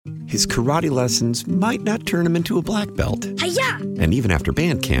his karate lessons might not turn him into a black belt. Hi-ya! And even after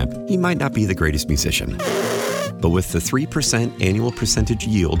band camp, he might not be the greatest musician. But with the 3% annual percentage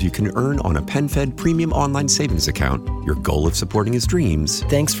yield you can earn on a PenFed premium online savings account, your goal of supporting his dreams...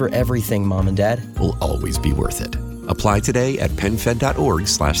 Thanks for everything, Mom and Dad. ...will always be worth it. Apply today at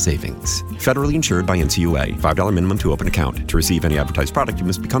PenFed.org/savings. Federally insured by NCUA. $5 minimum to open account. To receive any advertised product, you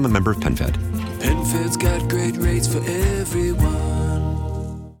must become a member of PenFed. PenFed's got great rates for everyone.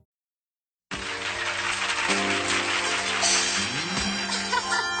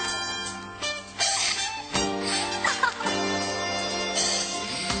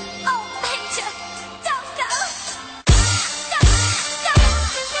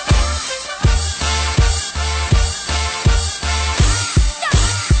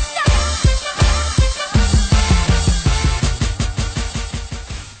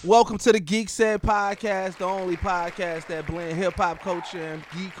 Welcome to the GeekSet podcast, the only podcast that blend hip-hop culture and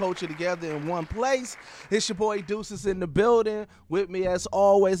geek culture together in one place. It's your boy Deuces in the building. With me, as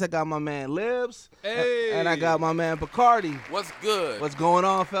always, I got my man Libs. Hey. And I got my man Bacardi. What's good? What's going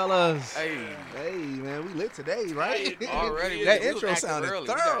on, fellas? Hey, man, we lit today, right? Hey, already. That we intro sounded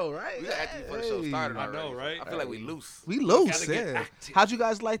thorough, right? We got active before the show started I already. know, right? I feel like we loose. We loose, Gotta get yeah. active. How'd you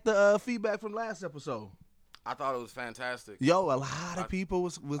guys like the feedback from last episode? I thought it was fantastic. Yo, a lot of people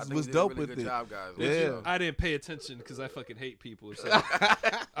was I think we did dope a really with good it. job, guys. Yeah. I didn't pay attention because I fucking hate people. So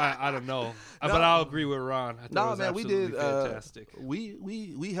I don't know, but I'll agree with Ron. I thought it was man, we absolutely did. fantastic.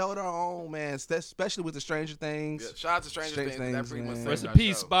 We held our own, man. Especially with the Stranger Things. Yeah, shout out to Stranger Things. That pretty much man. saved Rest in our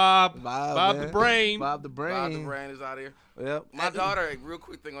peace, show. Bob man. the Brain. Bob the Brain. Bob the Brain is out here. Yep. My daughter, real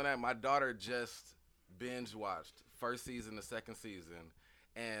quick thing on that. My daughter just binge watched first season, the second season.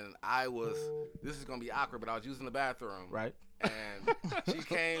 And this is going to be awkward, but I was using the bathroom. Right. And she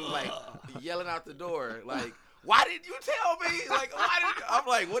came, like, yelling out the door, like, why didn't you tell me? Like, I'm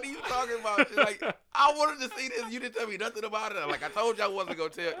like, what are you talking about? She's like, I wanted to see this. You didn't tell me nothing about it. I'm like, I told you I wasn't going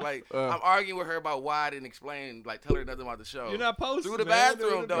to tell. Like, I'm arguing with her about why I didn't explain, like, tell her nothing about the show. You're not posting, through the man.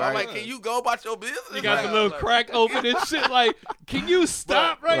 bathroom, though. Right. I'm like, can you go about your business? You got like, the little like, crack open and shit. Like, can you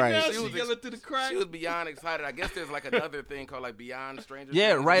stop right Right. now? She She was yelling through the crack. She was beyond excited. I guess there's, like, another thing called, like, Beyond Stranger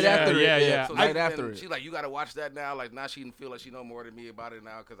Yeah, Things. right after it. yeah. So right after it. She's like, you got to watch that now. Like, now she didn't feel like she know more than me about it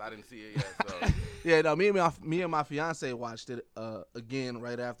now because I didn't see it yet. So. Yeah, no, me and my fiance watched it again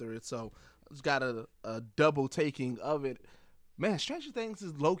right after it, so it's got a double taking of it. Man, Stranger Things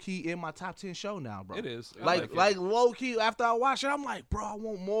is low key in my top 10 show now, bro. It is. I Like low key. After I watch it, I'm like, bro, I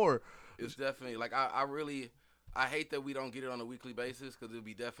want more. It's definitely like I hate that we don't get it on a weekly basis because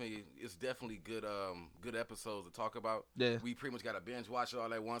it's definitely good episodes to talk about. Yeah. We pretty much got to binge watch it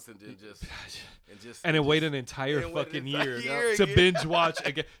all at once and then And wait an entire and wait fucking an entire year year to again. binge watch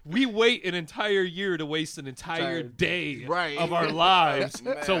again. We wait an entire year to waste an entire day Right. of our lives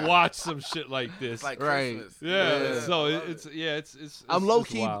Man. to watch some shit like this. It's like Right. Christmas. yeah, Yeah. so I love it's it. it's I'm low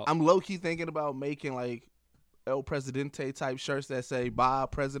it's key. wild. I'm low key thinking about making like El Presidente type shirts that say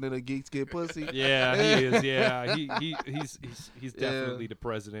 "Bob, President of Geeks Get Pussy." Yeah, he is. Yeah, he's definitely the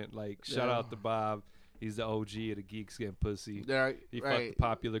president. Like, shout Yeah. out to Bob. He's the OG of the Geeks Getting Pussy. Right, He fucked the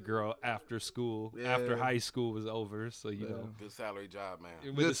popular girl after school, after Yeah. high school was over. So you know, Good salary job, man.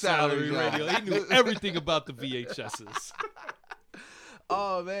 with Good the salary salary job. radio, he knew everything about the VHSs.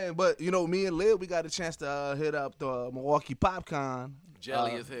 Oh man, but you know, me and Lil, we got a chance to hit up the Milwaukee PopCon.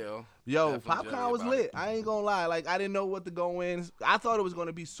 Jelly as hell. Yo, Definitely PopCon jelly was about lit. it. I ain't gonna lie. Like, I didn't know what to go in. I thought it was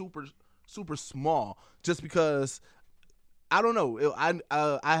gonna be super small, just because I don't know.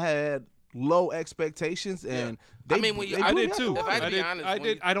 I had low expectations, and I mean, when you- they I blew did me out too. the water. If I had to be honest, I when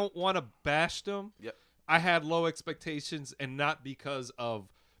did. you- I don't want to bash them. Yep. I had low expectations, and not because of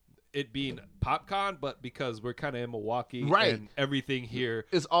it being PopCon, but because we're kind of in Milwaukee, Right. and everything here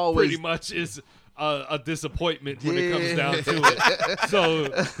It's always pretty much is a disappointment when it comes Yeah. down to it.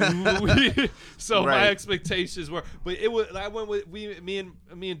 So my Right. expectations were, but it was. I went with me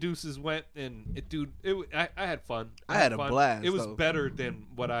and Deuces went, and I had fun. I had a fun. blast, It was though. better than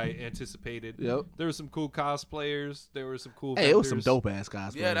what I anticipated. Yep. There were some cool cosplayers. There were some cool. Hey, it was some vendors. dope ass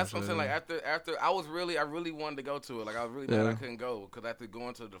guys. Yeah, that's what I'm saying. Like after I really wanted to go to it. Like I was really mad I couldn't go because after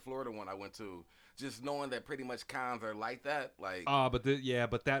going to the Florida one I went to, just knowing that pretty much cons are like that. Like But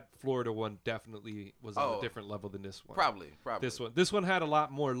that Florida one definitely was on a different level than this one. probably This one had a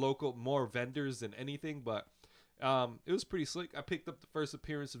lot more local, more vendors than anything, but It was pretty slick. I picked up the first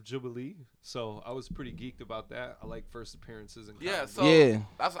appearance of Jubilee, so I was pretty geeked about that. I like first appearances in comic books.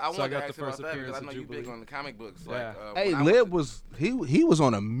 I wanted to got ask the you first about that because appearance I of know you're big Jubilee. on the comic books. Yeah. Hey, Lib was he was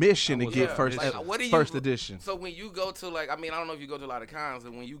on a mission to get first edition. So when you go to I don't know if you go to a lot of cons,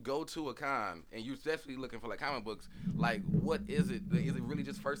 and when you go to a con and you're definitely looking for comic books, what is it? Is it really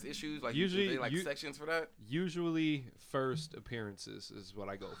just first issues? Usually sections for that? Usually first appearances is what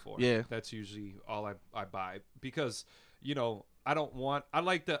I go for. Yeah, that's usually all I buy because I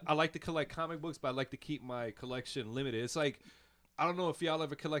like to collect comic books, but I like to keep my collection limited. It's like, I don't know if y'all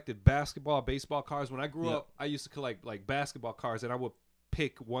ever collected basketball, baseball cards. When I grew up, I used to collect basketball cards, and I would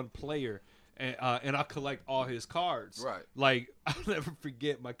pick one player and I'll collect all his cards. Right. I'll never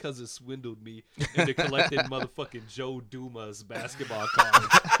forget my cousin swindled me into collecting motherfucking Joe Dumas basketball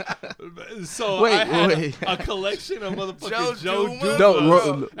cards. So I had a collection of motherfucking Joe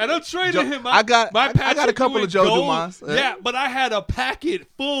Dumas. And I'm trading him. I got a couple of Joe Dumas. Yeah, but I had a packet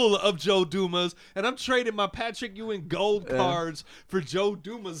full of Joe Dumas, and I'm trading my Patrick Ewing gold cards for Joe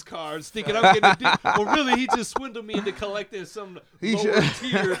Dumas cards, thinking I'm getting a deal. Well, really, he just swindled me into collecting some lower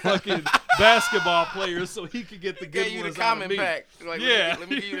tier fucking basketball players so he could get the good ones out of me. Pack. Let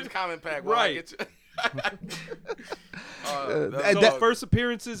me give you this comment pack. Right. So first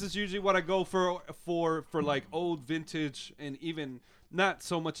appearances is usually what I go for old vintage and even not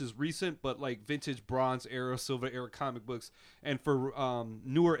so much as recent, but vintage Bronze era, Silver era comic books. And for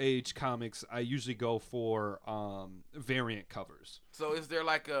newer age comics, I usually go for variant covers. So is there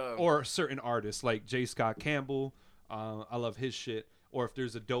or certain artists like J. Scott Campbell? I love his shit. Or if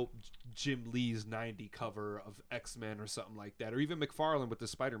there's a dope Jim Lee's 90 cover of X-Men or something like that, or even McFarlane with the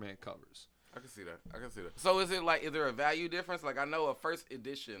Spider-Man covers. I can see that. So is there a value difference? I know a first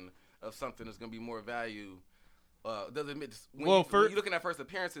edition of something is going to be more value. When you're looking at first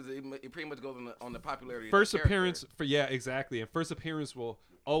appearances, it pretty much goes on the popularity. First of the appearance exactly. And first appearance will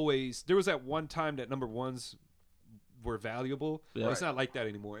always. There was that one time that number ones were valuable. Yeah. It's not like that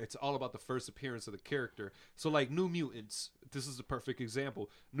anymore. It's all about the first appearance of the character. So New Mutants, this is the perfect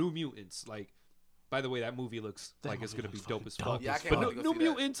example. New Mutants, by the way, that movie looks it's gonna be dope as fuck. Yeah, but New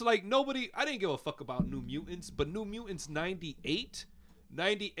Mutants, nobody, I didn't give a fuck about New Mutants, but New Mutants 98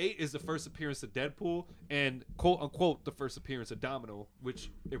 is the first appearance of Deadpool and quote unquote the first appearance of Domino, which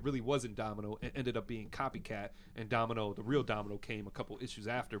it really wasn't Domino. It ended up being Copycat, and Domino, the real Domino, came a couple issues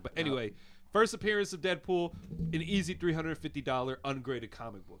after. But anyway. First appearance of Deadpool, an easy $350 ungraded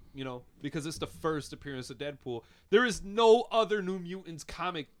comic book, because it's the first appearance of Deadpool. There is no other New Mutants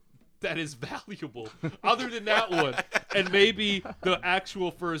comic that is valuable other than that one. And maybe the actual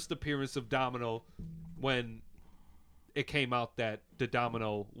first appearance of Domino when it came out that the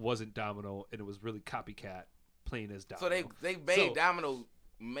Domino wasn't Domino and it was really Copycat playing as Domino. So they made Domino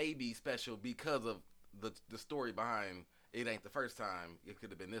maybe special because of the story behind it ain't the first time. It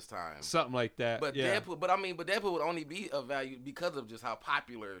could have been this time. Something like that. But Deadpool would only be of value because of just how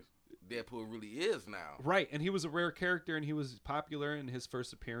popular Deadpool really is now. Right, and he was a rare character, and he was popular, and his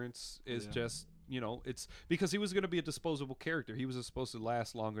first appearance is just, it's because he was going to be a disposable character. He was supposed to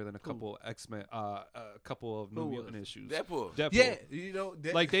last longer than a couple X-Men, a couple of New Mutant issues. Deadpool. Yeah,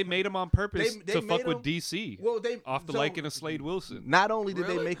 they made him on purpose to fuck with DC. Well, off the liking of Slade Wilson. Not only did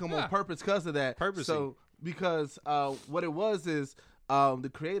they make him on purpose because of that. Purposely. Because what it was is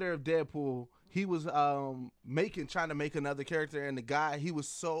the creator of Deadpool, he was trying to make another character, and the guy, he was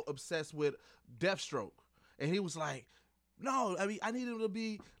so obsessed with Deathstroke, and he was like, no, I need him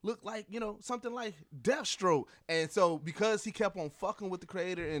to look like, something like Deathstroke. And so because he kept on fucking with the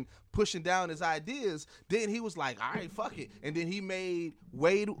creator and pushing down his ideas, then he was like, all right, fuck it. And then he made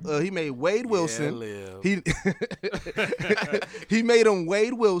Wade Wilson. Yeah, he made him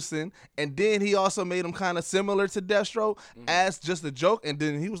Wade Wilson, and then he also made him kind of similar to Deathstroke as just a joke. And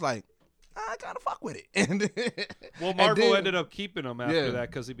then he was like, I kind of fuck with it. Well, Marvel ended up keeping him after that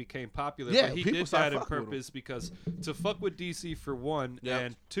because he became popular. Yeah, but he did that on purpose because to fuck with DC for one,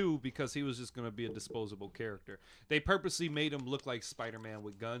 and two, because he was just going to be a disposable character. They purposely made him look like Spider-Man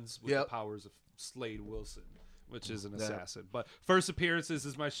with guns with the powers of Slade Wilson, which is an assassin. But first appearances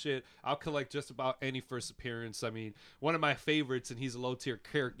is my shit. I'll collect just about any first appearance. One of my favorites, and he's a low-tier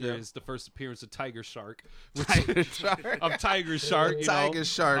character, is the first appearance of Tiger Shark. Tiger Shark. Tiger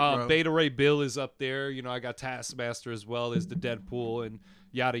Shark, bro. Beta Ray Bill is up there. I got Taskmaster as well as the Deadpool and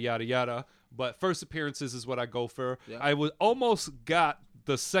yada, yada, yada. But first appearances is what I go for. Yeah. I almost got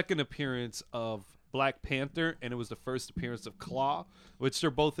the second appearance of Black Panther, and it was the first appearance of Claw, which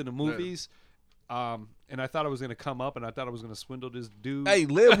they're both in the movies. And I thought I was gonna come up, and I thought I was gonna swindle this dude. Hey,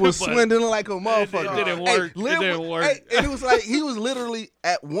 Liv was But swindling like a motherfucker. It didn't work. Liv It didn't work. Hey, and it was like he was literally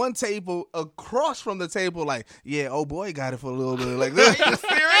at one table across from the table, like, yeah, oh boy, got it for a little bit. Like, Are you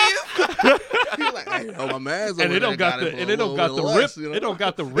serious? he was like, hey, oh, my man's And over it don't there got the, it and it don't got the less, rip. you know? It don't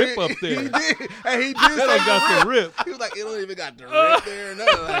got the rip up there. He did. And he did. It don't got the rip. He was like, it don't even got the rip there or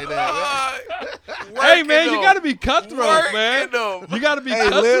nothing like that. Hey man, you gotta be cutthroat, man. You gotta be Hey,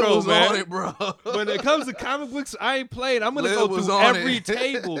 Liv cutthroat, was man. on it, bro. When it comes to comic books, I ain't playing. I'm gonna Liv go was through on every it.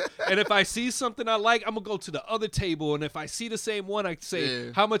 table, and if I see something I like, I'm gonna go to the other table, and if I see the same one, I say,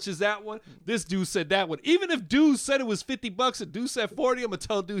 Yeah. "How much is that one?" This dude said that one. Even if dude said it was $50 and dude said 40, I'm gonna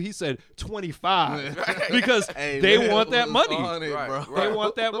tell dude he said 25 because Hey, they Liv want that was money. on it, bro. They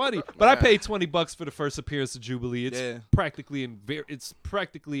want that money. But I paid $20 for the first appearance of Jubilee. It's Yeah. practically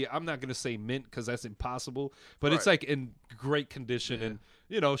I'm not gonna say mint because that's impossible, but it's like in great condition and.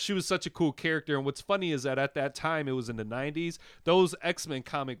 You know, she was such a cool character. And what's funny is that at that time, it was in the 90s, those X-Men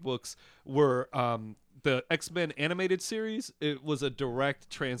comic books were the X-Men animated series. It was a direct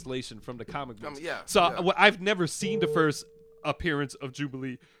translation from the comic books. I've never seen the first appearance of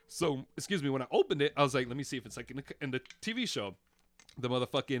Jubilee. So, when I opened it, I was like, let me see if it's like in the TV show. The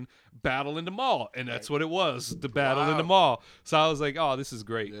motherfucking battle in the mall. And that's what it was, the battle in the mall. So I was like, oh, this is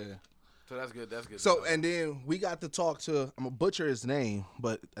great. Yeah. So that's good. That's good. So, and then we got to talk to, I'm going to butcher his name,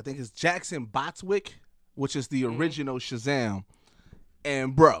 but I think it's Jackson Botswick, which is the original Shazam.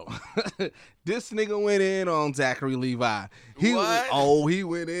 And, bro, this nigga went in on Zachary Levi. He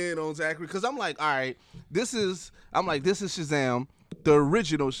went in on Zachary. Because I'm like, all right, this is Shazam, the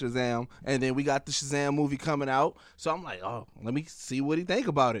original Shazam. And then we got the Shazam movie coming out. So I'm like, oh, let me see what he think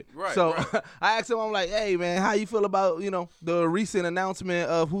about it. Right, so right. I asked him, I'm like, hey, man, how you feel about, the recent announcement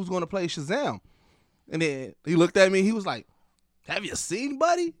of who's going to play Shazam? And then he looked at me. He was like, have you seen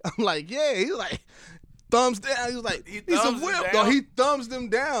Buddy? I'm like, yeah. He was like, thumbs down. He was like, he's a whip. No, he thumbs them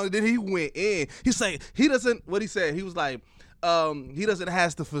down. And then he went in. He's like, he doesn't, what he said, he was like, he doesn't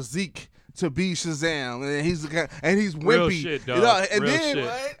have the physique to be Shazam, and he's wimpy. Real shit, dog. And Real then,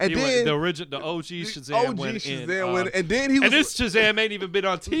 shit. and then the OG Shazam went in. And then he was, and this Shazam ain't even been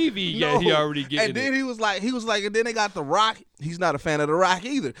on TV yet. He already getting And then it. he was like, and then they got The Rock. He's not a fan of The Rock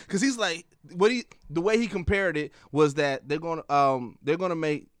either, because he's like, the way he compared it was that they're gonna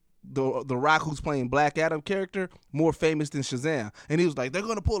make the Rock, who's playing Black Adam character, more famous than Shazam. And he was like, they're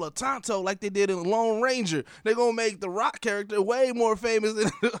gonna pull a Tonto like they did in Lone Ranger. They're gonna make the Rock character way more famous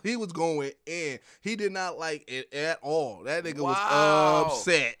than he was going in. He did not like it at all. That nigga was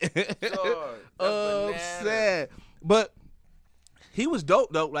upset. Upset. But he was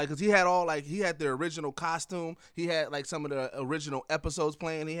dope though, like, cause he had the original costume. He had like some of the original episodes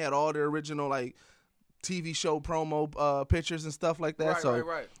playing. He had all the original like TV show promo pictures and stuff like that.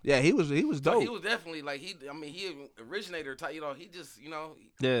 Right. Yeah, he was dope. So he was definitely like he originator type. He just he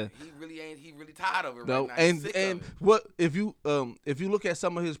really tired of it No, right now. and what if you look at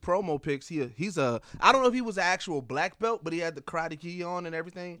some of his promo pics, he's I don't know if he was an actual black belt, but he had the Karate Kid on and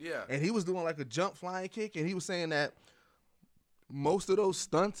everything. Yeah, and he was doing like a jump flying kick, and he was saying that most of those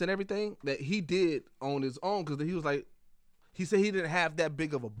stunts and everything that he did on his own, because he was like. He said he didn't have that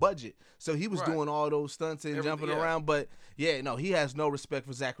big of a budget, so he was doing all those stunts and jumping around. But yeah, no, he has no respect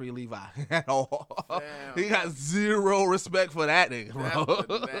for Zachary Levi at all. Damn. He got zero respect for that nigga, bro.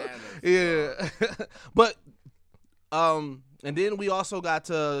 Yeah, but and then we also got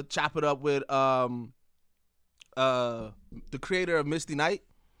to chop it up with the creator of Misty Knight.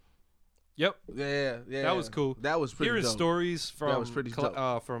 Yep. Yeah, that was cool. That was pretty hearing dope. stories from that was pretty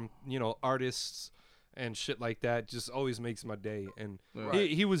dope. From artists and shit like that just always makes my day. And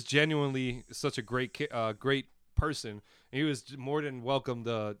he was genuinely such a great person. He was more than welcome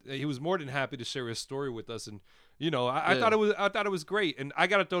he was more than happy to share his story with us. And I thought it was great. And I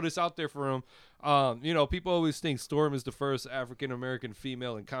gotta throw this out there for him. People always think Storm is the first African American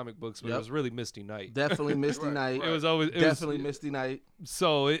female in comic books, but it was really Misty Knight. Definitely Misty Knight. It was always Misty Knight.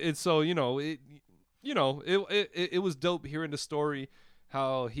 So it was dope hearing the story,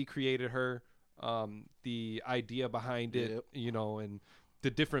 how he created her. The idea behind it, and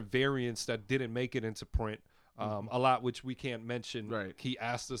the different variants that didn't make it into print. A lot which we can't mention. Right. He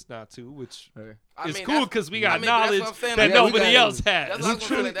asked us not to, which is cool because we got knowledge that nobody else has.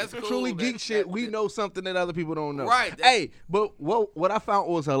 That's truly geek shit. We know something that other people don't know. Right. Hey, but what I found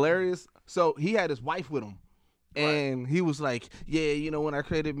was hilarious. So he had his wife with him, and he was like, "Yeah, when I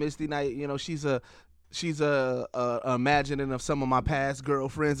created Misty Knight, she's a imagining of some of my past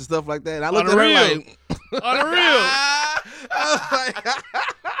girlfriends and stuff like that." And I looked at her like, unreal. I was like,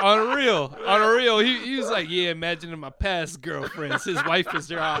 On a real, he was like, yeah, imagining my past girlfriends. His wife is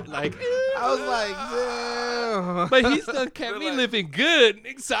there, like. I was like, damn. But he's done kept me living good,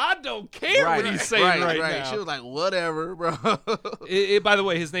 nigga, so I don't care what he's saying right now. She was like, whatever, bro. By the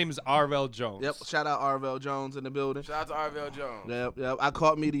way, his name is Arvell Jones. Yep. Shout out Arvell Jones in the building. Shout out to Arvell Jones. Yep. I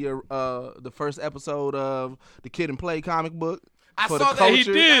caught me the first episode of the Kid and Play comic book. I for saw the that. He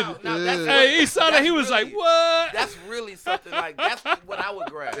culture. did. He saw that. He was really, like, what? That's really something like, that's what I would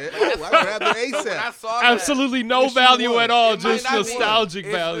grab. Like, I grabbed it when I ASAP. saw Absolutely no Issue value one. at all, It might just not be. nostalgic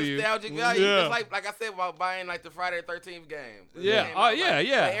It's value. nostalgic value. Yeah. It's like I said about buying like the Friday the 13th game. Yeah. Game Oh, out, yeah, like,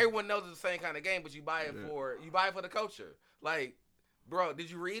 yeah. Like, everyone knows it's the same kind of game, but you buy it for the culture. Like, bro,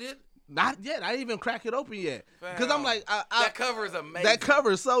 did you read it? Not yet. I didn't even crack it open yet. Because I'm like, that cover is amazing. that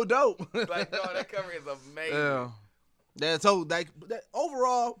cover is so dope. Like, no, that cover is amazing. Yeah, so like that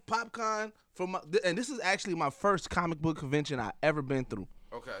overall PopCon and this is actually my first comic book convention I ever been through.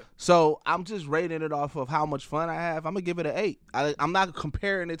 Okay. So I'm just rating it off of how much fun I have. I'm gonna give it an 8. I'm not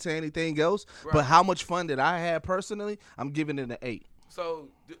comparing it to anything else, but how much fun did I have personally? I'm giving it an 8. So,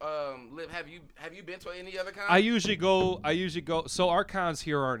 Liv, have you been to any other con? I usually go. So our cons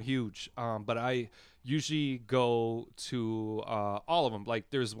here aren't huge, but I usually go to all of them. Like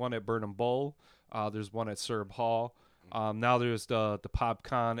there's one at Burnham Bowl, there's one at Serb Hall. Now there's the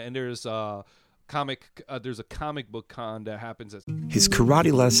PopCon, and there's a comic book con that happens at. His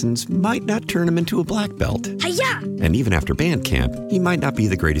karate lessons might not turn him into a black belt. Hi-ya! And even after band camp, he might not be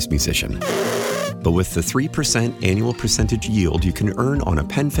the greatest musician. But with the 3% annual percentage yield you can earn on a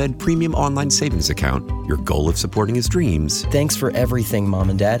PenFed premium online savings account, your goal of supporting his dreams Thanks for everything, Mom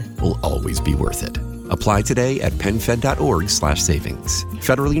and Dad. will always be worth it. Apply today at PenFed.org/savings.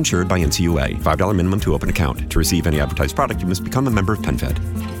 Federally insured by NCUA. $5 minimum to open account. To receive any advertised product, you must become a member of PenFed.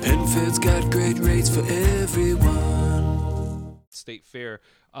 PenFed's got great rates for everyone. State Fair.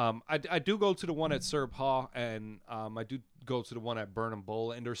 I do go to the one at Serb Hall, and I do go to the one at Burnham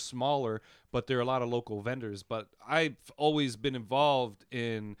Bowl, and they're smaller, but there are a lot of local vendors. But I've always been involved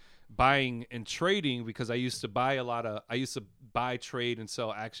in buying and trading because I used to buy, trade, and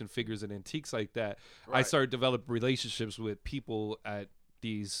sell action figures and antiques like that. Right. I started developing relationships with people at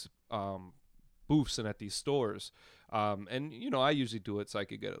these booths and at these stores. And, I usually do it so I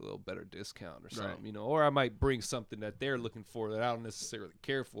could get a little better discount or something, or I might bring something that they're looking for that I don't necessarily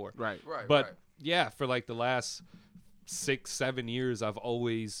care for. Right. But yeah, for like the last 6-7 years, I've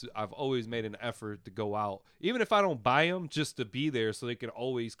always made an effort to go out, even if I don't buy them, just to be there so they can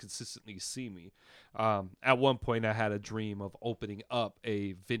always consistently see me. At one point, I had a dream of opening up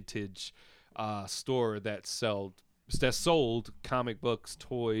a vintage store that sold comic books,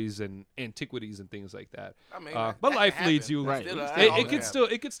 toys, and antiquities and things like that. I mean, but that life can leads happen. you. Right.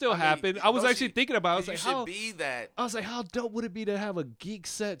 It could still happen. I was actually thinking about. I was like, how be that? I was like, how dope would it be to have a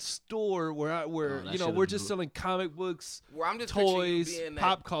GeekSet store where we're just selling comic books, Where I'm just toys, being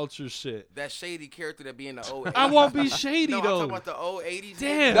pop culture shit. That shady character that be in the old 80s. I won't be shady No, though. I'm talking about the old 80s.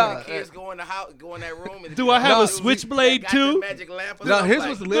 Damn. The kids go in the house, go in that room. And Do I have a switchblade got the too? magic lamp or Now something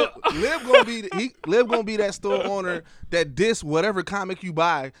here's like, what's Lib gonna be. Lib gonna be that store owner that diss whatever comic you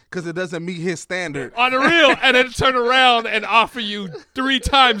buy because it doesn't meet his standard. On the real, and then turn around and offer you 3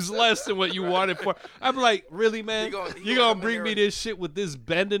 times less than what you wanted for. I'm like, really, man? You gonna bring me this shit with this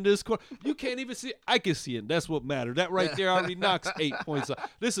bend in this corner? You can't even see it. I can see it. That's what matters. That right there already knocks 8 points off.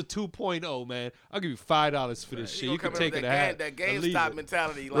 This is a 2.0, man. I'll give you $5 for this shit. You can take it out. That GameStop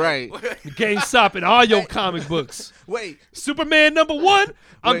mentality. Like, Right. GameStop and all your comic books. Wait, Superman #1,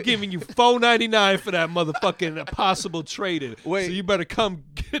 I'm Wait. giving you $4.99 for that motherfucking possible trading. Wait. So you better come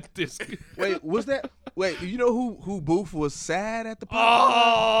get this. was that? Wait, you know who Booth was sad at the podcast?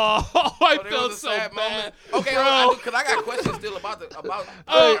 Oh, I there felt was a so sad bad. moment. Okay, bro. because I got questions still about.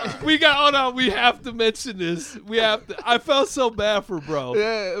 Hold on. We have to mention this. I felt so bad for bro.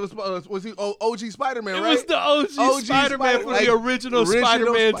 Yeah, it was he OG Spider-Man, It right? was the OG Spider-Man from like, the original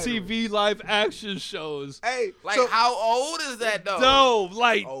Spider-Man Spider-Man. TV live action shows. Hey, Like, so, how old is that though? No,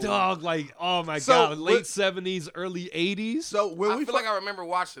 oh my So, God, late what- 70s, early 80s. so when I we feel like I remember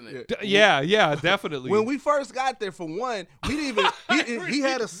watching it. Yeah, definitely. when we first got there, for one, we didn't even he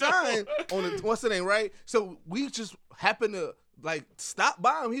had a sign on it. What's the name, right? So we just happened to like stop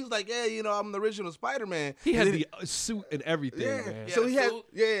by him. He was like, "Yeah, I'm the original Spider-Man." he had And the suit and everything, yeah. man. So he had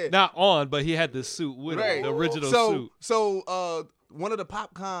suit? Not on, but he had the suit with him, the original suit. So one of the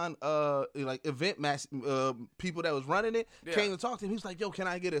PopCon like event people that was running it came to talk to him. He was like, "Yo, can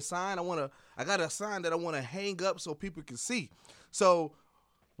I get a sign? I got a sign that I want to hang up so people can see." So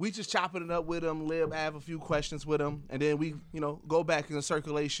we just chopping it up with him. Lib, I have a few questions with him, and then we go back in the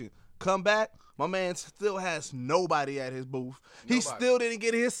circulation. Come back, My man still has nobody at his booth. He Nobody. still didn't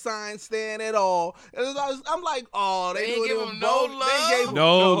get his sign stand at all. And I'm like, oh, They they ain't doing give him him no both. love? They gave him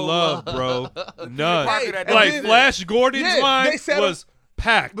No love, bro. None. Parker that Like then- Flash Gordon's Yeah, line they set was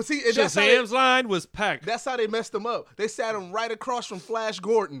packed. But see, and that's how they- Shazam's line was packed. That's how they messed him up. They sat him right across from Flash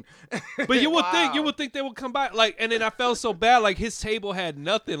Gordon. But you would Wow. think they would come by like, and then I felt so bad. Like his table had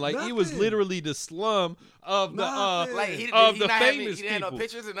nothing. Like he was Nothing. literally the slum of the Nothing. Like he of did the not have famous he didn't have people. no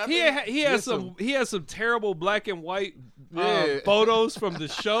pictures or nothing. He has some terrible black and white Yeah. photos from the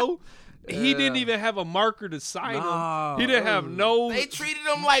show. He didn't even have a marker to sign Nah. them. He didn't have no. They treated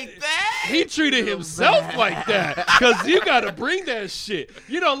him like that. He treated himself like that because you got to bring that shit.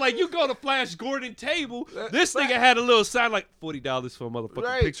 You know, like you go to Flash Gordon table. This nigga had a little sign like $40 for a motherfucking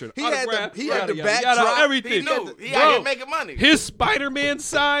Right. picture. He had the- autograph, he had the yada, yada, backdrop. He everything. knew he Bro, out here making money. his Spider-Man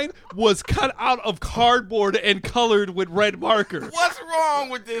sign was cut out of cardboard and colored with red marker. What's wrong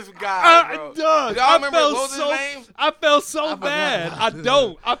with this guy, bro? Doug, Y'all I remember felt what was his so name? I felt so bad. I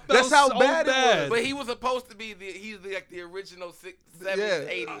don't. I felt That's how so bad it was. But he was supposed to be like the original 70s, Yeah.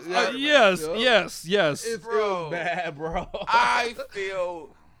 80s. Yeah. Yes. It Bro. was bad, bro. I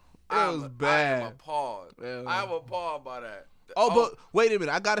feel was bad. I am appalled. Yeah. I'm appalled by that. But wait a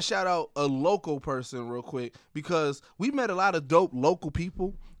minute. I got to shout out a local person real quick because we met a lot of dope local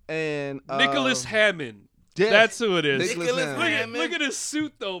people. And Nicholas Hammond. yeah. That's who it is. Nicholas Hammond. Look at his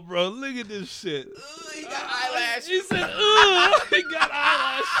suit though, bro. Look at this shit. He got eyelashes. He said, "Ugh." He got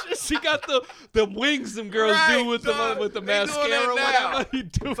eyelashes. He got the wings them girls Right, do with dog. the They doing mascara. that Or now. whatever he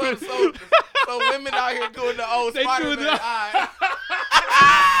doing. So women out here doing the old They do Spider-Man the- eye.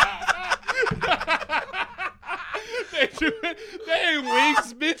 They ain't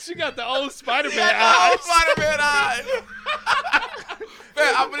wings, bitch. You got the old Spider-Man The eyes. old Spider-Man eye.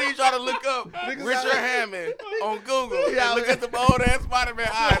 Man, I'm gonna need y'all to look up Richard Hammond on Google and look at the old ass Spider-Man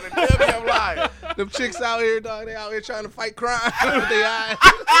eyes and tell me I'm lying. them chicks out here, dog. They out here trying to fight crime with their eyes.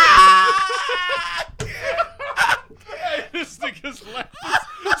 Hey, this nigga's laugh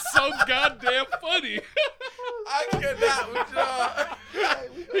is so goddamn funny. I cannot with y'all.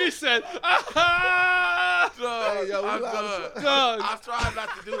 He said, "Ah!" Dog, Hey, yo, we I'm loud done. as Dog. I tried not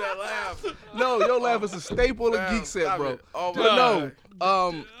to do that laugh. No, your laugh is a staple of Damn, GeekSet, stop bro. it. Oh, But my no,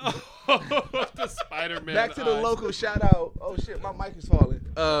 The Spider-Man. back to the eyes. local shout out. Oh shit, my mic is falling.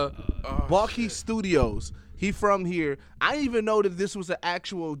 Balky Studios. He from here. I didn't even know that this was an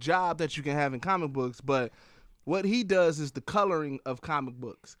actual job that you can have in comic books, but what he does is the coloring of comic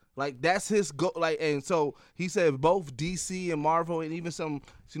books. Like that's his go. Like, and so he said both DC and Marvel and even some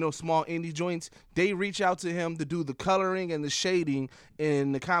small indie joints, they reach out to him to do the coloring and the shading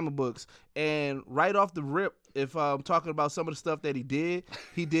in the comic books. And right off the rip, if I'm talking about some of the stuff that he did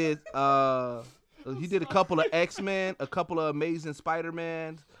a couple of X-Men, a couple of Amazing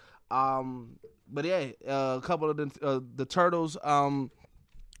Spider-Man, but yeah, a couple of the Turtles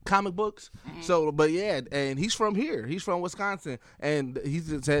comic books. So, but yeah, and he's from here. He's from Wisconsin, and he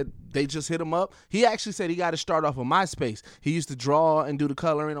just said they just hit him up. He actually said he got to start off on MySpace. He used to draw and do the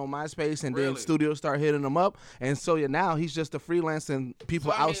coloring on MySpace, and then Really? studios start hitting him up. And so yeah, now he's just a freelance, and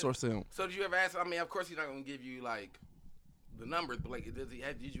people So, I mean, outsource him. So did you ever ask? I mean, of course he's not gonna give you like the numbers, but like,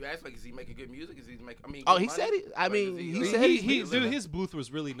 did you ask like, is he making good music? Is he making? I mean, Oh, good he money? said it. I Like, mean, is he like, said He, he's he, making dude, his booth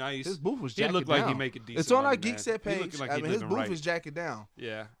was really nice. His booth was He jacket looked like he down. making decent It's on our money, man. GeekSet He page. looking like I he mean, his living booth right. is jacket down.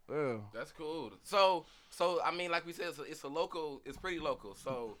 Yeah. Yeah. That's cool. So I mean, like we said, it's a local. It's pretty local.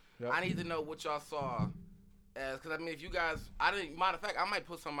 So Yep. I need to know what y'all saw. Because I mean, if you guys, matter of fact, I might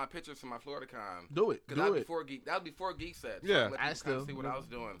put some of my pictures from my FloridaCon. Do it. Because Do that was it. before GeekSet. So Yeah. let I you still- see what I was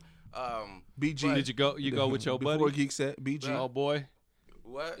doing. BG. Did you go? You go with your Before buddy? GeekSet, BG. Oh boy,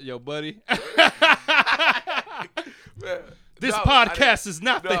 What? your buddy. Man, This no, podcast is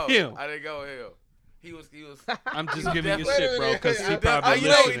not no, for him. I didn't go with him. He was. I'm just giving you definitely- shit, bro, because he Oh, probably you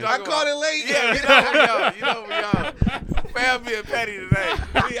know what he listening. talking I caught it late. Yeah, you know we are. Fam being petty today.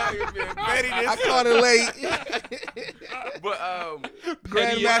 We out here being petty this I caught it late. But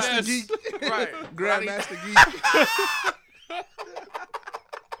Petty Grandmaster ass. Geek. right. Grandmaster Geek.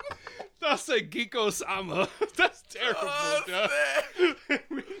 Don't say Geeko Sama. That's terrible, Oh, dog. snap.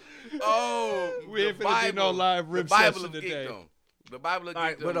 Oh, We ain't the finna do no Bible- live the rib Bible session of today. geekdom. The Bible of All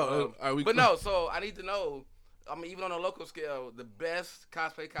right, geekdom. but no, are we- but no, so I need to know. I mean, even on a local scale, the best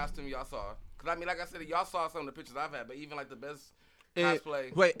cosplay costume y'all saw. Because I mean, like I said, y'all saw some of the pictures I've had, but even like the best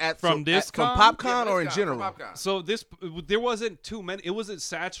cosplay. Wait, From this from con? PopCon or in BlizzCon, general? PopCon. So there wasn't too many. It wasn't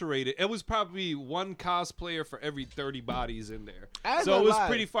saturated. It was probably one cosplayer for every 30 bodies in there. I ain't So it gonna was lie.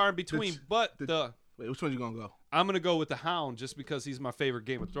 pretty far in between. But the Wait, which one you gonna go? I'm gonna go with the Hound just because he's my favorite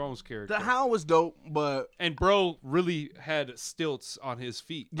Game of Thrones character. The Hound was dope, but and bro really had stilts on his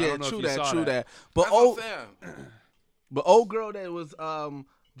feet. I yeah, don't know true if you that, saw true that. But That's what I'm saying. but old girl that was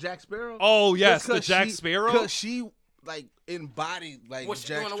Jack Sparrow. Oh yes, the Because Jack Sparrow. Because she like embodied like Was she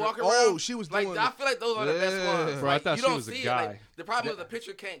Jack doing the Sparrow. walk around? Oh, she was like, doing. I feel like those are the best ones. Bro, I Like, thought you she don't was a see guy. It. Like, the problem is the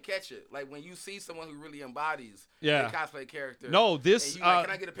picture can't catch it. Like when you see someone who really embodies Yeah. a cosplay character. No, this, and you like,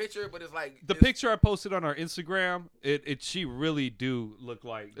 can I get a picture? But it's like the it's, picture I posted on our Instagram, she really do look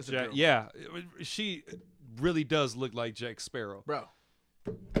like It's a Jack. girl. Yeah, she really does look like Jack Sparrow. Bro.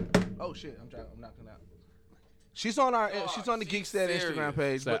 Oh shit! I'm knocking out. She's on our. She's on the she's GeekSet serious. Instagram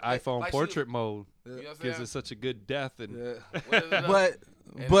page. It's that But, iPhone like she portrait mode You know what I'm gives saying? it such a good death and yeah. What is it?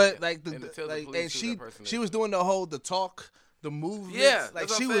 but And like and the Tilda like Police and who she that person she is. was doing the talk, the movements. Yeah, like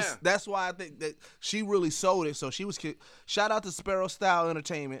that's what she I'm was. saying. That's why I think that she really sold it. So she was. Shout out to Sparrow Style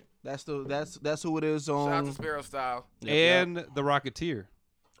Entertainment. That's who it is Shout out on. to Sparrow Style. and the Rocketeer.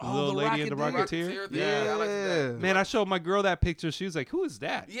 The Oh, little the lady in the Rocketeer. Rocketeer. thing. Yeah. I like that. Man, I showed my girl that picture. She was like, "Who is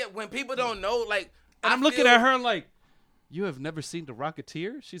that?" Yeah, when people don't know, like, And I'm I looking feel- at her and like, "You have never seen the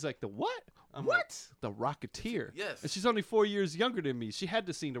Rocketeer?" She's like, "The what?" I'm like, What? the Rocketeer. Yes. And she's only 4 years younger than me. She had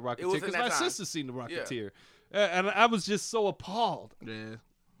to seen the was Rocketeer in because that my time. sister's seen the Rocketeer. And I was just so appalled. Yeah.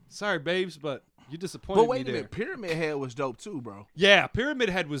 Sorry, babes, but you disappointed But me wait a there. minute, Pyramid Head was dope too, bro. Yeah, Pyramid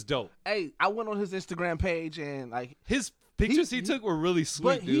Head was dope. Hey, I went on his Instagram page and like, His pictures he He- took were really sweet,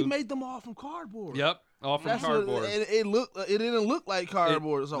 but dude. he made them all from cardboard. Yep, all from That's cardboard. What, it looked. It didn't look like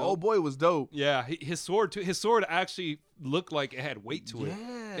cardboard. So, nope. old boy was dope. Yeah, his sword too. His sword actually looked like it had weight to it,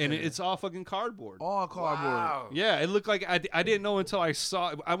 Yeah. and it's all fucking cardboard. All cardboard. Wow. Yeah, it looked like I didn't know until I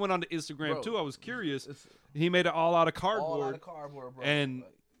saw. I went on to Instagram Bro, too. I was curious. it's- He made it all out of All cardboard, out of cardboard, bro. and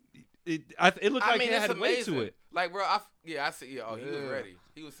it looked I like mean, it it's had weight amazing. to it. Like, bro, I see. Yeah, he was Yeah. ready.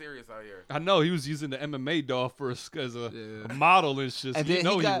 He was serious out here. I know he was using the MMA doll for as a Yeah. model and shit. So and you then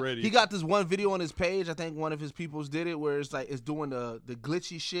know he got ready. he got this one video on his page. I think one of his peoples did it, where it's like it's doing the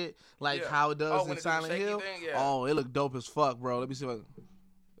glitchy shit, like Yeah. how it does Oh, in when it do the Silent shaky Hill. thing? Yeah. Oh, it looked dope as fuck, bro. Let me see if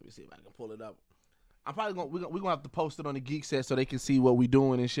I can pull it up. I'm probably we're gonna have to post it on the GeekSet so they can see what we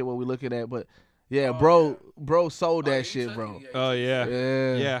doing and shit, what we looking at. But yeah, Oh, bro sold Oh, that you shit, took bro. it? Oh yeah.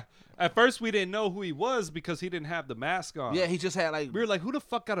 Yeah. Yeah. At first we didn't know who he was because he didn't have the mask on. Yeah, he just had like We were like, who the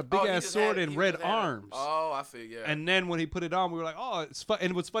fuck got a big Oh, he ass just sword had- and he red just had- arms? Oh, I see. Yeah. And then when he put it on, we were like, oh, it's fun.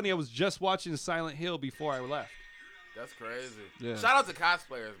 And what's funny, I was just watching Silent Hill before I left. That's crazy. Yeah. Shout out to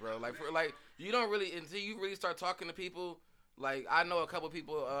cosplayers, bro. Like you don't really until you really start talking to people. Like I know a couple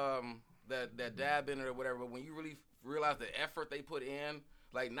people that dab in it or whatever. But when you really realize the effort they put in,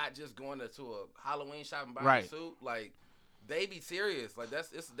 like not just going to a Halloween shop and buying Right. a suit, like they be serious. Like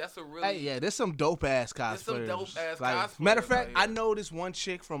that's a really Hey, yeah, there's some dope ass cosplayers. There's some dope-ass like, cosplayers matter of fact, out I here. know this one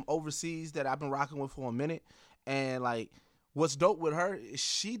chick from overseas that I've been rocking with for a minute, and like, what's dope with her is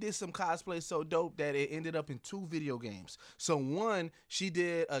she did some cosplay so dope that it ended up in 2 video games. So one, she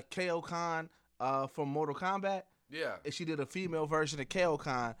did a KO Khan from Mortal Kombat, yeah. and she did a female version of KO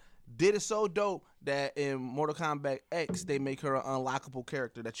Khan. Did it so dope that in Mortal Kombat X they make her an unlockable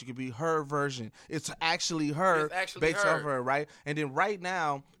character that you can be her version. It's actually her, It's actually based her. off her, right? And then right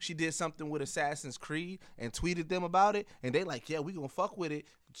now she did something with Assassin's Creed and tweeted them about it, and they like, yeah, we gonna fuck with it.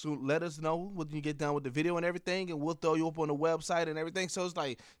 So let us know when you get done with the video and everything, and we'll throw you up on the website and everything. So it's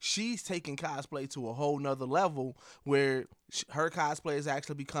like she's taking cosplay to a whole nother level where her cosplay is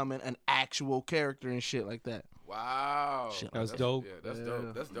actually becoming an actual character and shit like that. Wow. Shit, That's dope. Yeah, that's Yeah.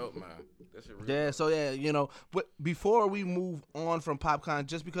 dope. That's dope, man. That shit really Yeah, dope. so yeah, you know, but before we move on from PopCon,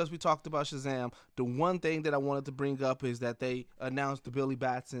 just because we talked about Shazam, the one thing that I wanted to bring up is that they announced the Billy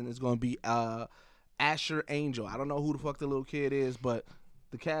Batson is going to be Asher Angel. I don't know who the fuck the little kid is, but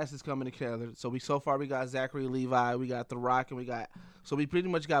the cast is coming together. So so far we got Zachary Levi, we got The Rock, and we pretty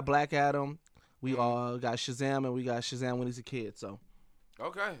much got Black Adam. We got Shazam, and we got Shazam when he's a kid. So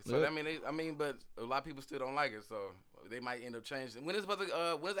Okay, so Yeah. I mean, but a lot of people still don't like it, so they might end up changing. When is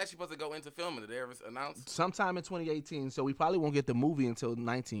actually supposed to go into filming? Did they ever announce? sometime in 2018. So we probably won't get the movie until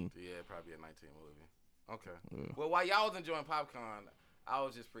 19. Yeah, probably a 19 movie. Okay. Well, while y'all was enjoying popcorn, I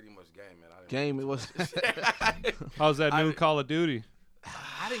was just pretty much gaming. I didn't Game it was. How's that I new did- Call of Duty?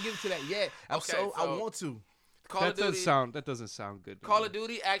 I didn't get into that yet. I Okay, want to. Call of Duty. That doesn't sound good. Call of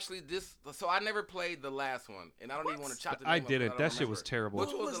Duty actually so I never played the last one, and I don't even want to chop the name I up, didn't. I That don't shit was remember. terrible. Which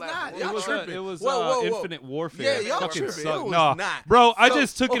one was the last not. one? Y'all tripping. It was Whoa. Infinite Warfare. Yeah, y'all fucking tripping. sucked. It was No, not. bro, I So,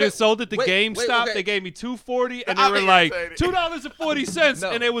 just took it okay, and sold it to wait, GameStop. okay. They gave me $2.40, and they I were knew like you said it. $2.40,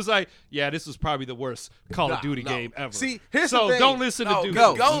 No. and it was like, yeah, this was probably the worst Call of Duty no. game ever. See, here's so the thing. don't listen No, to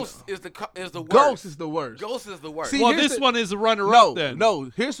Duke. Ghost is the worst. Ghost is the worst. Ghost is the worst. See, Well, here's this the- one is a runner-up then. No,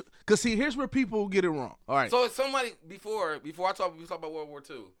 here's where people get it wrong. All right. So if somebody before we talk about World War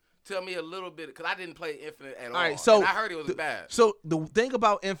II, tell me a little bit because I didn't play Infinite at all. All right, so and I heard it was bad. So the thing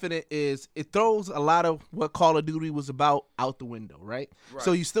about Infinite is it throws a lot of what Call of Duty was about out the window, right?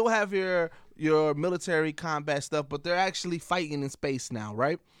 So you still have your military combat stuff, but they're actually fighting in space now,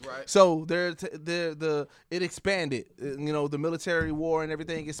 right? Right. So it expanded. You know, the military war and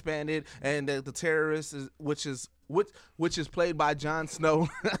everything expanded, and the terrorists, which is played by Jon Snow,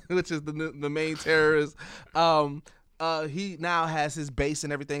 which is the main terrorist. He now has his base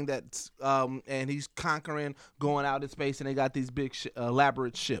and everything and he's conquering, going out in space, and they got these big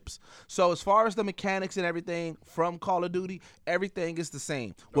elaborate ships. So as far as the mechanics and everything from Call of Duty, everything is the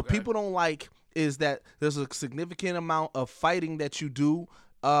same. What people don't like is that there's a significant amount of fighting that you do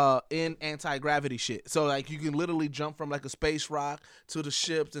in anti-gravity shit. So like you can literally jump from like a space rock to the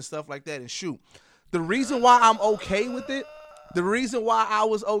ships and stuff like that and shoot. The reason why I'm okay with it, the reason why I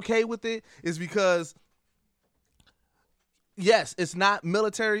was okay with it is because yes, it's not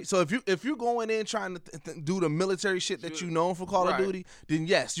military. So if you're going in trying to do the military shit that you know for Call of Duty, then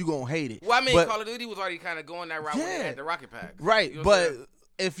yes, you're gonna hate it. Well, I mean, but, Call of Duty was already kind of going that route when they had the rocket packs. Right, You know what I'm but saying?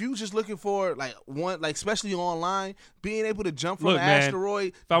 if you just looking for like especially online, being able to jump from Look, an man,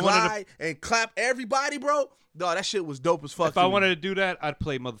 asteroid, if I wanted glide, and clap everybody, bro, no, that shit was dope as fuck. If I wanted to do that, I'd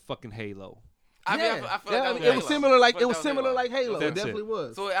play motherfucking Halo. I feel like that it was similar like I feel that Halo. It That's definitely it.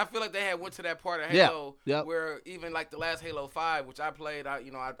 was. So I feel like they had went to that part of Yeah, Halo yep. where even like the last Halo 5, which I played, I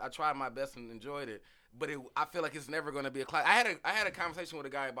tried my best and enjoyed it. But I feel like it's never going to be a class. I had a conversation with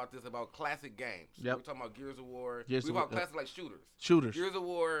a guy about this, about classic games. Yep. We're talking about Gears of War. Gears We're of about War, classic like shooters. Shooters. Gears of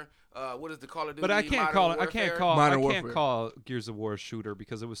War. What is the Call of Duty? But I can't Modern Warfare? call Gears of War a shooter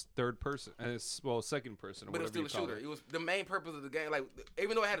because it was third person, second person. Or But it's whatever still a you call shooter. it. It was the main purpose of the game. Like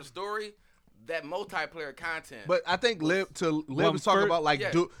even though it had a story, that multiplayer content. But I think Lib was talking about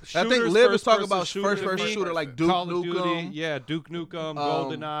like Duke. I think Shooters, Lib was talking first-person about shooter, first-person me, shooter like Duke Call of Nukem. Duty, yeah, Duke Nukem,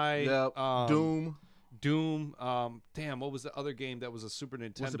 GoldenEye, Doom. Doom. Damn, what was the other game that was a Super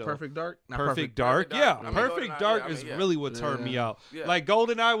Nintendo? Was it Perfect Dark? Not Perfect Dark. Perfect Yeah, Dark. I mean, Perfect GoldenEye, Dark yeah, I is mean, yeah. really what turned me out. Yeah. Like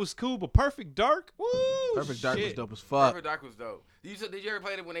GoldenEye was cool, but Perfect Dark, woo! Perfect Dark was shit. dope as fuck. Perfect Dark was dope. Did you ever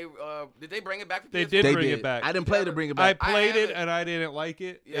play it when they did they bring it back? To They PS4? did They bring did. it back. I didn't play to bring it I back. played it haven't- and I didn't like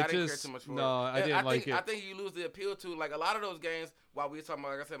it. Yeah, I it didn't just, care too much for it. No, I didn't like it. I think you lose the appeal to like a lot of those games. While we were talking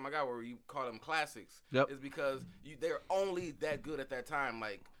about, like I said, my guy, where you call them classics, Yep. is because they're only that good at that time.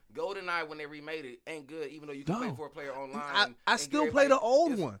 Like GoldenEye, when they remade it, ain't good, even though you can play 4-player online. I still play the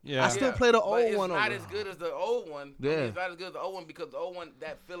old one. Yeah. I still play the but old it's one. not over. as good as the old one. Yeah. It's not as good as the old one because the old one,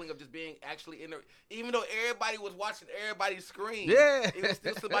 that feeling of just being actually in there, even though everybody was watching everybody's screen. Yeah. It was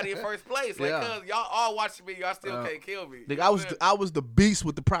still somebody in first place. Like, Yeah. cuz y'all all watching me, y'all still can't kill me. Nigga, You know I what was I'm saying? I was the beast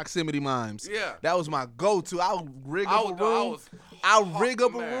with the proximity mimes. Yeah. That was my go-to. I'll rig up a room. I'll rig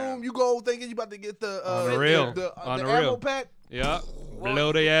up a room. You go thinking you about to get the Unreal. the Unreal. ammo pack. Yeah,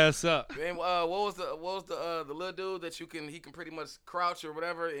 blow their ass up. And what was the little dude that he can pretty much crouch or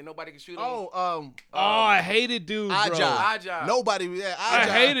whatever and nobody can shoot him? Oh, I hated dudes, bro. Oddjob. Nobody. Yeah, I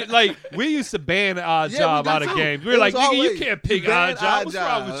Oddjob. hated like we used to ban Odd Yeah, Job we did out of too. games. We It were like, was nigga, you always, can't pick you ban Odd Job. What's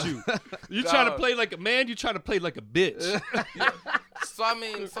wrong with Oddjob. you? You trying to play like a man? You trying to play like a bitch? So I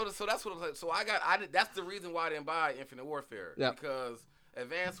mean, so that's what. So that's the reason why I didn't buy Infinite Warfare because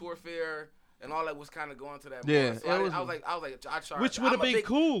Advanced Warfare and all that was kind of going to that. Yeah, more. So I was like, I charged. Which would have been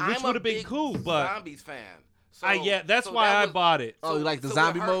cool. Which would have been cool, but Zombies fan. So, that's so why that I was- bought it. Oh, you like the so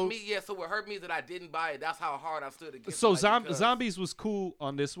zombie what hurt mode? Me, yeah. So what hurt me is that I didn't buy it. That's how hard I stood against. So it, like, because- Zombies was cool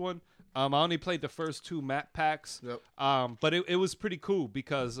on this one. I only played the first 2 map packs. Yep. But it was pretty cool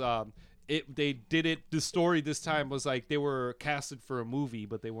because they did it. The story this time was like they were casted for a movie,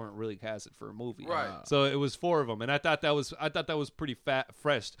 but they weren't really casted for a movie. Right. So it was 4 of them, and I thought that was pretty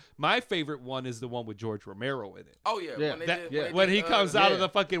fresh. My favorite one is the one with George Romero in it. Oh yeah. Yeah. When, they That, did, when he comes out of yeah. the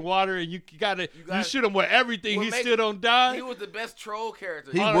fucking water and you gotta- shoot him with everything, What he makes- still don't die. He was the best troll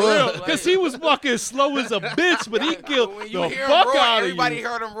character. He On was. real, Like- because he was fucking slow as a bitch, but he killed when you the hear fuck him roar, out of everybody you.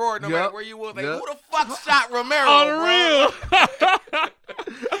 heard him roar, no Yep. matter where you was. Like, Yep. who the fuck shot Romero? Unreal. Bro?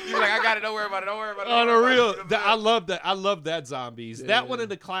 You like, I got it. Don't worry about it. On the real, I love that. I love that zombies. That one in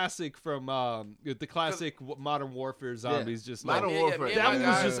the classic from the classic Modern Warfare zombies. Just like Modern Warfare. That one was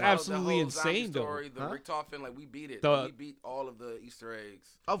guys, just the absolutely whole zombie insane, though. story, the Rick Toffin, like we beat it. The- We beat all of the Easter eggs.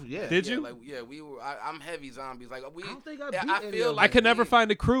 Oh yeah. Did Yeah, you? like we were. I'm heavy zombies. Like we. I don't think I yeah, beat I any feel of them. I like could never we-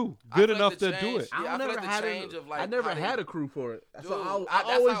 find a crew I good feel enough like the to do change- it. Yeah, I feel never like the had change of like I never how they- had a crew for it. So Dude, I that's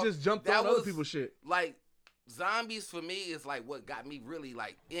always how- just jumped that on other was- people's shit. Like zombies for me is like what got me really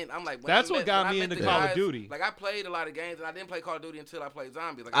like in. I'm like when That's I what met- got when I me met into the Call of guys, Duty. Like I played a lot of games and I didn't play Call of Duty until I played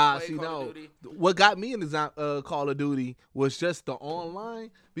zombies. Like I played Call of Duty. What got me into Call of Duty was just the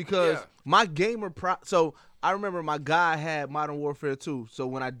online because my gamer so I remember my guy had Modern Warfare 2. So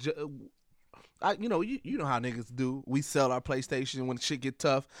when you know how niggas do. We sell our PlayStation when shit get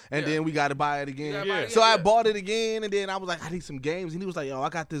tough, and then we got to buy it again. buy it So again, I bought it again, and then I was like, I need some games, and he was like, yo, I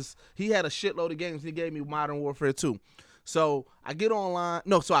got this. He had a shitload of games. He gave me Modern Warfare 2. So I get online.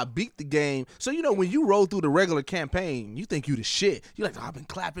 No, so I beat the game. So you know when you roll through the regular campaign, you think you the shit. You like, I've been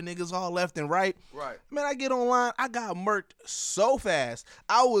clapping niggas all left and right. Right. Man, I get online. I got murked so fast.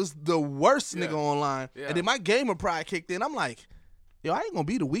 I was the worst nigga online, and then my gamer pride kicked in. I'm like, yo, I ain't gonna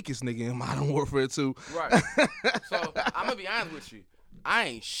be the weakest nigga in Modern Warfare 2. Right. So I'm gonna be honest with you. I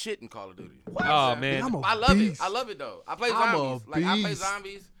ain't shit in Call of Duty. Oh man, I love it. I love it though. I play I'm a zombies. Like I play beast.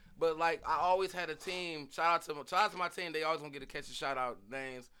 zombies, but like I always had a team. Shout out to my team. They always gonna get a catch a shout out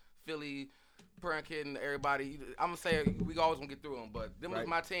names. Philly, Kid, and everybody. I'm gonna say we always gonna get through them. But them was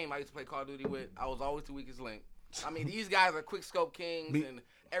my team. I used to play Call of Duty with. I was always the weakest link. I mean, these guys are quick scope kings and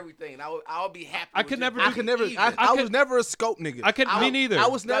everything. I'll be happy. I with could just never. being even. I was never a scope nigga. I could. Me neither. I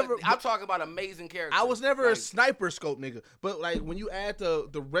was never. I'm talking about amazing characters. I was never a Like, sniper scope nigga. But like when you add the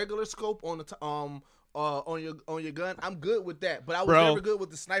regular scope on the on your gun, I'm good with that. But I was never good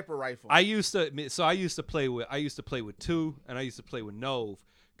with the sniper rifle. I used to play with 2, and I used to play with Nove.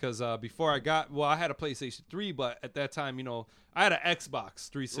 Because before I had a PlayStation 3, but at that time, you know, I had an Xbox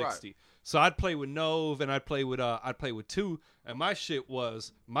 360. Right. So I'd play with Nove and I'd play with 2, and my shit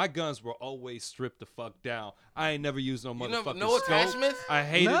was my guns were always stripped the fuck down. I ain't never used no motherfucking no scope. attachments? I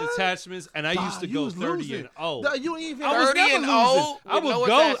hated None? attachments, and I used to you go was 30 losing. and 0. No, you ain't even. I was 30 never and losing. 0 I with would no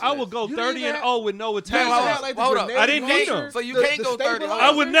go. I attachments. would go You 30 didn't and have- 0 with no You attachments. didn't have, like, the Hold up. grenade I didn't need launcher, them. So you the- can't the go staple 30. launcher?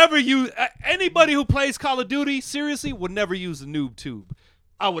 I would never use anybody who plays Call of Duty seriously would never use a noob tube.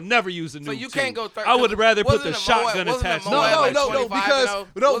 I would never use a noob So you tube. can't go 30. I would rather put Wasn't the a shotgun Moab- attachment. wasn't a Moab No, like 25 because- and 0?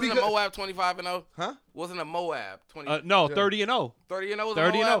 no, Wasn't because- a Moab 25 and 0? Huh? Wasn't a Moab 20? No, 30 and 0. 30 and 0 was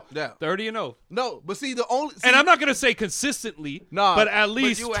 30 a and Moab? 0. Yeah. 30 and 0. No, but see the only. And I'm not going to say consistently, Nah, but at But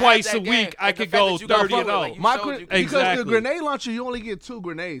least you would have twice that a game. week I Like the could fact go that you got 30 and fuck with, 0. like, you My showed you- because Exactly. the grenade launcher, you only get 2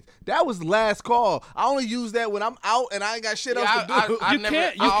 grenades. That was last call. I only use that when I'm out and I ain't got shit else to do. I You never-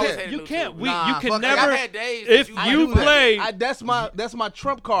 can't. I You always can't. hated You new can't. tube. We. Nah, You can fuck that. never. I've had days If that you do that. play, That's my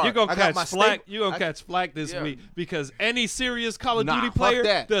trump card. you're gonna I got my catch flack. staple- You're gonna I- catch flack this Yeah. week because any serious Call of Nah, Duty fuck player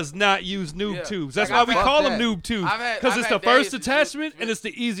that. does not use noob Yeah. tubes. That's Like, why I've we had- call Fuck them that. noob tubes I've because it's had the first days- attachment and it's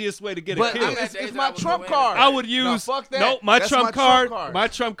the easiest way to get a But kill. it's days my I was trump going- card. I would No, use fuck that. no. My That's trump my card. My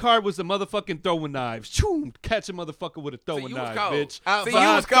trump card was the motherfucking throwing knives. Choom, catch a motherfucker with a throwing you was knife, cold. bitch. See, So you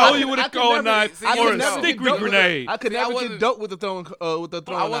I was throw cold. you with I a could throwing never- knife see, I or could a never sticky get dope with it. grenade. I could See, I never wasn't- get dope with the throwing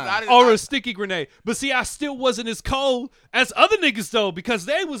I knife. didn't- Or a sticky grenade. But see, I still wasn't as cold as other niggas though, because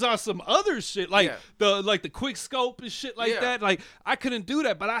they was on some other shit, like the quick scope and shit like Yeah. that. Like I couldn't do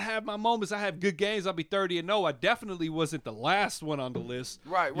that, but I have my moments. I have good games. I'll be 30 and 0. I definitely wasn't the last one on the list.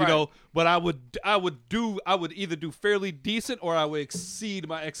 Right, You know, but I would either do fairly decent or I would exceed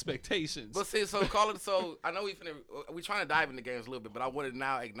my expectations. But see, so I know we trying to dive into games a little bit, but I want to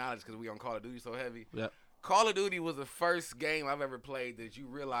now acknowledge because we on Call of Duty so heavy. Yeah. Call of Duty was the first game I've ever played that you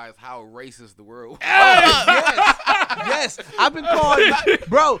realize how racist the world was. Yes, I've been called,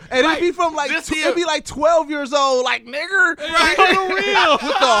 bro, and it'd be from like it'd be like 12 years old, like nigger, Right. For real. with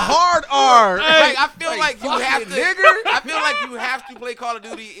the hard R. Like, I feel like you fucking have to, nigger. I feel like you have to play Call of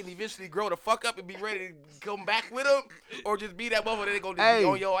Duty and eventually grow the fuck up and be ready to come back with them, or just be that motherfucker that gonna just be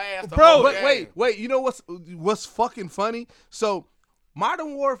on your ass. The bro, whole But game. wait, you know what's fucking funny? So,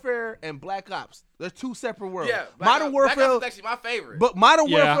 Modern Warfare and Black Ops, they're two separate worlds. Yeah, Modern Black Warfare Ops is actually my favorite. But Modern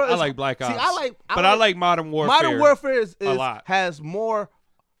yeah, Warfare I is, like Black Ops. See, I like Modern Warfare. Modern Warfare a lot. has more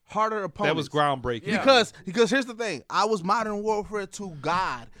harder opponents. That was groundbreaking. Yeah. Because here's the thing, I was Modern Warfare 2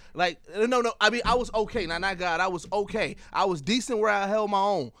 God. Like no, I mean I was okay, not God. I was okay. I was decent where I held my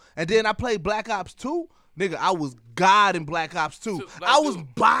own, and then I played Black Ops 2. Nigga, I was God in Black Ops 2. I was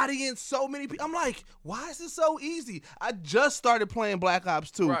bodying so many people. I'm like, why is this so easy? I just started playing Black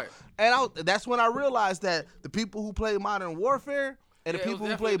Ops 2. Right. And that's when I realized that the people who play Modern Warfare, And Yeah, the it was people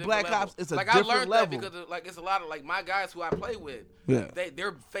who definitely play a Black different Ops, it's a level. I different learned level. that because it's a lot of my guys who I play with. Yeah.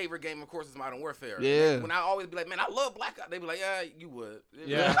 Their favorite game, of course, is Modern Warfare. Yeah. When I always be like, man, I love Black Ops, they be like, yeah, you would.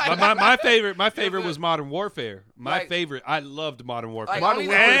 Yeah, Like, but my favorite was Modern Warfare. Like- favorite, I loved Modern Warfare. Like, Modern only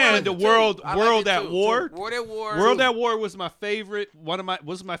Warfare and two. the World I like it at too, War. too. World at War. World at War was my favorite.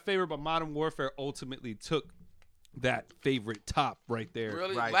 Was my favorite, but Modern Warfare ultimately took that favorite top right there.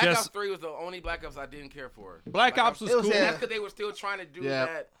 Really? Right. Black Just- Ops 3 was the only Black Ops I didn't care for. Black Ops was It was- cool. yeah. That's because they were still trying to do Yeah.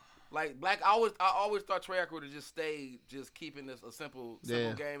 that. Like I always thought Treyarch would have just stayed just keeping this a simple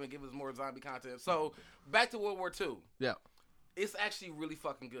Yeah. game and give us more zombie content. So back to World War II. Yeah. It's actually really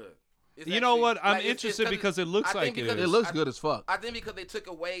fucking good. It's You know actually- what? I'm like, it's interested because it looks I think like it because is. It looks good as fuck. I think because they took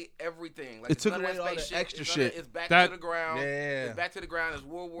away everything. Like It it's took none of away that all the space shit. extra It's shit. It's back That- to the ground. Yeah. It's back to the ground. It's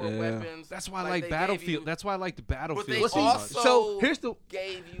World War Yeah. weapons. That's why I Like, like they gave Battlefield. you- That's why I like the But Battlefield they so much. also So, here's the-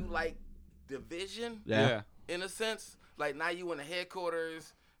 gave you like Division. Yeah. In a sense, like now you in the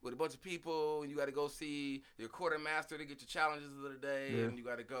headquarters with a bunch of people, and you got to go see your quartermaster to get your challenges of the day, Yeah. and you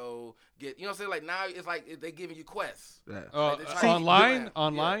got to go get, you know what I'm saying? Like now it's like they giving you quests. Yeah. Like, they're trying to Online? do that.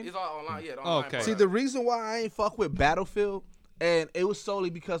 Online? Yeah, it's all online. Yeah, the Oh, online okay. part. See, the reason why I ain't fuck with Battlefield, and it was solely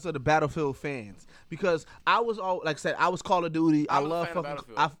because of the Battlefield fans. Because I was all like I said, I was Call of Duty. I I'm a love fan of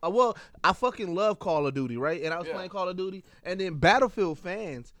fucking. Battlefield. I fucking love Call of Duty, right? And I was Yeah. playing Call of Duty, and then Battlefield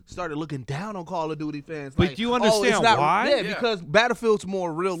fans started looking down on Call of Duty fans. But like, do you oh, it's understand not- why? Yeah, Yeah. because Battlefield's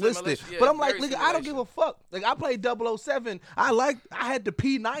more realistic. Simulation, yeah, but I'm like, very nigga, I don't give a fuck. Like I played 007. I had the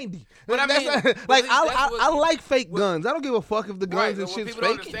P90. But I That's mean, not- but like see, that's what- I like fake guns. I don't give a fuck if the Right, guns and what shit's people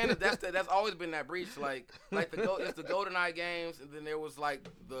don't fake. understand is that's always been that breach. Like it's the GoldenEye games, and then there was like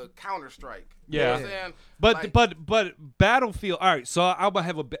the Counter Strike. You know Yeah. what I'm saying? But Like, but Battlefield. All right, so I'm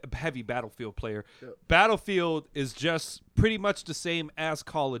a heavy Battlefield player. Battlefield is just pretty much the same as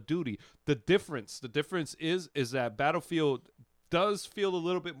Call of Duty. The difference is that Battlefield does feel a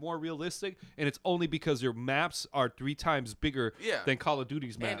little bit more realistic, and it's only because your maps are 3 times bigger Yeah. than Call of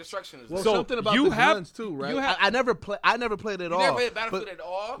Duty's and maps. destruction is Well, So something about you the have- guns too, right? you have- I never played it You all. never played Battlefield but- at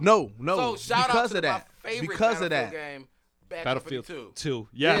all? No, So shout out because to of that. my favorite Because of Battlefield that. game, Bad Battlefield Company 2.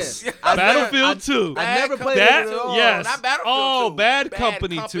 Yes. Yeah. Battlefield 2. I never played that, it at all. Yes. Not Battlefield oh, 2. Bad Bad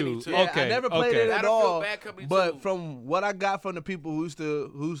Company, Company 2. 2. Yeah, Okay. I never played okay. it at Battlefield, all. Bad Company But 2. from what I got from the people who used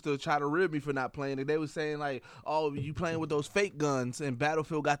to try to rib me for not playing it, they was saying like, "Oh, you playing with those fake guns, and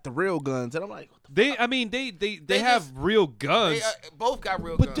Battlefield got the real guns." And I'm like, what the They have just- real guns. They both got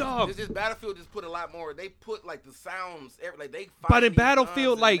real But guns. dog- It's just Battlefield just put a lot more. They put like the sounds, like they. But find in these Battlefield,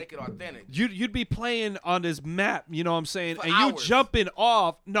 guns and like make it authentic. you'd be playing on this map, you know what I'm saying, For and hours. you jumping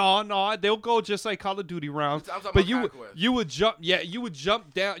off. No, they'll go just like Call of Duty rounds. I'm talking But about Conquest. you would jump. Yeah, you would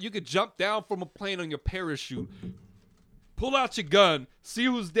jump down. You could jump down from a plane on your parachute. Pull out your gun, see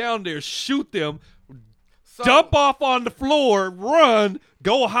who's down there, shoot them, So, jump off on the floor, run,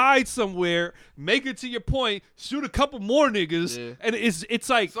 go hide somewhere, make it to your point, shoot a couple more niggas, Yeah. and it's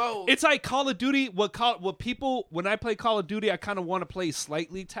like So- it's like Call of Duty. When I play Call of Duty, I kind of want to play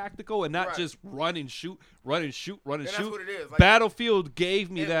slightly tactical and not Right. just run and shoot. And that's what it is. Like, Battlefield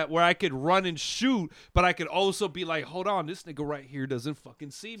gave me Yeah. that where I could run and shoot, but I could also be like, hold on, this nigga right here doesn't fucking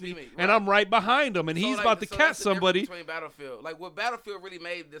see me, and right. I'm right behind him, and so, he's like, about to so catch that's the difference somebody. Between Battlefield, like what Battlefield really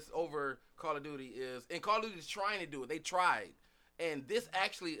made this over Call of Duty is, and Call of Duty is trying to do it. They tried, and this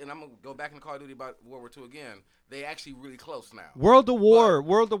actually, and I'm gonna go back into Call of Duty about World War II again. They actually really close now. World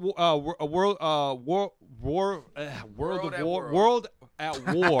at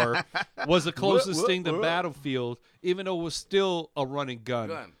War was the closest thing to Battlefield, even though it was still a running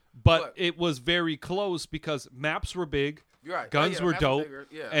gun. But it was very close because maps were big, You're right. guns Yeah, were maps were dope, bigger,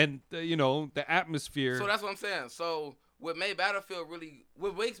 yeah. and the atmosphere. So that's what I'm saying. So what makes Battlefield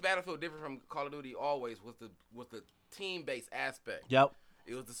different from Call of Duty always was the team-based aspect. Yep.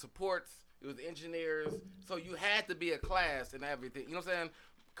 It was the supports. It was the engineers. So you had to be a class and everything. You know what I'm saying?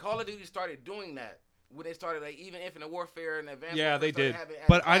 Call of Duty started doing that when they started, like, even Infinite Warfare and Advanced yeah, Warfare they started did. having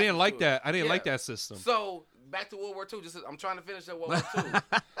But I classes didn't like to it. that. I didn't Yeah. like that system. So back to World War II. I'm trying to finish up World War II.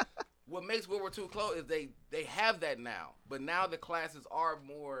 What makes World War II close is they have that now, but now the classes are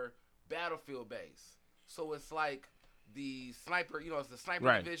more Battlefield based. So it's like the sniper, it's the sniper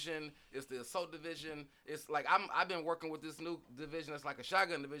Right. division, it's the assault division. It's like I've been working with this new division that's like a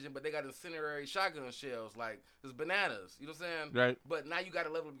shotgun division, but they got incendiary shotgun shells, like it's bananas. You know what I'm saying? Right. But now you got to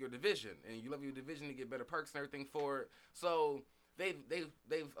level up your division, and you level your division to get better perks and everything for it. So they've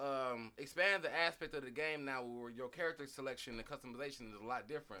expanded the aspect of the game now where your character selection and customization is a lot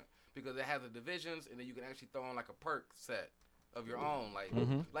different because it has the divisions, and then you can actually throw in like a perk set of your own,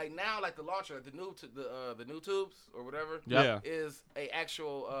 like now, like the launcher, the new tubes or whatever, Yeah. is a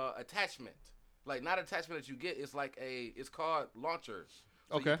actual attachment. Like, not attachment that you get. It's like it's called launcher.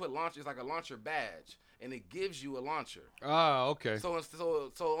 So Okay. You put launcher. It's like a launcher badge, and it gives you a launcher. Ah, okay. So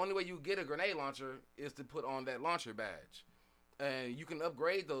the only way you get a grenade launcher is to put on that launcher badge, and you can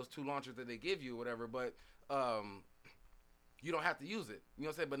upgrade those 2 launchers that they give you, or whatever. But you don't have to use it. You know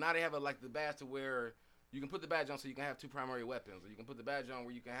what I'm saying? But now they have the badge to where you can put the badge on, so you can have 2 primary weapons, or you can put the badge on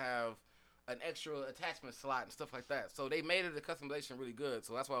where you can have an extra attachment slot and stuff like that. So they made it the customization really good.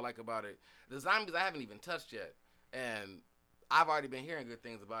 So that's what I like about it. The zombies I haven't even touched yet, and I've already been hearing good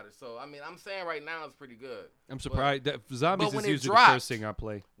things about it. So I mean, I'm saying right now it's pretty good. I'm surprised that zombies but when is it usually dropped, the first thing I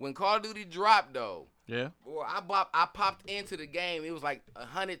play. When Call of Duty dropped, though, Yeah. well, I popped into the game. It was like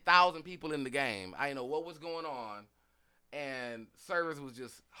 100,000 people in the game. I didn't know what was going on, and servers was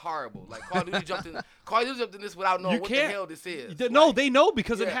just horrible. Like Call of Duty jumped in this without knowing what the hell this is. No, they know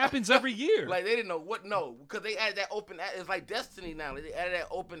because it happens every year. Like they didn't know because they added that open. It's like Destiny now. They added that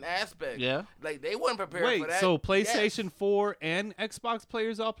open aspect. Yeah. Like they wasn't prepared Wait, for that. so PlayStation 4 and Xbox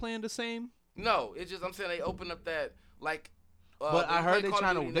players all playing the same? No, it's just I'm saying they opened up that like. But I heard they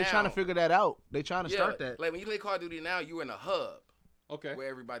trying to figure that out. They trying to start that. Like when you play Call of Duty now, you're in a hub. Okay. Where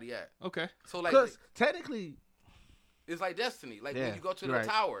everybody at. Okay. So like, because technically, it's like Destiny. Like when you go to the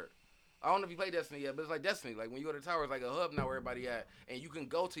tower. I don't know if you play Destiny yet, but it's like Destiny. Like when you go to the tower, it's like a hub now where everybody at, and you can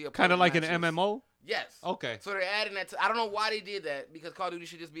go to your kind of like matches. an MMO. Yes. Okay. So they're adding that. I don't know why they did that because Call of Duty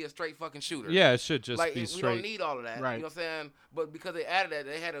should just be a straight fucking shooter. Yeah, it should just like, be we straight. don't need all of that. Right. You know what I'm saying? But because they added that,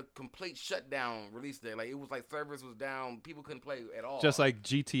 they had a complete shutdown release day. Like it was like servers was down, people couldn't play at all. Just like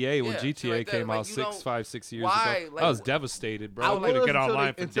GTA when Yeah, GTA shit like that. came Like, out you 6 years why, ago. like, I was devastated, bro. I was couldn't get until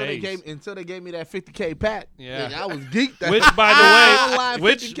online for until days. until they gave me that 50K pack. Yeah. Nigga, I was geeked. Which, by the Online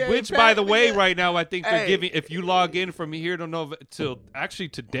way, 50K which pack, by the way, nigga. right now I think they're Hey. giving. If you log in from here to Nova till actually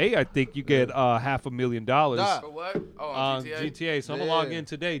today, I think you get $500,000 Nah. For what? Oh, on GTA. So I'm gonna log Yeah. in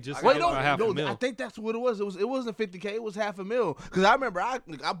today just Wait, for no, $500,000. I think that's what it was. It wasn't 50K. It was $500,000. Because I remember I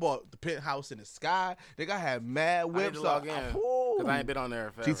bought the penthouse in the sky. They got had mad I need whips. to log in because I ain't been on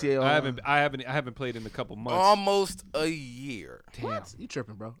there forever. GTA. I haven't played in a couple months. Almost a year. What? You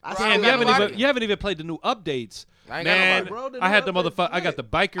tripping, bro? Damn, you haven't even played the new updates. I ain't got Man, nobody. Bro, the I had new the updates motherfucker. I lit. got the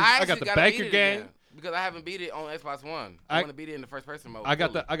biker. I got the gotta beat biker it gang. again because I haven't beat it on Xbox One. I want to beat it in the first person mode. I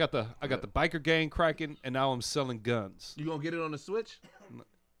got fully. the biker gang cracking, and now I'm selling guns. You gonna get it on the Switch?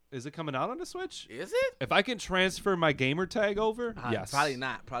 Is it coming out on the Switch? Is it? If I can transfer my gamer tag over, yes. Probably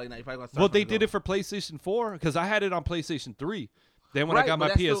not. Probably not. You probably gonna start Well, from they the did go. it for PlayStation 4 because I had it on PlayStation 3. Then when I Right, got but my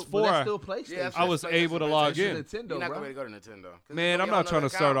that's PS4, still, but that's still PlayStation. Yeah, that's I was PlayStation, able to log PlayStation. in. Nintendo, You're not bro. gonna go to Nintendo. 'Cause Man, you I'm don't not know trying the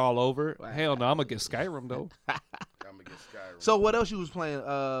to start account. all over. Hell no, I'm gonna get Skyrim though. I'm gonna get Skyrim. So what else you was playing,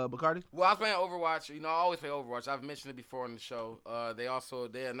 Bacardi? Well, I was playing Overwatch. You know, I always play Overwatch. I've mentioned it before on the show.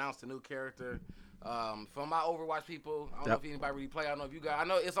 They announced a new character. For my Overwatch people, I don't know if anybody really play. I don't know if you guys. I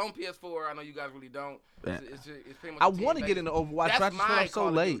know it's on PS4. I know you guys really don't. Yeah. It's pretty much. I want to get into Overwatch, but I just feel I'm so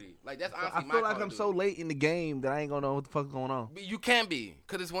late. Like that's honestly I feel like I'm so late in the game that I ain't gonna know what the fuck's going on. You can be,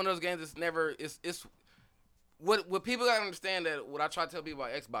 because it's one of those games that's never. It's what people gotta understand that what I try to tell people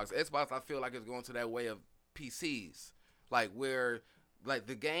about Xbox, I feel like it's going to that way of PCs, like where. Like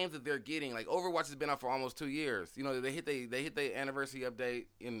the games that they're getting, like Overwatch has been out for almost 2 years. You know, they hit their anniversary update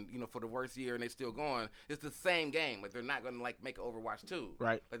for the worst year, and they still going. It's the same game. Like they're not gonna like make Overwatch 2.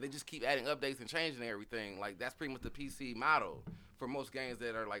 Right. Like they just keep adding updates and changing everything. Like that's pretty much the PC model for most games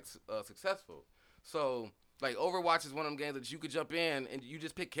that are like successful. So like Overwatch is one of them games that you could jump in and you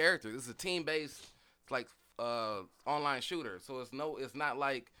just pick characters. It's a team based like online shooter. So it's not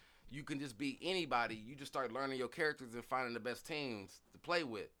like you can just beat anybody. You just start learning your characters and finding the best teams to play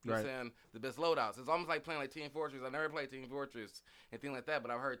with. You know what I'm saying? The best loadouts. It's almost like playing like Team Fortress. I never played Team Fortress and things like that,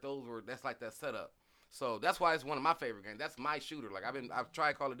 but I've heard that's like that setup. So that's why it's one of my favorite games. That's my shooter. Like I've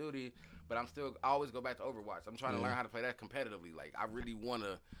tried Call of Duty, but I always go back to Overwatch. I'm trying to learn how to play that competitively. Like I really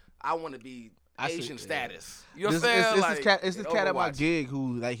wanna be Asian status. You know what I'm saying? It's this cat at my gig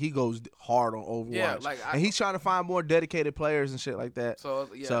who like he goes hard on Overwatch. Yeah, and he's trying to find more dedicated players and shit like that. So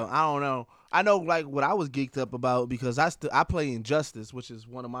yeah. So I don't know. I know like what I was geeked up about because I play Injustice, which is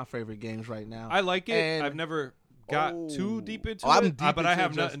one of my favorite games right now. I like it. And- I've never got too deep into I'm it, deep but I into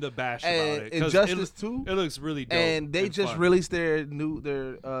have Injustice. nothing to bash And about it. 'Cause Injustice 2, it looks really dope. and they just fun. released their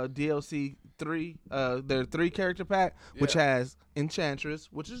DLC 3, their 3 character pack, which has Enchantress,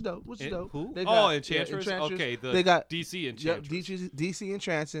 which is dope. Who? They Oh, got- Enchantress? Okay, they got DC Yep, Enchantress. DC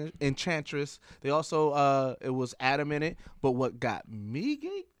Enchantress. They also it was Adam in it, but what got me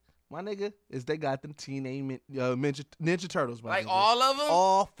geeked my nigga, is they got them Teenage Ninja Turtles, my Like nigga. all of them?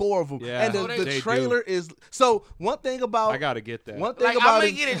 All 4 of them. Yeah, and the they trailer is so. One thing about I gotta get that. one thing Like, about I'm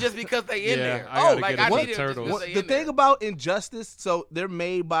gonna get it just because they in Yeah, there. I gotta like get it I for need the it just Turtles. because they the in thing there. about Injustice. So they're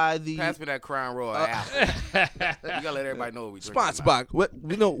made by the Pass me that Crown Royal apple. You gotta let everybody know what we drinking. sponsored by. What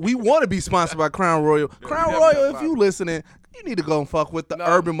we want to be sponsored by Crown Royal. Crown definitely Royal, got if you sponsored. listening, you need to go and fuck with the No.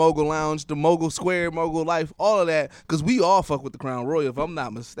 Urban Mogul Lounge, the Mogul Square, Mogul Life, all of that, because we all fuck with the Crown Royal. If I'm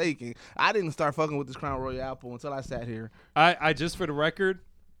not mistaken, I didn't start fucking with this Crown Royal apple until I sat here. I just for the record,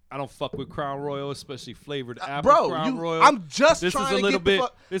 I don't fuck with Crown Royal, especially flavored apple Bro, Crown Royal. I'm just this trying is a to little get the bit.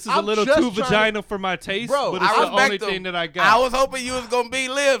 fuck. This is a I'm little just too trying to- vagina for my taste, Bro, but it's I the respect only them. thing that I got. I was hoping you was gonna be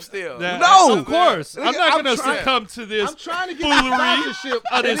live still. That- No! of course. Nigga, I'm not I'm gonna trying- succumb to this I'm trying to get foolery the sponsorship. of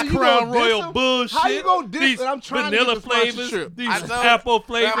and this then you Crown gonna diss Royal him? bullshit. How you gonna diss these it? I'm trying to vanilla get the flavors, sponsorship. these I told- apple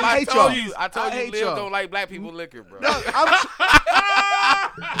flavors. I I hate told y'all. you. I told I you, hate Liv y'all. don't like black people liquor, bro. I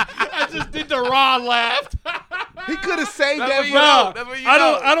just did the raw laugh. He could have saved That's that what you for know. No, That's what you I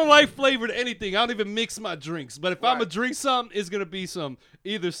know. don't like flavored anything. I don't even mix my drinks. But if I'm Right. gonna drink something, it's gonna be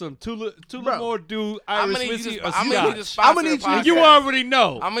either some Bro. Tullamore Dew I'm Irish gonna need whiskey you or to, I'm gonna need you to scotch. I'ma sponsor need a you- podcast. You already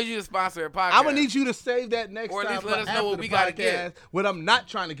know. I'm gonna need you to sponsor a podcast. I'm gonna need you to save that next Or at time least for let us know after what the we gotta podcast get. when I'm not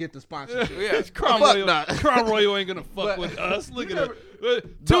trying to get the sponsorship. Yeah. Crown Fuck Royal, nah. Crown Royal ain't gonna fuck But- with us. Look you at never- it. Bro,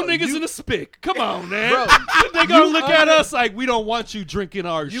 Two niggas you- in a spick. Come on, man. Bro, they gonna you look at us like we don't want you drinking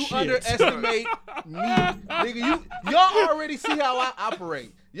our You shit. underestimate me, nigga. Y'all already see how I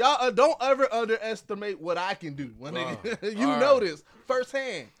operate. Y'all don't ever underestimate what I can do. When nigga, you know this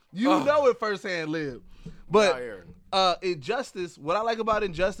firsthand. You know it firsthand, Liv. Out But here. Injustice, what I like about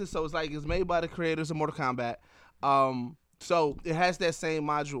Injustice, so it's like it's made by the creators of Mortal Kombat. So it has that same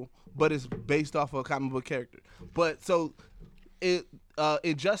module, but it's based off of a comic book character. But so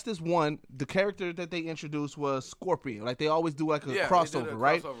Injustice 1, the character that they introduced was Scorpion. Like they always do like a Yeah, they crossover, did a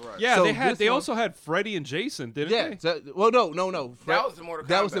right? crossover, right. yeah, So they had. this They one- also had Freddy and Jason, didn't Yeah. they? Well, no. That was in Mortal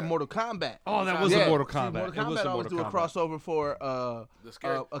That was Kombat. in Mortal Kombat. Oh, that was Yeah. a Mortal See, Kombat. Mortal It was Kombat a always Mortal do a Kombat. crossover for The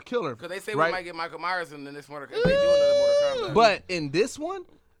scary- a killer. Because they say right? we might get Michael Myers in this Mortal Kombat. They do another Mortal Kombat. But in this one,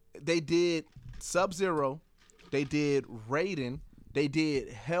 they did Sub-Zero, they did Raiden, they did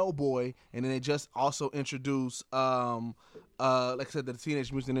Hellboy, and then they just also introduced like I said, the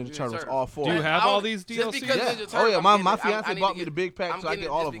Teenage Mutant Ninja Turtles, Turtles. all 4. Do you have I all would- these Just DLCs? because Yeah. Ninja Turtles, Oh, yeah, I'm my getting it. fiance I need bought to me get- the big pack, I'm so I getting get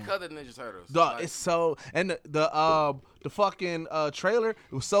it all just of them. because of Ninja Turtles. Dog, Like, it's so, and the fucking trailer, it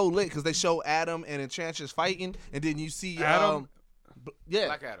was so lit because they show Adam and Enchantress fighting, and then you see Adam? yeah,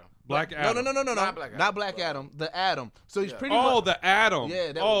 Black Adam. Black Adam. no, Not Black Adam. not Black Adam, the Adam. So he's Yeah. pretty Oh, much. the Atom.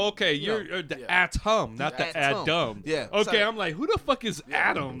 Yeah, that oh, was- okay. you You're know. the Yeah. Atom, not the Atom. Adam. Yeah. Okay, So- I'm like, who the fuck is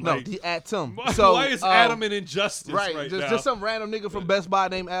Adam? No, Like, the Atom. why, So why is Adam in Injustice right? right just, now? just some random nigga from Best Buy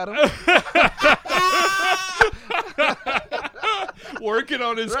named Adam. Working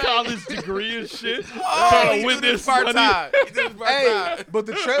on his college degree and shit. Oh, trying he to win did this part money. time. He did his part Hey, time. but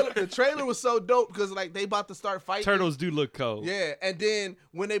the trailer was so dope because like they about to start fighting. Turtles do look cold. Yeah, and then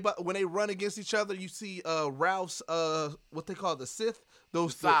when they run against each other, you see Ralph's what they call the Sith,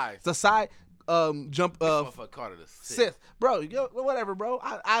 those The side jump Motherfucker called it a Sith, bro. Yo, whatever, bro.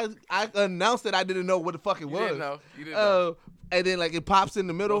 I announced that I didn't know what the fuck it You was. didn't know. You didn't know. And then like it pops in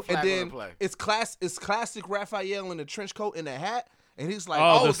the middle, No flag and on then the play. it's classic Raphael in the trench coat and the hat, and he's like,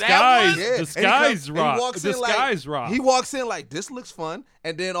 Oh, the that skies, one? yeah. the And skies and he rock. walks The in like- skies rock. He walks in like this looks fun,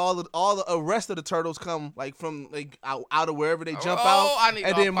 and then all the rest of the turtles come like from like out of wherever they jump Oh, I out, need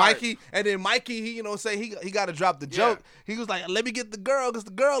and all then parts. Mikey, he say he got to drop the joke. He was like, let me get the girl because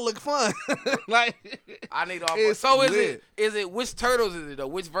the girl look fun. Like I need all. It's So lit. is it which Turtles is it though?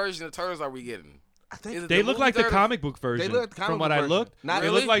 Which version of Turtles are we getting? I think Is it They the look movie like the Turtles? comic book version. look like the comic From what book I version. looked, Not they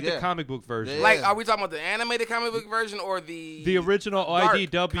really? look like Yeah. the comic book version. Yeah. Like, are we talking about the animated comic book version or the The original dark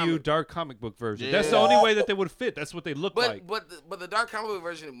IDW dark comic book version. That's the Yeah. only way that they would fit. That's what they look like. But the dark comic book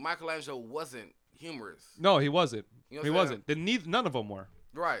version, Michelangelo wasn't humorous, No, he wasn't. You know He what I'm wasn't. None of them were.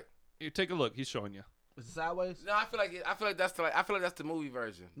 right? You take a look. He's showing you. is it sideways. No, I feel like that's the movie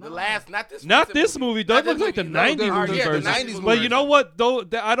version. The last, not this. Not recent this movie. That Not looks like the movie. 90s No, movie yeah, the version. 90s But movie you know version. what? Though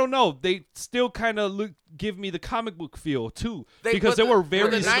I don't know. They still kind of give me the comic book feel too, because they were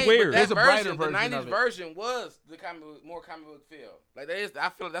very square. There's a brighter The version 90s of it. version was the more comic book feel. Like that is, I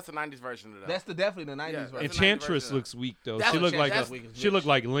feel like that's the 90s version of that. That's definitely the 90s Yeah, version. that's Enchantress version. looks weak though. That's She looked like that's- she looked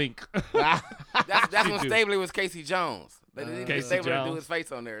like Link. That's when do. Stabler was Casey Jones. They Casey were to do Jones. his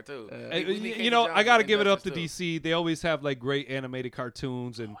face on there too. I gotta give it up to DC. They always have like great animated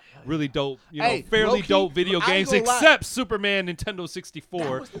cartoons and really dope, fairly low-key, dope video I ain't games, gonna lie. except Superman Nintendo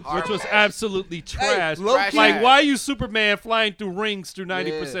 64, which was absolutely trash. low-key. Like, why are you Superman flying through rings through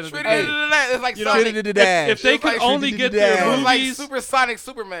 90% of the game? It's like If they could only get their it was like movies, Supersonic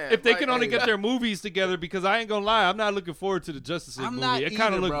Superman. if they can only get their movies together, because I ain't gonna lie, I'm not looking forward to the Justice League movie. It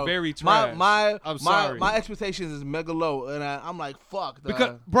kind of looked very trash. I'm sorry. My expectations is mega low, and I'm like, fuck.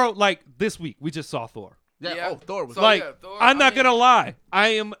 Because, bro, like this week we just saw Thor. Thor was Thor, I'm not gonna lie.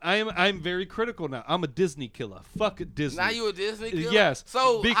 I'm very critical now. I'm a Disney killer. Fuck Disney. Now you a Disney killer? Yes.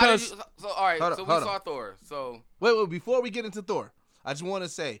 So because all right. Hold So on, we hold saw on. Thor. So wait. Before we get into Thor, I just want to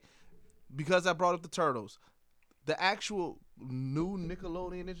say, because I brought up the Turtles, the actual new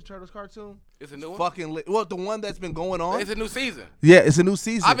Nickelodeon Ninja Turtles cartoon. It's a new one. Fucking lit. Well, the one that's been going on. It's a new season. Yeah, it's a new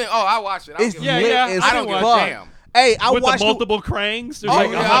season. I watched it. It's Yeah, lit yeah, as I don't give a fuck. damn. Hey, I with the watched multiple Krangs, there's Oh, like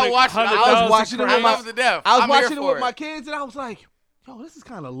yeah, 100 I watched it. I was 100,000 watching it with I Krangs. love it to death. I was I'm watching here it for with my kids, and I was like, yo, this is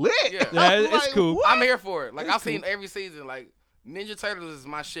kind of lit. Yeah. Yeah, I was it's like, cool. what? I'm here for it. Like It's I've seen cool. every season. Like Ninja Turtles is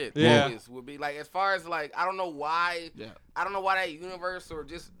my shit. Yeah. Always would be like as far as like I don't know why. Yeah. I don't know why that universe or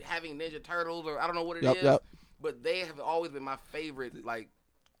just having Ninja Turtles or I don't know what it is. Yep. But they have always been my favorite like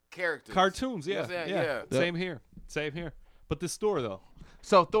characters. Cartoons, You know yeah, what I'm saying? yeah. Yeah. Same here. But this store though,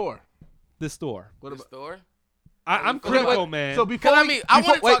 So Thor. this store, What This about? Thor. I'm Wait, critical, wait, man. So before Because I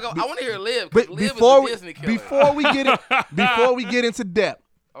want to wait, talk. I want to hear Liv. But Because Liv before is a Disney killer. before we get it, before we get into depth,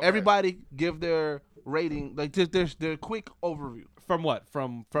 Okay. everybody give their rating, like just their quick overview. From what?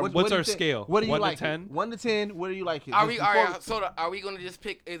 From What what's do you our think? scale? What do you 1 like? to 10? 1 to 10. What do you like? It? Are we? Just Are, before- so are we going to just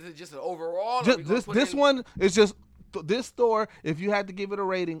pick? Is it just an overall? Or are we gonna Just, put this in- one is just this store. If you had to give it a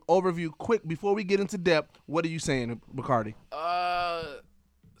rating overview, quick before we get into depth, what are you saying, Bacardi?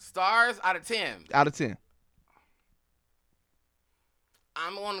 Stars out of 10. Out of 10.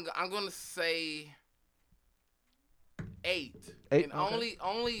 I'm gonna say 8. Eight? And Okay.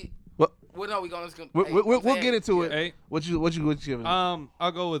 only. What? Well, no, we're gonna. We'll get into it. 8. What you giving?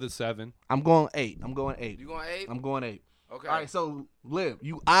 I'll go with a 7. I'm going 8. I'm going 8. You going 8? I'm going 8. Okay. All right. So Liv,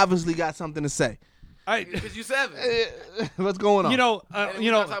 you obviously got something to say. Because you 7. What's going on? And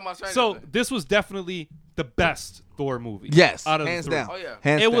we're not talking about Stranger so Things. this was definitely the best Thor movie. Yes, out of hands the 3. down. Oh, yeah.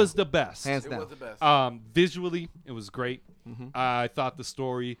 Hands It down. was the best. hands It down. was the best. Visually, it was great. Mm-hmm. I thought the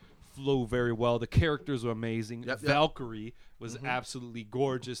story flew very well. The characters were amazing. Yep. Valkyrie was absolutely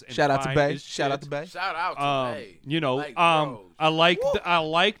gorgeous. And Shout out to fine Bay. as Shout out shit. to Bay. Shout out to Bay. Like, bro. I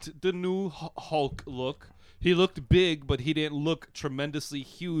liked the new Hulk look. He looked big, but he didn't look tremendously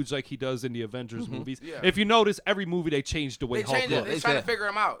huge like he does in the Avengers movies. Yeah. If you notice, every movie they changed the way They Hulk changed it. looked. They're They trying to said- figure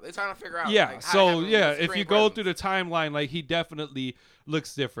him out. They're trying to figure out. Yeah, like, how to so have him yeah, on if screen you go through presence. the timeline, like he definitely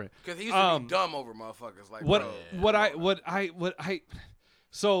looks different. Because he used to be dumb over motherfuckers. Like, bro.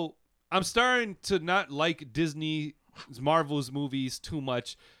 So I'm starting to not like Disney Marvel's movies too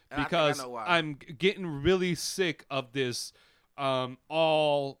much And I think I because know why. I'm getting really sick of this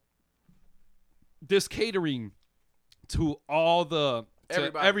this catering to all the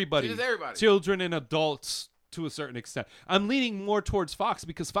Everybody. Just everybody. children and adults to a certain extent. I'm leaning more towards Fox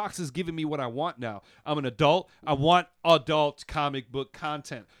because Fox is giving me what I want now. I'm an adult. I want adult comic book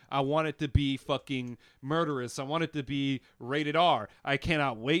content. I want it to be fucking murderous. I want it to be rated R. I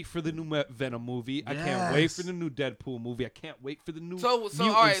cannot wait for the new Venom movie. I can't wait for the new Deadpool movie. I can't wait for the new So all Mutants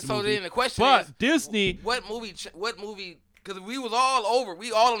right. So movie. then the question But is, Disney, what movie? Because we was all over.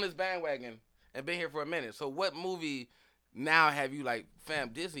 We all on this bandwagon and been here for a minute. So what movie now have you like,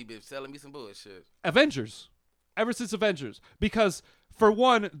 fam? Disney been selling me some bullshit. Avengers. Ever since Avengers, because for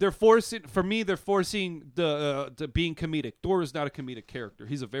one, they're forcing the being comedic. Thor is not a comedic character.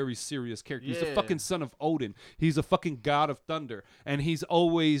 He's a very serious character. He's the Yeah. fucking son of Odin. He's a fucking god of thunder, and he's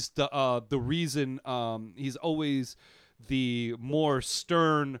always the reason. He's always the more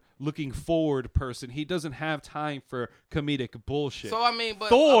stern, looking forward person. He doesn't have time for comedic bullshit. So I mean, but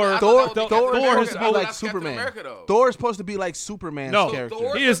Thor- I Thor thought that was is Captain supposed America. to I be thought like that's Captain Superman. America, though. Thor is supposed to be like Superman's no, character.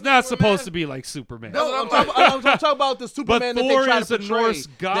 Thor- he is not Superman? supposed to be like Superman. No, I'm talking about the Superman that Thor they try is to a portray. Norse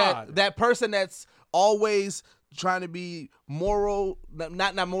god. That person that's always trying to be moral,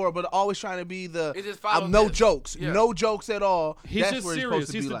 not moral, but always trying to be the It just follows no this. jokes, Yeah. no jokes at all. He's That's just where serious. He's,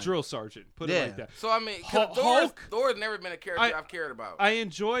 supposed to He's be the like. drill sergeant. Put Yeah. it like that. So I mean, Hulk- Thor's never been a character I've cared about. I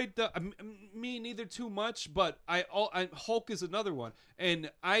enjoyed me neither too much, but Hulk is another one,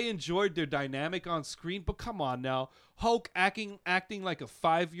 and I enjoyed their dynamic on screen. But come on now, Hulk acting like a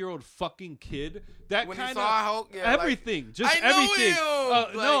 5-year-old fucking kid. That When you kind saw of Hulk, yeah, like, everything, just I know everything.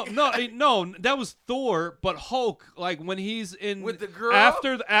 him! Like- No, that was Thor, but Hulk, like when he's in With the girl.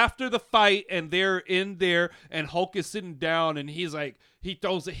 After the fight, and they're in there, and Hulk is sitting down, and he's like, he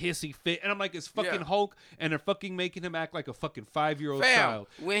throws a hissy fit, and I'm like, it's fucking Hulk, and they're fucking making him act like a fucking 5-year-old child.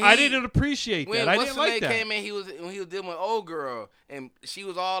 I didn't appreciate that. I didn't like that. Came in, when he was dealing with old girl, and she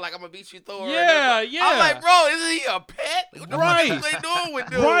was all like, "I'm gonna beat you, Thor." Yeah. I'm like, bro, isn't he a pet? What the fuck is they doing with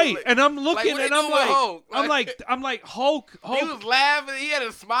dude? Right, Like, and I'm looking, like, and I'm like, Hulk. He was laughing. He had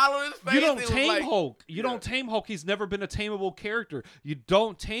a smile on his face. You don't tame Hulk. You don't tame Hulk. He's never been a tameable character. You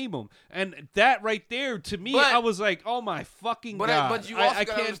don't tame him, and that right there, to me, I was like, oh my fucking god. But you also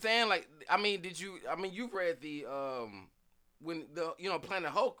gotta understand. Like, you've read the when the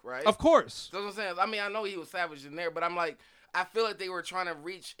Planet Hulk, right? Of course. That's what I'm saying. I mean, I know he was savage in there, but I'm like, I feel like they were trying to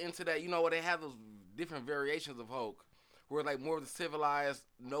reach into that. Where they have those different variations of Hulk, where like more of the civilized,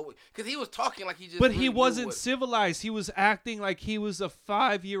 because he was talking like he just. But he wasn't civilized. He was acting like he was a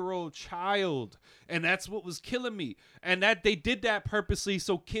 5-year-old child, and that's what was killing me. And that they did that purposely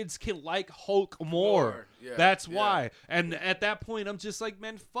so kids can like Hulk more. Yeah, that's why. And at that point, I'm just like,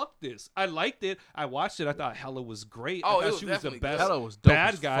 man, fuck this. I liked it. I watched it. I thought Hela was great. I thought she was the best Hela was dope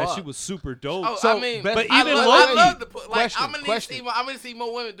bad as guy. fuck. She was super dope. Oh, so, I mean, but I even love the question, I'm gonna see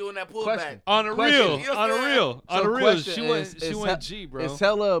more women doing that pullback. On a real. She went G, bro. Is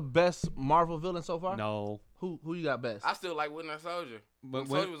Hela best Marvel villain so far? No. Who you got best? I still like Winter Soldier. But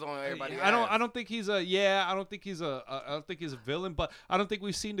Soldier was on everybody. I don't think he's a villain, but I don't think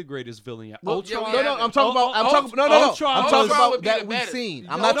we've seen the greatest villain yet. Well, Ultron. I'm talking about that we've seen.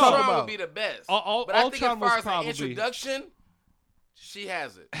 I'm not talking about would be the best. But I think as far as an introduction, she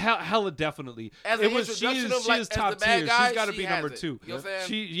has it. Hella definitely. As an introduction of, like, is top as the bad tier. guy, She's got to she be has number it. 2. You know what I'm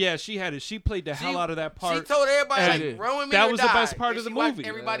saying? She had it. She played the hell out of that part. She told everybody, like, run with me. That was die. the best part and of the she wiped movie.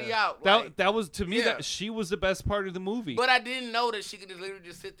 Everybody out. That was to me that she was the best part of the movie. But I didn't know that she could just literally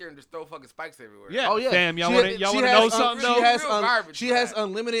just sit there and just throw fucking spikes everywhere. Yeah. Oh yeah. Damn, y'all want to know something though? She has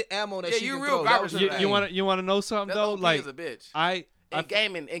unlimited ammo that she can throw. Garbage. You want to know something though? Like, a bitch. In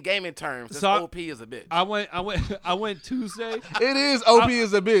gaming terms, that's OP is a bitch. I went Tuesday. It is OP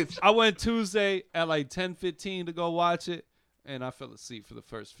as a bitch. I went Tuesday at like 10:15 to go watch it, and I fell asleep for the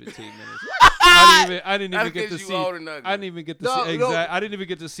first 15 minutes. I didn't even get to see. I didn't even get to see. I didn't even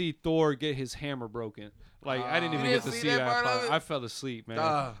get to see Thor get his hammer broken. Like I didn't even get to see that part. I fell asleep, man.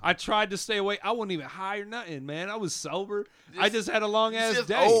 I tried to stay awake. I wasn't even high or nothing, man. I was sober. I just had a long ass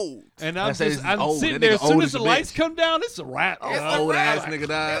day. Old. And I'm sitting there. As soon as the lights come down, it's a wrap. Old ass nigga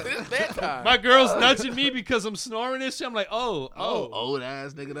died. It's bedtime. My girl's nudging me because I'm snoring and shit. I'm like, oh, old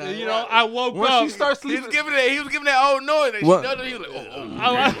ass nigga died. You know, I woke when up. She starts sleeping. He was giving that old noise. And he was like,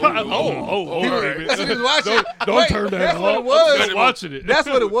 She was watching. Don't turn that off. That's what it was. Just watching it. That's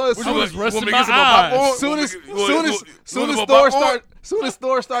what it was. I was resting my eyes. Soon as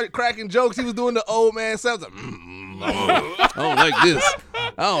Thor started cracking jokes, he was doing the old man sounds like, I don't like this.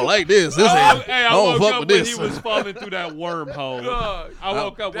 I don't like this. I woke up when he was falling through that wormhole. I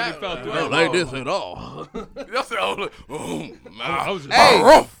woke up when he fell through that wormhole. I don't like this at all.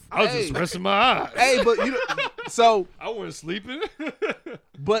 I was just resting my eyes. Hey, but so I wasn't sleeping.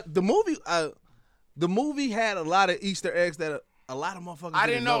 But the movie had a lot of Easter eggs that a lot of motherfuckers. I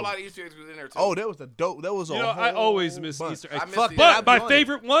didn't know a lot of Easter eggs was in there too. Oh, there was a dope. There was a. I always miss Easter eggs. But my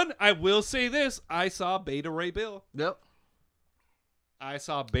favorite one, I will say this: I saw Beta Ray Bill. Yep. I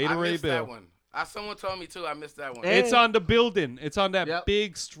saw Beta Ray Bill. That one. Someone told me too. I missed that one. It's on the building. It's on that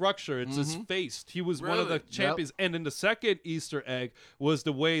big structure. It's his face. He was one of the champions. And then the second Easter egg was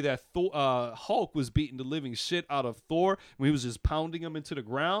the way that Hulk was beating the living shit out of Thor when he was just pounding him into the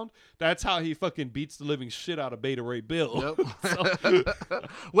ground. That's how he fucking beats the living shit out of Beta Ray Bill. Yep.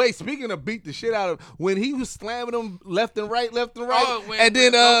 Wait, speaking of beat the shit out of when he was slamming him left and right, and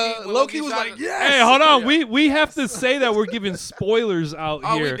then Loki was like, yes. Hey, hold on. We have to say that we're giving spoilers out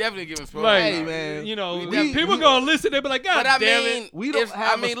here. Oh, we definitely giving spoilers. Man, people gonna listen. They be like, God damn it. We don't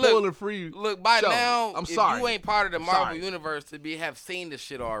have a spoiler-free Look, by show. now, I'm sorry. if you ain't part of the Marvel universe to have seen this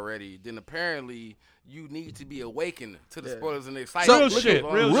shit already, then apparently you need to be awakened to the spoilers and the excitement.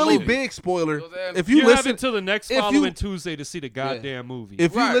 Really big spoiler. If you listen until the next following Tuesday to see the goddamn movie.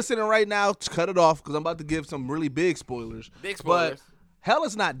 If you're listening right now, cut it off because I'm about to give some really big spoilers. Big spoilers. But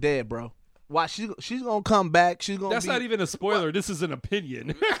Hela's not dead, bro. Why she's gonna come back? She's gonna. That's not even a spoiler. What? This is an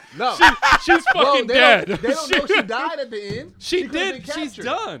opinion. No, she's fucking dead. They don't know she died at the end. She did. She's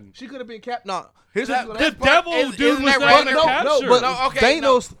done. She could have been capped. No, here's the devil dude was not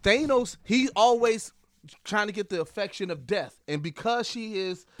captured. Thanos. He always trying to get the affection of death, and because she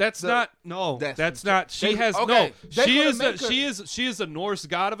is That's not. She has okay. She is a Norse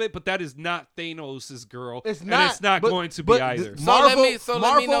god of it, but that is not Thanos' girl. It's and not. it's not but- going to but be either.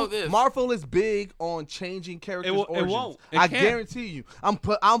 let me know this. Marvel is big on changing characters' origins. It won't. It I can't. guarantee you. I'm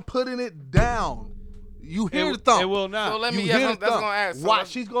putting it down. You hear the thump. It will not. So let me. You Yeah, hear that's the thump. gonna ask. So Why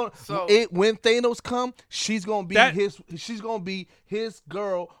she's going? so- When Thanos come, she's gonna be That- his. She's gonna be his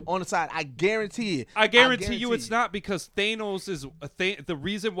girl on the side. I guarantee it. I guarantee you it's not, because Thanos is the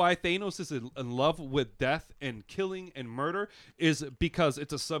reason why Thanos is in love with death and killing and murder is because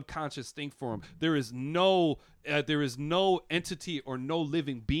it's a subconscious thing for him. There is no entity or no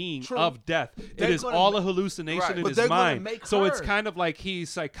living being True. of death. They're It is gonna all ma- a hallucination Right. in But his they're gonna mind. make So it's her. kind of like he's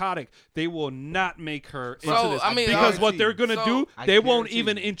psychotic. They will not make her into So, this I mean, because I what they're gonna so- do, I they won't guarantee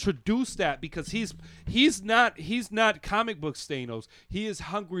even you. introduce that because he's not comic book Thanos. He is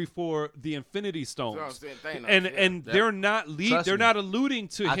hungry for the Infinity Stones, So I'm saying Thanos, and yeah. they're not Trust they're me. not alluding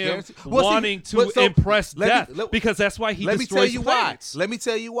to I him guarantee- Well, see, wanting to but so, impress let me- death let- because that's why he Let me destroys tell you planets. why. Let me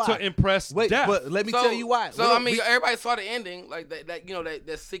tell you why. To impress Wait, death. but let me tell you why. So Well, I mean, everybody saw the ending, like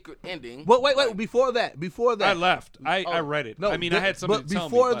that secret ending. But wait. Before that. I left. I read it. No, I mean, I had somebody but tell me,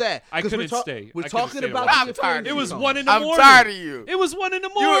 before but that, I 'cause couldn't stay. We're I couldn't talking stay about awake. I'm the tired. Infinity It was Stone. 1 in the I'm morning. tired of you. It was 1 in the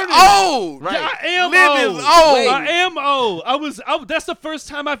You're morning. old. Right. I am Liv old. is old. Wait. I am old. That's the first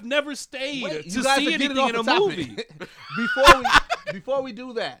time I've never stayed Wait, to you guys see are getting anything off in a the topic. movie. before we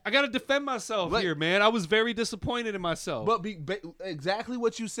do that. I gotta defend myself Wait. here, man. I was very disappointed in myself. But exactly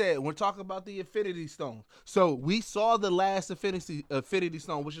what you said. We're talking about the Infinity Stone. So we saw the last Infinity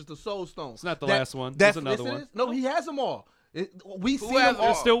Stone, which is the Soul Stone. It's not the last one. There's another one. No, he has them all. We see has them them all.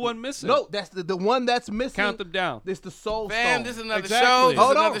 There's still one missing. No, that's the one that's missing. Count them down. It's the Soul Fam, Stone. this is another Exactly. show. This is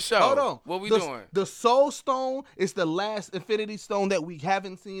Hold another on, show. hold on. What we the, doing? The Soul Stone is the last Infinity Stone that we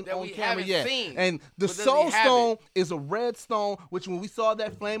haven't seen That on we camera haven't yet. seen. And the But does Soul he have Stone it? is a red stone, which when we saw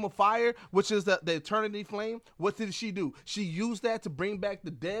that flame of fire, which is the Eternity Flame, what did she do? She used that to bring back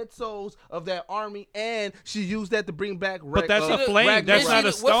the dead souls of that army, and she used that to bring back But that's a flame. Ragnarok. That's not a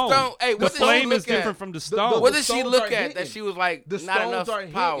What stone. stone- hey, The what did she flame look is different at? from the The- stone. What did she stones look are at hidden. that she was like The not stones enough are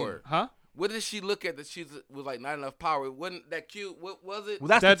hidden. power? Huh? What did she look at that she was like not enough power? Wasn't that cute? What was it? Well,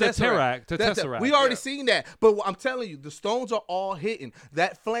 that's That- the the Tesseract. The That's Tesseract. we already Yeah. seen that, but I'm telling you, the stones are all hidden.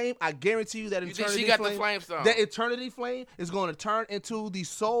 That flame, I guarantee you, that You think eternity she got the flame, flame stone? that eternity flame is going to turn into the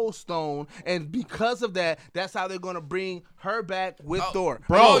soul stone, and because of that, that's how they're going to bring her back with Thor.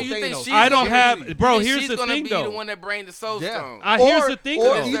 Bro, Oh, With you think Thanos. she's I don't gonna have- be- bro, you think here's she's the gonna thing, be though. the one that brings the soul stone. Here's the thing, or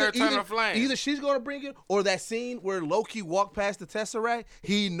though. Is there eternal flame? either she's going to bring it, or that scene where Loki walked past the Tesseract,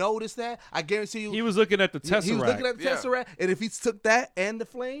 he noticed that. I guarantee you, He was looking at the Tesseract. He was looking at the Yeah. Tesseract, and if he took that and the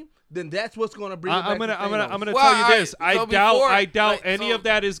flame, then that's what's going to bring it back I'm to gonna Thanos. Well, tell you this. alright, so I doubt before, like, any so- of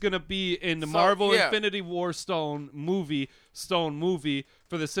that is gonna be in the so, Marvel yeah. Infinity War Stone movie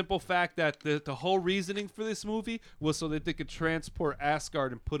for the simple fact that the whole reasoning for this movie was so that they could transport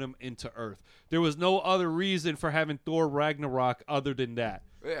Asgard and put him into Earth. There was no other reason for having Thor Ragnarok other than that.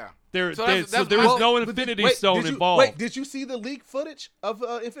 Yeah. There So that's was my- no But Infinity wait, Stone did you- involved. Wait, did you see the leaked footage of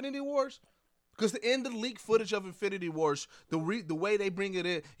Infinity Wars? Because in the leaked footage of Infinity Wars, the way they bring it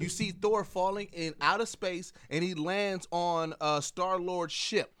in, you see Thor falling in outer space, and he lands on Star-Lord's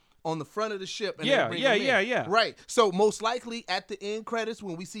ship. On the front of the ship. And Yeah, they bring yeah, him in. yeah, yeah. Right. So most likely at the end credits,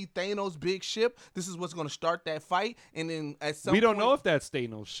 when we see Thanos' big ship, this is what's going to start that fight. And then at some we don't point, know if that's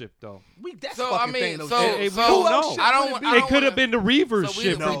Thanos' ship though. that's So, fucking I mean, Thanos' so- ship. we so- don't Who else know. ship I don't- would it I be? It could have been the Reavers So we-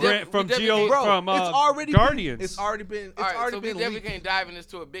 ship we from definitely can't- Bro, it's already Guardians. Been, it's already been. It's All right, already so we been definitely leaked. can't dive in this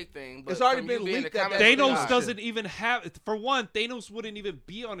to a big thing. But It's already from been you being leaked the that comic that's book Thanos guy- doesn't even have. For one, Thanos wouldn't even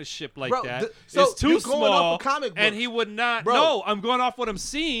be on a ship like Bro, that. so It's too you're going off small, of comic and books. he would not. Bro. No, I'm going off what I'm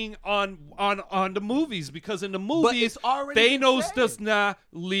seeing on the movies because in the movies, it's already been Thanos said. does not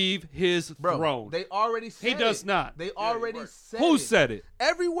leave his Bro, throne. they already said He does it. not. They already said Who it. said it?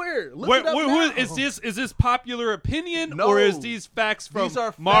 Everywhere. Look Where, it up who- now. is this popular opinion No. or is these facts from These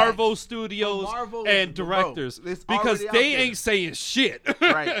are Marvel facts. Studios From Marvel, and bro, directors? it's Because already out they there. ain't saying shit.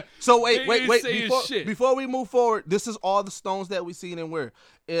 Right. So They wait. ain't saying shit. Before we move forward, this is all the stones that we seen and where.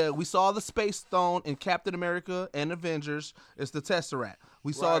 We saw the Space Stone in Captain America and Avengers. It's the Tesseract.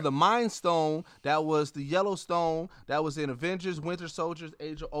 We saw Right. the Mind Stone. That was the Yellow Stone. That was in Avengers, Winter Soldiers,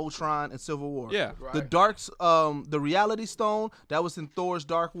 Age of Ultron, and Civil War. Yeah. The the Reality Stone. That was in Thor's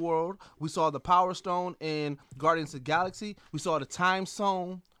Dark World. We saw the Power Stone in Guardians of the Galaxy. We saw the Time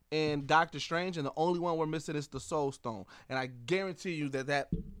Stone in Doctor Strange, and the only one we're missing is the Soul Stone. And I guarantee you that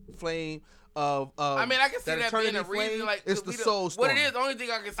flame of I mean, I can see that being eternity a reason. flame, like it's to the be Soul Stone. What it is, the only thing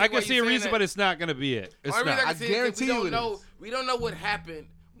I can see. I why can you see a saying reason, that- but it's not going to be it. It's only reason not. I can see I guarantee is 'cause you we it don't know. is. We don't know what happened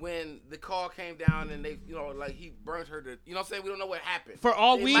when the call came down and they, like he burnt her to, you know what I'm saying? We don't know what happened. For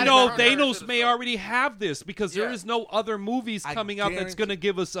all They we might have know, burned her to Thanos the may stone. already have this because there Yeah. is no other movies coming out that's going to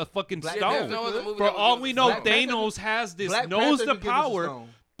give us a fucking Black stone. There's no other movie For that would all give we us know, a stone. Thanos has this, Black knows Panther the could give us a power. stone.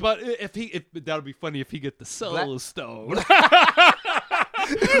 But if that would be funny if he get the soul stone. the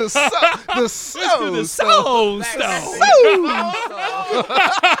soul Soul Black stone.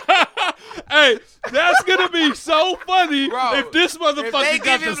 Panther. Hey, that's gonna be so funny Bro, if this If they motherfucker got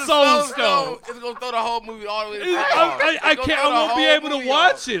give the him soul stone. it's gonna throw the whole movie all the way to the I can't. I won't be able to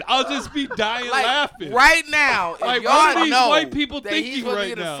watch it. I'll just be dying Like, laughing. right now, if Like, y'all what are these know white people that thinking he's gonna right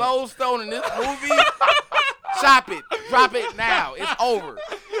get now? a soul stone in this movie, chop it, drop it now. It's over.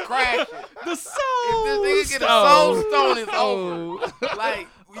 Crash it. The If soul this nigga get a soul stone. stone, it's over. Like,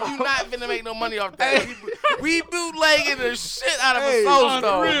 you not finna make no money off that. We bootlegging the shit out of a soul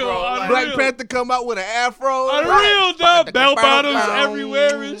stone, unreal, bro. Like, unreal. Black Panther come out with an afro. Unreal, dog. Bell bottoms Bow.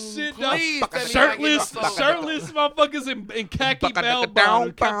 everywhere and shit, dog. Please tell me I get Shirtless, no soul. motherfuckers in khaki bell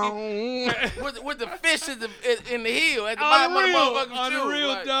bottoms. With the fish in the heel at the bottom of the motherfucking shoe. Unreal,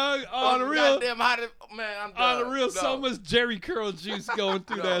 Like, dog. oh, Unreal. Goddamn, man, I'm done. Unreal. No. So much Jerry Curl juice going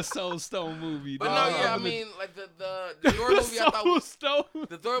through that Soul Stone movie, But dog. no, yeah, I mean, like the Thor movie, I thought Soul was Stone.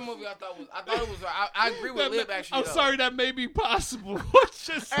 the Thor movie. I thought it was. I agree with Lib actually. I'm though. sorry that may be possible.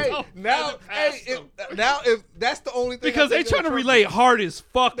 Just Hey, so now, past hey, them. if that's the only thing, Because they trying to relate hard as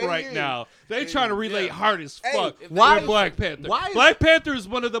fuck They right is. now. They trying to relate Yeah. hard as Hey, fuck why with is- Black Panther. why is- Black Panther is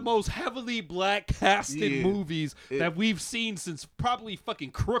one of the most heavily black casted Yeah. movies that we've seen since probably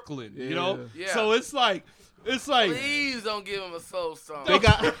fucking Crooklyn. You know, Yeah. so it's like. Please don't give him a soul stone. They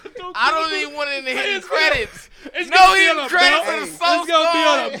got. I don't even want it in the hidden It's gonna- credits. It's No gonna be hidden on a credits belt. for the It's soul gonna be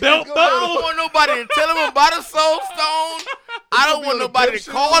on a stone. belt I buckle. don't want nobody to tell him about a soul stone. I don't want on a nobody pimp to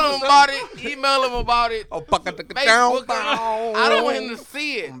shoes call or him about it, email him about it. Oh, bucket Facebook down. him. I don't want him to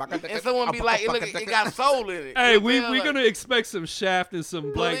see it. And someone be like, look, it got soul in it. Hey, You we're feel like- gonna expect some Shaft and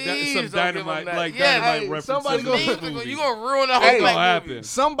some Please some don't give 'em dynamite, that. like Yes. dynamite Hey, references. somebody in go- this Please, movie. you gonna ruin the whole Hey, black gonna movie. happen.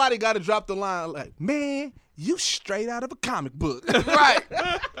 Somebody got to drop the line like, "Man, you straight out of a comic book." Right.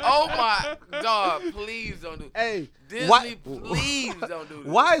 Oh my dog, please don't do Hey, Disney, why- please don't do this.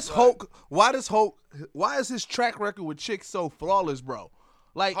 Why is Like, Hulk? Why is his track record with chicks so flawless, bro?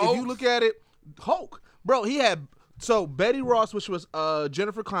 Like if you Hulk? look at it, Hulk, bro, he had Betty Ross, which was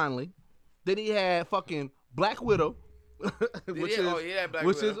Jennifer Connelly. Then he had fucking Black Widow, which Black is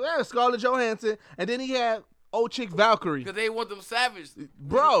Widow. Scarlett Johansson, and then he had old chick Valkyrie. Because they want them savage.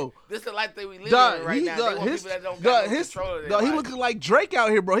 Bro. This is the life that we live Dog, in right he- now. dog, They want his- people that don't dog, got no his- control of their dog, he life. looking like Drake out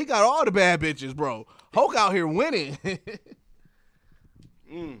here, bro. He got all the bad bitches, bro. Hulk out here winning.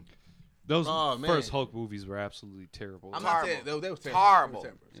 Those Oh, man. first Hulk movies were absolutely terrible. I'm Horrible. not saying they was terrible. Horrible. They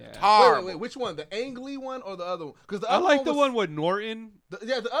was terrible. Yeah. Horrible. Wait, which one? The Ang Lee one or the other one? Because the I other like the was, one with Norton, the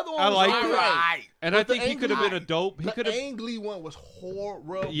other one I was like all it. right. and But I think the he could have Ang been a dope. He could The have. Ang Lee one was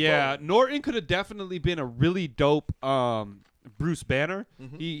horrible. Yeah, Norton could have definitely been a really dope Bruce Banner.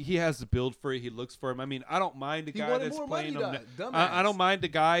 Mm-hmm. He has the build for it. He looks for him. I mean, I don't mind the He guy wanted that's more playing money, him. dog. I don't Dumbass. mind the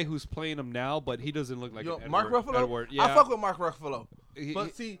guy who's playing him now, but he doesn't look like Yo, an Mark Edward. Ruffalo. Edward. Yeah. I fuck with Mark Ruffalo. He-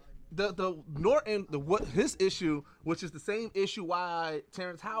 But see, the Norton, what his issue, which is the same issue why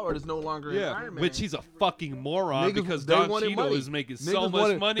Terrence Howard is no longer in Iron Man. which he's a fucking moron Niggas- because they Don wanted Cheadle money. is making so Niggas much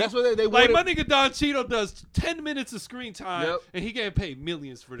wanted- money. that's what they like wanted. my nigga Don Cheadle does 10 minutes of screen time, Yep. and he getting paid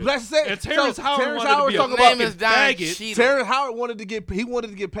millions for this. That's it. And Terrence So, Howard Terrence wanted Howard to be talking a about- Name fucking is Don faggot. Cheadle. Terrence Howard wanted to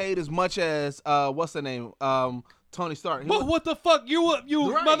get paid as much as what's the name? Tony Stark. He But what the fuck, you Right.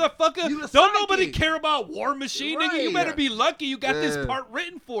 motherfucker? You the Don't nobody sidekick. care about War Machine, nigga. You Right. better be lucky you got Yeah. this part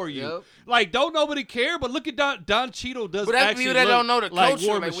written for you. Yep. Like, don't nobody care. But look at Don Cheadle does. But that's actually people that look don't know the like culture.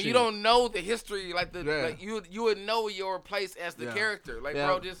 War Like when Machine. you don't know the history, like Yeah. like you would know your place as the Yeah. character. Like Yeah.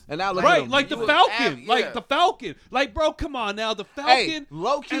 bro, just And now look at Right, him. like the You would Falcon, have- yeah. like the Falcon, like bro, come on now, the Falcon.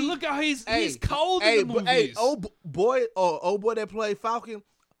 low-key- and look how he's Hey, cold hey, in the but, movies. hey, old boy that played Falcon,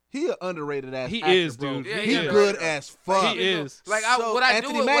 he an underrated ass. He actor, is, bro. dude. Yeah, He he is. good as fuck. He is. Like So, what I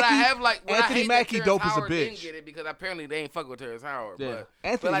Anthony do is what I Mackie- have like what Anthony I hate Mackie that dope Terrence as a Howard bitch. didn't get it because apparently they ain't fuck with Terrence Howard. Yeah. But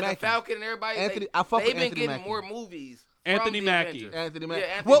Anthony like Mackie. the Falcon and everybody, I fuck they've with been Anthony getting Mackie. more movies. Anthony from the Mackie. Avengers. Anthony Yeah, Mackie.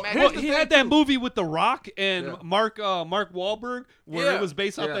 Anthony Well, Mackie. Well, here's the he thing, had that too. movie with The Rock and Yeah. Mark Wahlberg, where Yeah. it was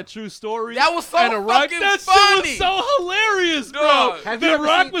based off Yeah. that true story. That was so and The Rock, fucking that funny. shit was so hilarious, bro. Dog. Have you The ever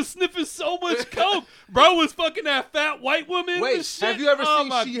Rock seen- was sniffing so much coke. Bro was fucking that fat white woman. Wait, and shit. have you ever Oh seen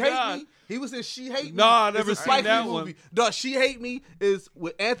my She God. Hate Me? He was in She Hate Me. No, I It's never a seen Spike that Lee one. movie. No, She Hate Me is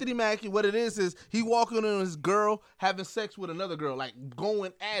with Anthony Mackie. What it is he walking on his girl having sex with another girl, like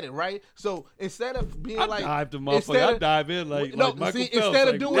going at it, right? So instead of being like, dive the motherfucker. I dive in like Michael Phelps. Instead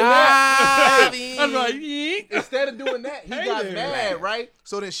of like, doing that, I'm like, yeek. instead of doing that, he got there. mad, right?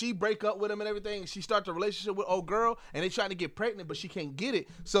 So then she break up with him and everything. She starts a relationship with old girl, and they trying to get pregnant, but she can't get it.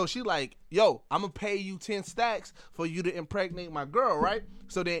 So she like, yo, I'm gonna pay you 10 stacks for you to impregnate my girl, right?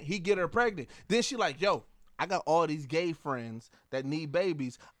 So then he get her pregnant. Then she like, yo, I got all these gay friends that need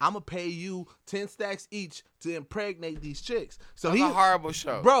babies. I'm gonna pay you 10 stacks each to impregnate these chicks. So That's a horrible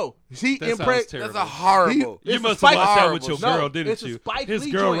show. Bro, he That sounds impregnated. terrible. That's a horrible. You It's a must have Spike- watched that with your horrible girl, show. didn't It's a you? Spike His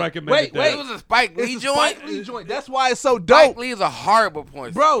Lee girl joint. recommended Wait, It that. was a Spike Lee It's a joint. Spike Lee joint. That's why it's so dope. Spike Lee is a horrible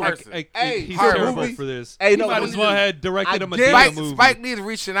point. Bro, person. Hey, he's horrible terrible movie. for this. Hey, He no, might when as you- well have directed I a Madea guarantee- movie. Spike Lee is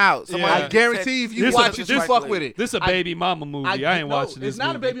reaching out. Somebody Yeah. I guarantee if you This watch is- it, you this- fuck with it. This is a baby mama movie. I ain't no, watching this It's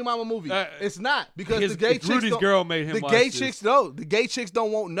not movie. a baby mama movie. It's not because his- the gay chicks Rudy's don't, girl made him the watch gay this. chicks no, the gay chicks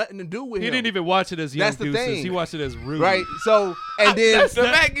don't want nothing to do with He him. didn't even watch it as Young That's the Deuces. thing. He watched it as Rudy. Right. So and then The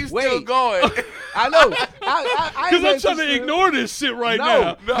fact you still wait. going. I know. I Because I'm ain't trying to interested. ignore this shit right No,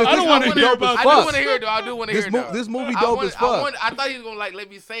 now. no, I don't want to hear about I fuck. do want to hear it though. I do want to hear it though. This movie I dope want- as fuck. I thought he was gonna like let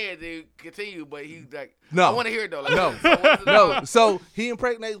me say it to continue, but he like No. I want to hear it though. Like, No. so what's the- No. So he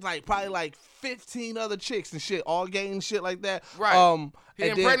impregnates like probably like 15 other chicks and shit, all gay and shit like that. Right. He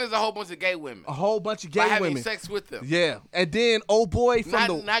and then impregnates a whole bunch of gay women a whole bunch of by gay having women. sex with them. Yeah. And then old boy from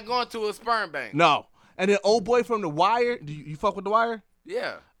the Not going to a sperm bank. no. And then old boy from The Wire. Do you fuck with The Wire?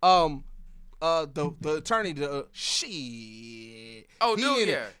 Yeah. The attorney, shit. Oh, He dude, in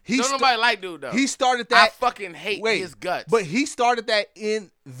it. yeah. He Don't sta- nobody like dude though. He started I that. fucking hate Wait, his guts. but he started that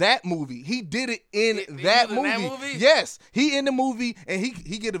in that movie. He did it in Did he that do it in movie. that movie? Yes, he in the movie, and he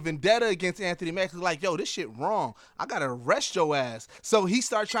get a vendetta against Anthony Mackie. Like, yo, this shit wrong. I gotta arrest your ass. So he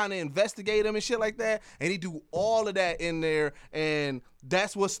started trying to investigate him and shit like that, and he do all of that in there, and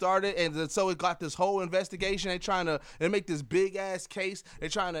that's what started. And then, so it got this whole investigation. They make this big ass case. They're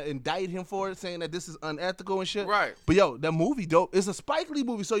trying to indict him for it, saying that this is unethical and shit. Right. But yo, that movie dope. It's a Spike Lee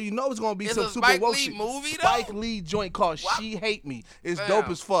movie, so you know it's gonna be It's some a super Spike woke Lee shit. movie, though? Spike Lee joint called What? She Hate Me. It's Fam. dope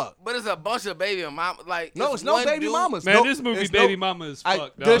as fuck. But it's a bunch of baby mama. Like No, it's no one baby dude- mamas. Man, No, this movie it's Baby no- Mama is I-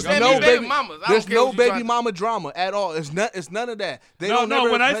 fucked. there's dog. no Baby baby mamas. I don't There's care no what you baby trying to- mama drama at all. It's none of that. They No, don't no.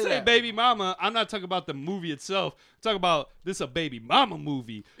 never When I play say that. Baby Mama, I'm not talking about the movie itself. I'm talking about this a Baby Mama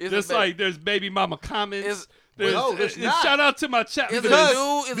movie. It's There's a ba- like there's Baby Mama comments. It's- No, there's and not. shout out to my chat. It's a because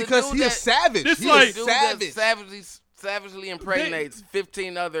dude- it's a because dude he is that- savage. This He like- is dude that savage. savagely impregnates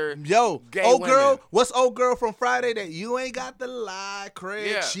 15 other Yo, gay old women. girl, what's old girl from Friday that you ain't got the lie,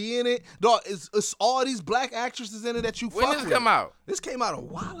 Craig? Yeah. She in it. Dog, it's all these black actresses in it that you When fuck does with. this come out? This came out a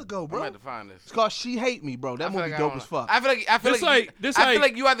while ago, I'm bro. about to find this. It's called She Hate Me, bro. That I feel movie like dope I as don't- fuck. I feel This like like- I feel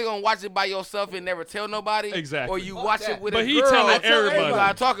like you either gonna watch it by yourself and never tell nobody, Exactly. or you Fuck watch that. it with But a he girl. telling I tell everybody. You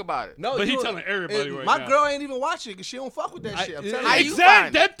gotta talk about it. No, But he you- telling everybody right my now. girl ain't even watching because she don't fuck with that shit. I'm telling How you. you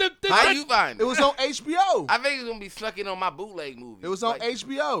Exactly. find it? How you find it? It was on HBO. I think it's gonna be snuck in on my bootleg movie. It was on Like,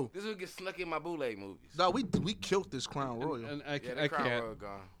 HBO. This will get snuck in my bootleg movies. Dog, we killed this Crown Royal. And I Yeah, that Crown can't. Royal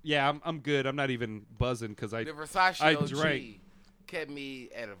gone. Yeah, I'm good. I'm not even buzzing because I The Versace I OG drank. kept me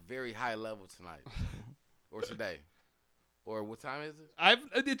at a very high level tonight, or today, or what time is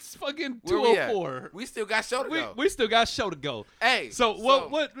it? It's fucking Where we at? 2:04. We still got show to go. We still got show to go. Hey, So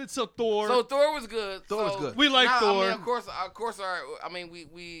so Thor. So Thor was good. Thor was So good. We like now, Thor. I mean, of course,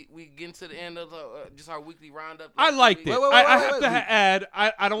 we getting to the end of just our weekly roundup. I liked it. Wait, wait, I wait, have wait, to wait. add.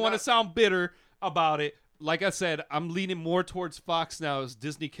 I don't want No. to sound bitter about it. Like I said, I'm leaning more towards Fox now as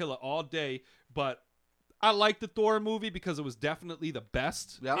Disney killer all day. But I like the Thor movie because it was definitely the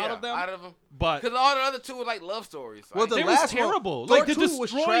best Yeah. out of them. Out of them, But because all the other two were like love stories. Well, the they last was terrible. One, Like the Thor 2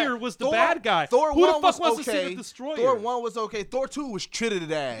 was Destroyer trash. was the Thor- bad guy. Thor Who the 1 fuck was wants to okay. see the Destroyer? Thor 1 was okay. Thor 2 was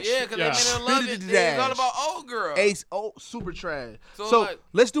tritted ass. yeah, because Yeah. they made her love it. Treated It's all ass. about old girl. Ace, super trash. So, So like-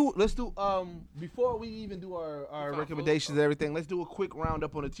 let's do before we even do our found recommendations food? and everything. Let's do a quick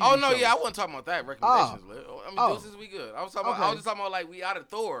roundup on the TV. Oh no, shows. yeah, I wasn't talking about that recommendations. Lil. I mean, Oh. deuces, we good. I was talking about. Okay. I was just talking about like we out of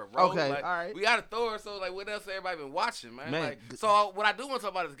Thor, bro. Okay, like, all right. We out of Thor, so like what else everybody been watching, man? Man, Like, so what I do want to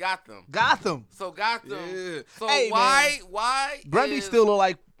talk about is Gotham. Gotham. So Gotham. Yeah. So Hey, why? Grundy is, still look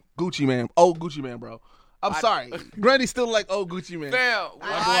like Gucci Man. Old Gucci Man, bro. I'm sorry. Grundy still look like old Gucci Man. Fam,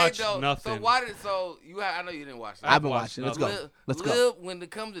 I've why watched though? nothing. So why did I know you didn't watch it. I've been watched watching. Let's go. nothing. Let's Lib, go. when it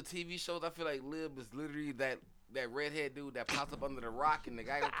comes to TV shows, I feel like Lib is literally that redhead dude that pops up under the rock in the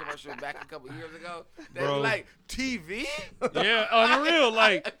guy commercial back a couple years ago. That's Bro. like TV. Yeah, unreal.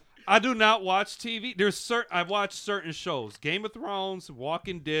 Like I do not watch TV. I've watched certain shows: Game of Thrones,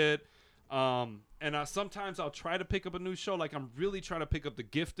 Walking Dead, and sometimes I'll try to pick up a new show. Like I'm really trying to pick up The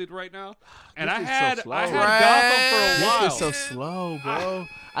Gifted right now, and This I is so had slow. Gotham for a while. This is so slow, bro.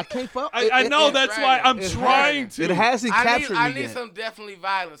 I can't fuck. I know that's why I'm it trying has- to. It hasn't captured I me need yet. some definitely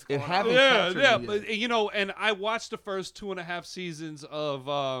violence going on. haven't Yeah, captured yeah, me but yet. and I watched the first 2.5 seasons of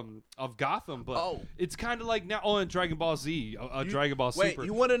Gotham, but it's kind of like now. Oh, and Dragon Ball Z, Dragon Ball wait, Super.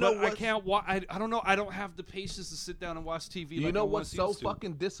 you wanna know But I what's- can't watch. I don't know. I don't have the patience to sit down and watch TV. You like know I what's once so used to.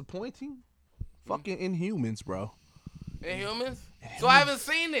 fucking disappointing? Fucking Inhumans, bro. Inhumans? So I haven't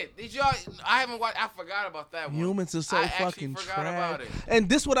seen it. Did y'all? I haven't watched. I forgot about that one. Humans are so I actually fucking forgot trash. about it. And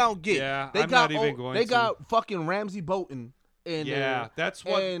this what I don't get. Yeah, they I'm got not even going They to. got fucking Ramsey Bolton in Yeah, there. that's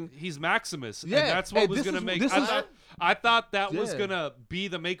what and he's Maximus. Yeah, and that's what and was this gonna is- make. this is- I thought that was Yeah. gonna be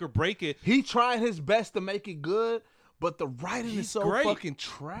the make or break it. he trying his best to make it good, but the writing He's is so great. fucking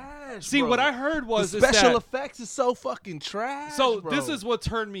trash. See, bro. what I heard was the is special that, effects is so fucking trash. So bro. this is what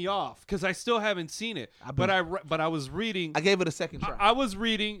turned me off because I still haven't seen it. But I was reading. I gave it a second try. I was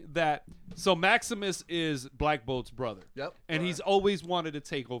reading that. So Maximus is Black Bolt's brother. Yep. And he's always wanted to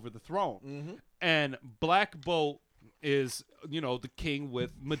take over the throne. Mm-hmm. And Black Bolt is, the king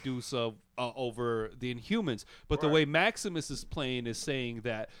with Medusa over the Inhumans. But the way Maximus is playing is saying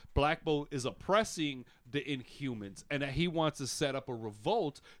that Black Bolt is oppressing the Inhumans and that he wants to set up a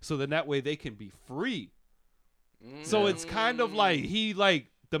revolt so then that way they can be free. So it's kind of like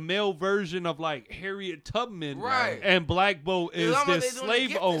the male version of like Harriet Tubman, Right. And Black Bolt is almost this they doing the slave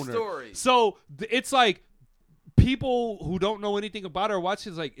Gifted owner. story. So it's like people who don't know anything about it are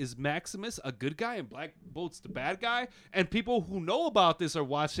watching. Like, is Maximus a good guy and Black Bolt's the bad guy? And people who know about this are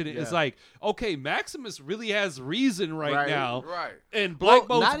watching it. It's like, okay, Maximus really has reason right now, Right. and Black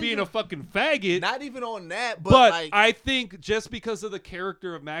Well, Bolt's not being even- a fucking faggot. Not even on that, But like, I think just because of the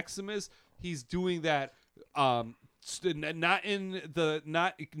character of Maximus, he's doing that. Not in the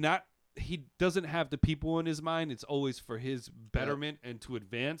not he doesn't have the people in his mind. It's always for his betterment and to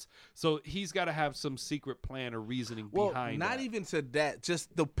advance. So he's got to have some secret plan or reasoning behind. not that. even to that.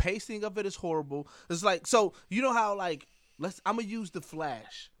 Just the pacing of it is horrible. It's like, so you know how like I'm gonna use the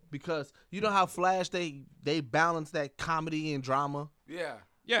Flash because you know how Flash they balance that comedy and drama. Yeah.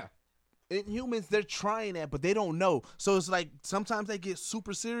 Yeah. Inhumans, they're trying that, but they don't know. So it's like sometimes they get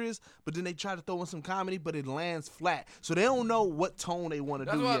super serious, but then they try to throw in some comedy, but it lands flat. So they don't know what tone they want to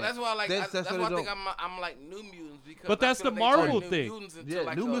do. That's why I like. That's what why I they think don't- I'm like New Mutants because. But that's I feel the like they Marvel turned thing. New Mutants into Yeah,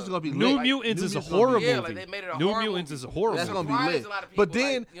 like New Mutants gonna be New lit. Mutants New is a Mutants gonna be- horror Yeah, movie. like they made it a New horror Mutants movie. is a horror That's movie. gonna be Surprised lit. a lot of people, But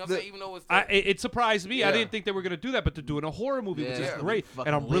then like, you know what I'm saying? Even though it's It surprised me. I Yeah. didn't think they were going to do that, but they're doing a horror movie, which Yeah, is it's gonna great. be And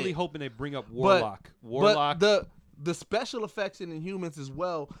I'm fucking really lit. hoping they bring up Warlock. But the special effects in Inhumans as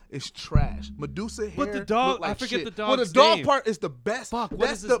well is trash. Medusa hair. But the dog- look like I forget shit. the Well, the dog's dog name. part is the best. Fuck, what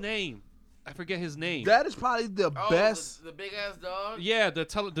That's is his name? I forget his name. That is probably the best. the big ass dog. Yeah, the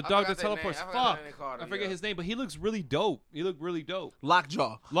dog that forgot their teleports. name. I forgot Fuck, what they called I him, forget yeah. his name, but he looks really dope. He looked really dope.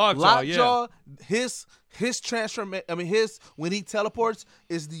 Lockjaw. Lockjaw, His transformation. I mean, when he teleports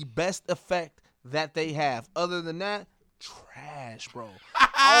is the best effect that they have. Other than that, trash, bro.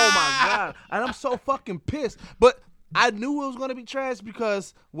 Oh my god, and I'm so fucking pissed. But I knew it was gonna be trash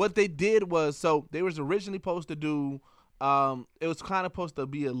because what they did was, so they was originally supposed to do. It was kind of supposed to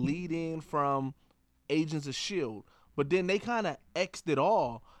be a lead-in from Agents of S.H.I.E.L.D., but then they kind of X'd it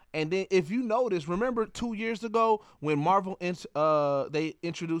all. And then if you notice, remember 2 years ago when Marvel they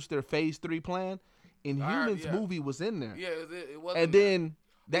introduced their Phase 3 plan? Inhumans yeah. movie was in there. Yeah, it wasn't. And then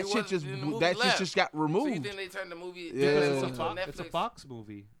that It shit wasn't just in the movie that shit left. just got So removed. you think they turned the movie? Yeah. Because into it's a Netflix? Fox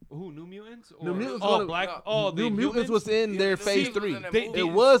movie. Who, New Mutants? Or, New Mutants oh, gonna- Black. no. Oh, the New Mutants was in Yeah, their New Phase Mutants was 3. in that They- movie. It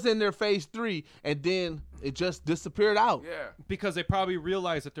was in their Phase 3, and then it just disappeared out. Yeah, because they probably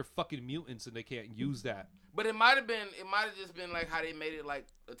realized that they're fucking mutants and they can't use that. but it might have just been like how they made it like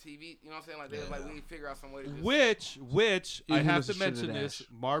a TV. You know what I'm saying? Like they was like, we need to figure out some way to just. Which I Inhumans have is to shit mention of this: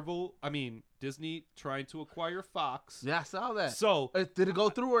 Disney trying to acquire Fox. Yeah, I saw that. So Did it go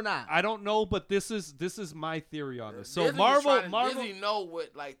through or not? I don't know, but this is my theory on this. So Disney was Marvel, Disney know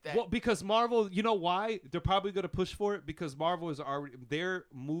what like that. well, because Marvel, you know why they're probably going to push for it, because Marvel is already, their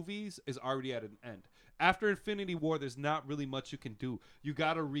movies is already at an end. After Infinity War, there's not really much you can do. You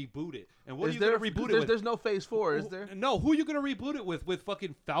got to reboot it. And what are you going to reboot it with? There's no Phase 4, is there? No, who are you gonna reboot it with? With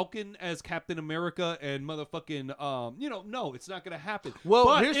fucking Falcon as Captain America and motherfucking no, it's not gonna happen. Well,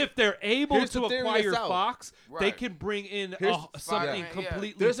 but here's- if they're able here's to the theory acquire that's out. Fox, they Right. can bring in Here's- something Yeah.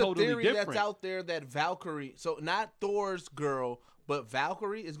 completely There's a totally theory different. that's out there that Valkyrie, so not Thor's girl, but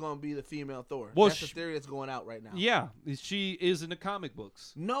Valkyrie is going to be the female Thor. Well, That's the theory that's going out right now. Yeah, she is in the comic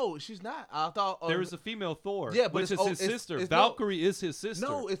books. No, she's not. I thought There is a female Thor, Yeah, but which it's is old- his it's- sister. it's Valkyrie is his sister.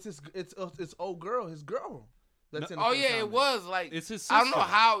 No, it's old girl, his girl. That's in the Oh first yeah, comic. it was like It's his I don't know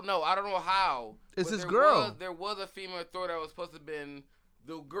sister. how. No, I don't know how. It's but his there girl. There was a female Thor that was supposed to have been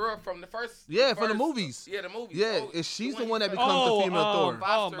the girl from the first. Yeah, from the movies. Yeah, the movies. Yeah, Oh, and she's the you one that said- becomes the female Thor. Oh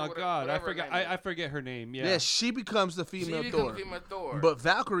Foster, my whatever- God, I whatever forget. her name I forget her name. Yeah, she becomes the She female becomes Thor. the female Thor. But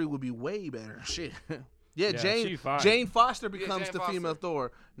Valkyrie would be way better. Shit. Yeah, she fine. Jane Foster becomes Jane the Foster. female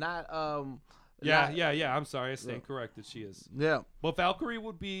Thor, not Yeah. I'm sorry, I stand corrected. She is. Yeah. But Valkyrie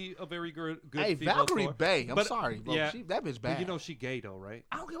would be a very good Hey, female Valkyrie Thor. Bay. I'm But- sorry, bro. yeah. That bitch bad. But you know she gay though, right?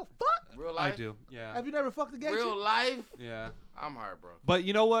 I don't give a fuck. real I life. do. Yeah. Have you never fucked a gay Real chick? life. Yeah. I'm heartbroken. But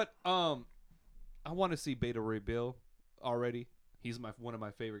you know what? I want to see Beta Ray Bill already. He's one of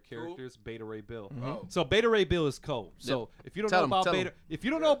my favorite characters, Beta Ray Bill. Oh. So Beta Ray Bill is cold. So if you don't Tell know him, about tell Beta, him. if you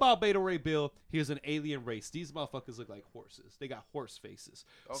don't know about Beta Ray Bill, he's an alien race. These motherfuckers look like horses. They got horse faces.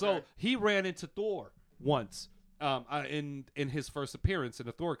 So Okay. he ran into Thor once. In his first appearance in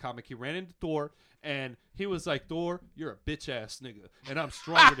the Thor comic, he ran into Thor and he was like, "Thor, you're a bitch ass nigga, and I'm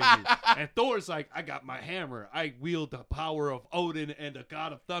stronger than you." And Thor's like, "I got my hammer. I wield the power of Odin and the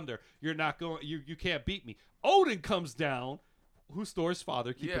god of thunder. You're not going. You can't beat me." Odin comes down, who's Thor's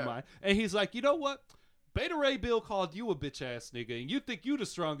father, keep in Yeah. mind, and he's like, "You know what? Beta Ray Bill called you a bitch ass nigga, and you think you the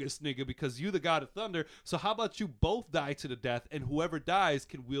strongest nigga because you the god of thunder. So how about you both die to the death, and whoever dies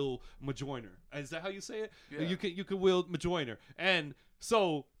can wield Mjolnir." Is that how you say it? Yeah. You can wield Mjolnir. And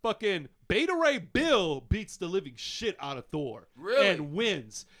so fucking Beta Ray Bill beats the living shit out of Thor. Really? And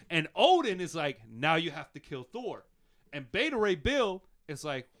wins. And Odin is like, "Now you have to kill Thor." And Beta Ray Bill is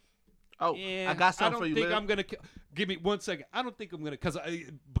like, Oh, I got something for you, I don't think Liv. I'm gonna. Give me 1 second. I don't think I'm gonna, because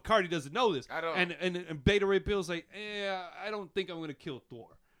Bacardi doesn't know this. I don't. And Beta Ray Bill's like, I don't think I'm gonna kill Thor.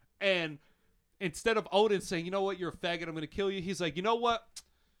 And instead of Odin saying, "You know what, you're a faggot, I'm gonna kill you," he's like, "You know what?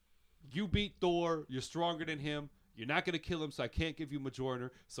 You beat Thor. You're stronger than him. You're not gonna kill him, so I can't give you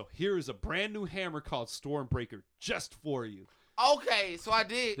Mjolnir. So here is a brand new hammer called Stormbreaker just for you." Okay, so I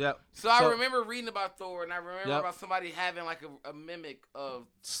did. Yep. So I So- remember reading about Thor, and I remember Yep. about somebody having like a mimic of.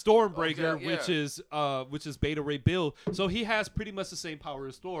 Stormbreaker, Okay, which is Beta Ray Bill. So he has pretty much the same power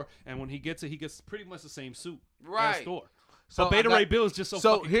as Thor, and when he gets it, he gets pretty much the same suit as Right. Thor. So So Beta I got- Ray Bill is just so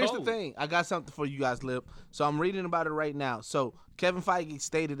So fucking here's cold. the thing. I got something for you guys, Lip. So I'm reading about it right now. So Kevin Feige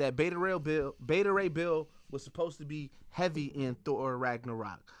stated that Beta Ray Bill was supposed to be heavy in Thor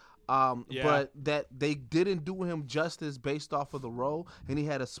Ragnarok. Yeah. But that they didn't do him justice based off of the role, and he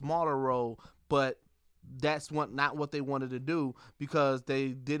had a smaller role, but that's not what they wanted to do because they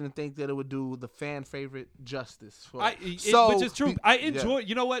didn't think that it would do the fan favorite justice. Which is true. I enjoyed.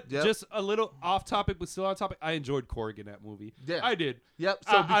 You know what? Yep. Just a little off topic, but still on topic. I enjoyed Korg in that movie. Yeah. I did. Yep.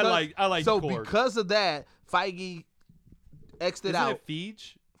 So I like So Korg. because of that, Feige X'd it Isn't out. it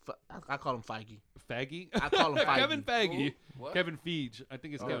Feige? I call him Feige. Faggy? I call him Feige. Kevin Feige. Who? What? Kevin Feige. I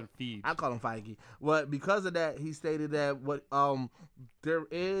think it's Kevin Feige. I call him Feige. But because of that, he stated that there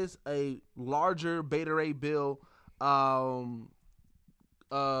is a larger Beta Ray Bill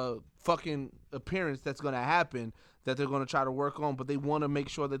fucking appearance that's gonna happen that they're gonna try to work on, but they want to make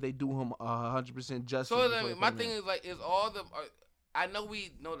sure that they do him 100% justice. So before I they mean, my put him thing in. is like, is all the. I know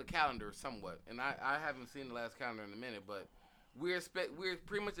we know the calendar somewhat, and I haven't seen the last calendar in a minute, but we're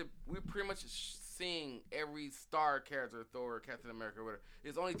pretty much seeing every star character, Thor, Captain America, whatever.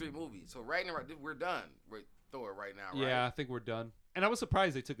 It's only 3 movies, so Ragnarok, we're done with Thor right now, right? Yeah, I think we're done. And I was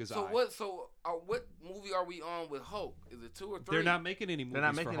surprised they took his So eye. what movie are we on with Hulk? Is it 2 or 3? They're not making any movies They're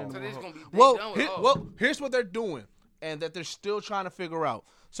not for making Hulk. any So more. they're just gonna be Well, done with Hulk. here's what they're doing, and that they're still trying to figure out.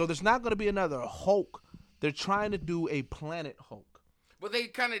 So there's not going to be another Hulk. They're trying to do a Planet Hulk. But they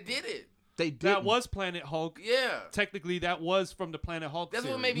kind of did it. They did. That was Planet Hulk. Yeah. Technically, that was from the Planet Hulk That's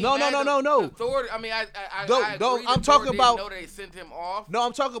series. what made me No, mad. No. Thor. I mean, I No, agree no, that I'm Thor talking didn't about- know they sent him off. No,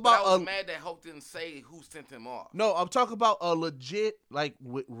 I'm talking But I about was mad that Hulk didn't say who sent him off. No, I'm talking about a legit, like,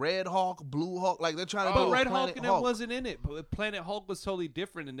 with Red Hawk, Blue Hawk. Like, they're trying to do But a Red Planet Hulk and Hulk. it wasn't in it. But Planet Hulk was totally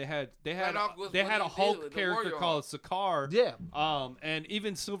different, and they had Hulk was they what had a he did Hulk with the character Warrior called Sakaar. Yeah. And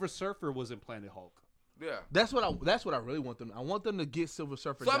even Silver Surfer was in Planet Hulk. Yeah. That's what I really want them. I want them to get Silver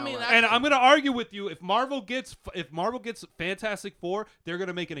Surfer So, I down mean, right. And I'm gonna argue with you. If Marvel gets Fantastic Four, they're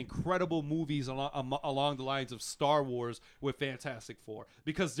gonna make an incredible movies along the lines of Star Wars with Fantastic Four,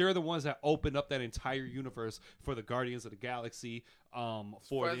 because they're the ones that opened up that entire universe for the Guardians of the Galaxy, for the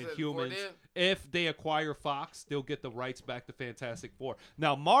President Inhumans. Ford did? If they acquire Fox, they'll get the rights back to Fantastic Four.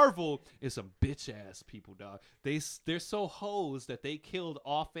 Now Marvel is some bitch ass people, dog. They're so hoes that they killed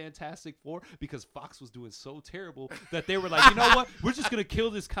off Fantastic Four because Fox was doing so terrible that they were like, you know what? We're just gonna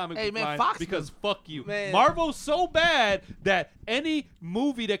kill this comic Hey, book man, line Fox because fuck you. Man. Marvel's so bad that any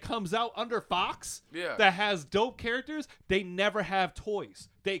movie that comes out under Fox Yeah. that has dope characters, they never have toys.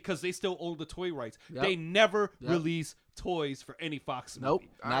 because they still own the toy rights. Yep. They never Yep. release toys for any Fox movie. Nope.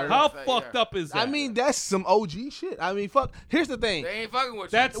 Not at How all. fucked up is that? I mean, that's some OG shit. I mean, fuck. Here's the thing. They ain't fucking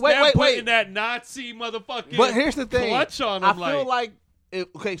with that's you. Wait, putting that Nazi motherfucking But here's the thing. clutch on I them. feel like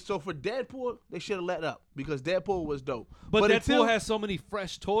okay, so for Deadpool, they should have let up because Deadpool was dope. But Deadpool until, has so many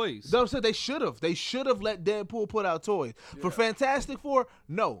fresh toys. No, so they should have. They should have let Deadpool put out toys. For Fantastic Four,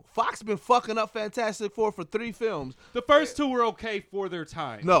 no. Fox been fucking up Fantastic Four for 3 films. The first 2 were okay for their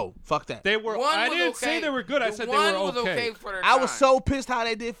time. No, fuck that. They were. One I was didn't okay. say they were good. I The said they one were was okay for their I was time. so pissed how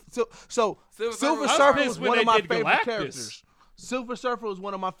they did. So Silver Surfer Surfer was was when one they of my did favorite Galactus. characters. Silver Surfer was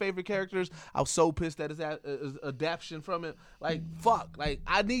one of my favorite characters. I was so pissed at his adaptation from it. Like, fuck. Like,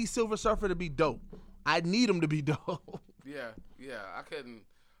 I need Silver Surfer to be dope. I need him to be dope. Yeah, I couldn't.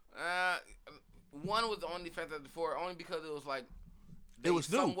 One was the only Fantastic Four, only because it was like It was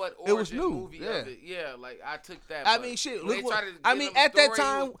new. somewhat It was origin new. movie Yeah. of it. Yeah, like I took that. I but mean, shit. when they Look tried what, to I give mean, them at that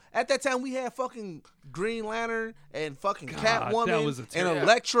story, time, we had fucking Green Lantern and fucking God, that Catwoman was a and terrible-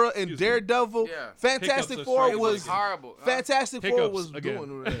 Elektra and Excuse me. Daredevil. Yeah. Fantastic Hiccups Four are it straight was was horrible. Fantastic Four Hiccups was again.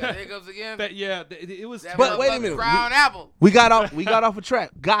 doing Yeah, it. there goes again. It was. That But wait a motherfucking minute, Crown Apple. We got off a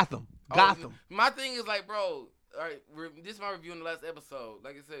track. Gotham. My thing is like, bro. All right, this is my review in the last episode.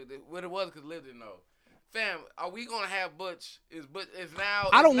 Like I said, what it was because Liv didn't know. Fam, are we gonna have Butch? Is now?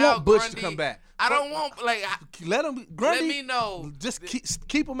 I don't now want Butch Grundy. to come back. I don't want Let him Grundy. Let me know. Just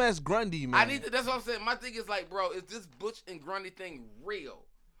keep him as Grundy, man. I need to. That's what I'm saying. My thing is like, bro, is this Butch and Grundy thing real?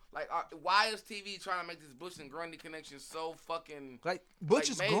 Like, why is TV trying to make this Butch and Grundy connection so fucking like Butch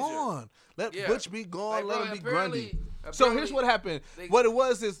is major? gone. Let Butch be gone. Like, let bro, him be apparently- Grundy. So apparently here's what happened. they- What it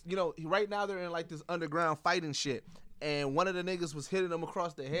was is, right now they're in like this underground fighting shit, and one of the niggas was hitting him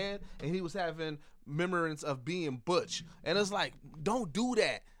across the head, and he was having remembrance of being Butch, and it's like, don't do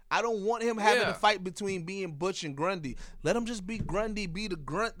that. I don't want him having a fight between being Butch and Grundy. Let him just be Grundy, be the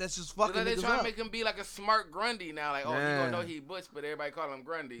grunt that's just fucking Like they niggas trying up. to make him be like a smart Grundy now. Like, oh, you Yeah. gonna know he Butch, but everybody call him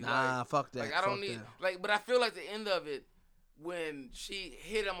Grundy. Nah, like, fuck that. Like, I don't Fuck need that. like, but I feel like the end of it when she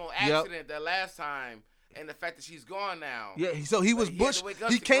hit him on accident that last time, and the fact that she's gone now. Yeah, so he was Like, he had Butch. to wake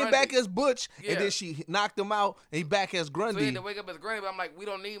up He to came Grundy. back as Butch, Yeah. and then she knocked him out, and he back as So he Grundy. had to wake up as Grundy, but I'm like, we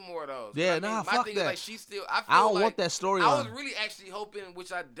don't need more of those. Yeah, You know what I nah, mean? My fuck thing that. Is like she still. I feel I don't like want that storyline. I was really actually hoping,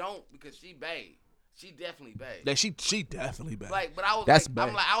 which I don't, because she bae. She definitely bae. That she definitely bad. Like, but I was That's like, bad.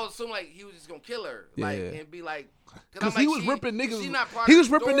 I'm like, I was assuming like he was just gonna kill her, like, Yeah. and be like, Because I'm he like, was she- ripping she niggas. not part He of was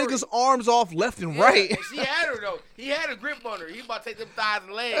the ripping story. niggas' arms off left and Yeah, right. and she had her though. He had a grip on her. He about to take them thighs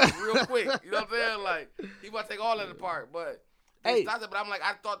and legs real quick. You know what I'm saying? Like he about to take all of it apart. But Hey. but I'm like,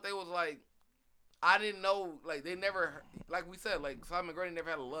 I thought they was like, I didn't know, like they never, like we said, like Simon Grady never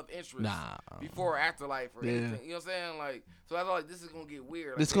had a love interest before or afterlife or anything. You know what I'm saying? Like, so I thought like this is gonna get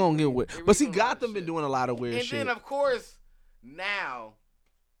weird. Like, It's gonna get weird. they But see, redoing a lot of Gotham been shit. doing a lot of weird And shit. then of course now,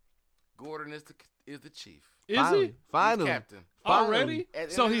 Gordon is the chief. Is finally, he finally, He's captain. already? At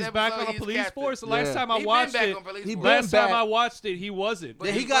the So end of he's the back episode, on the he's police captain. force. The last Yeah. time I He watched been back it, on police he force. been last time back. I watched it, he wasn't. But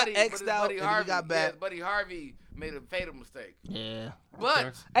Then he his got buddy- X'd but his out buddy and then he Harvey, got back. his buddy Harvey made a fatal mistake. Yeah. But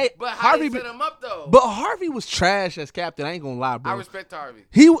Okay. Hey, but how Harvey, they set him up though? but Harvey was trash as captain. I ain't gonna lie, bro. I respect Harvey.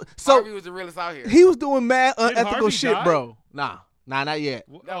 So Harvey was the realest out here. he was doing mad unethical Harvey shit, die? bro. Nah, not yet.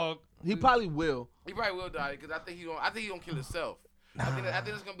 Oh, He probably will. He probably will die because I think he gonna kill himself. I think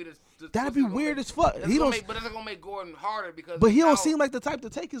it's gonna be the That'd be weird as fuck. But He don't. that's gonna make Gordon harder because. But he now, don't seem like the type to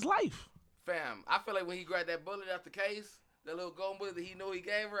take his life. Fam, I feel like when he grabbed that bullet out the case, that little gold bullet that he knew he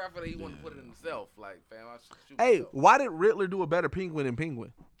gave her, I feel like he wanted to put it in himself. Like, fam, I should shoot Hey, myself. why did Riddler do a better Penguin than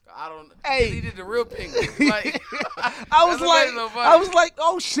Penguin? I don't. Hey. He did the real penguin. Like, I was that's what made like, it so funny. I was like,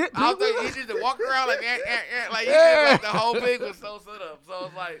 oh shit, I was Penguin. like, he did the walk around like, like he Yeah. did like the whole thing was so set up. So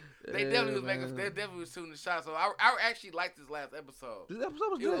it's like they Yeah, definitely was man. they definitely was shooting the shot. So I actually liked this last episode. This episode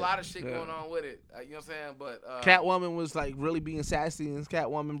was There was good. a lot of shit Yeah. going on with it. You know what I'm saying? But Catwoman was like really being sassy and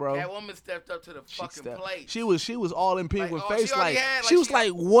Catwoman, bro. Catwoman stepped up to the fucking plate. She was all in Penguin Like, face. she already Like, had, she was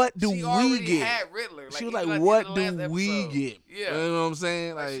like, what do she we already get? had Riddler. She was even like, at the what end of the do last we episode. get? Yeah. You know what I'm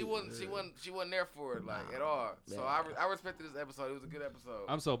saying? Like, Like, she wasn't there for it like at all. So I respected this episode. It was a good episode.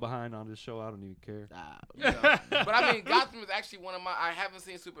 I'm so behind on this show, I don't even care. You know? But I mean, Gotham is actually one of my. I haven't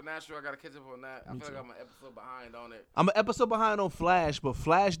seen Supernatural. I gotta catch up on that. I feel like I'm an episode behind on it. I'm an episode behind on Flash, but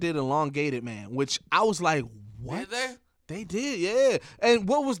Flash did Elongated Man, which I was like, what? Did they? They did, yeah. And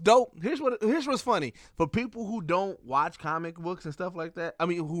what was dope, here's what's funny. For people who don't watch comic books and stuff like that, I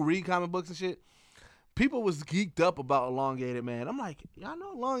mean, who read comic books and shit, people was geeked up about Elongated Man. I'm like, y'all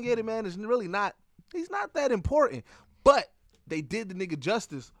know Elongated Man is really not, he's not that important. But they did the nigga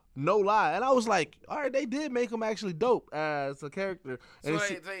justice, no lie. And I was like, all right, they did make him actually dope as a character. So And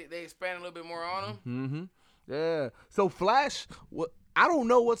they expand a little bit more on him. Mm-hmm. Yeah. So Flash, I don't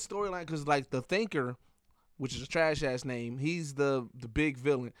know what storyline because like the Thinker, which is a trash ass name, he's the big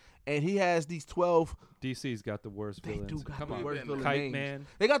villain, and he has these 12. DC's got the worst They villains. do got Come the on, worst villain Kite names. Man.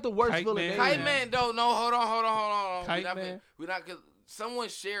 They got the worst Kite villain Man. names. Kite Man, no, hold on. Kite Man. We're not, cause someone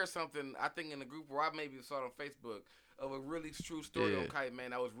shared something, I think in the group where I maybe saw it on Facebook, of a really true story on Kite Man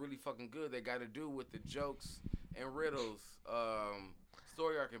that was really fucking good. That got to do with the jokes and riddles,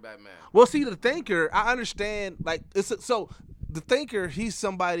 story arc in Batman. Well, see, the Thinker, I understand. Like, so the Thinker, he's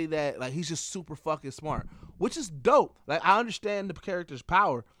somebody that like he's just super fucking smart, which is dope. Like, I understand the character's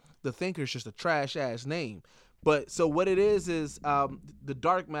power. The Thinker's just a trash ass name. But so what it is the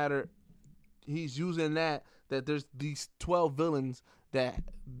dark matter. He's using that there's these 12 villains that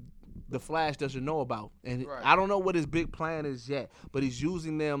the Flash doesn't know about, and I don't know what his big plan is yet. But he's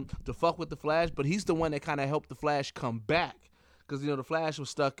using them to fuck with the Flash. But he's the one that kind of helped the Flash come back. Because, the Flash was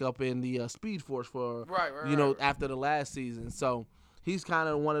stuck up in the Speed Force for, after the last season. So he's kind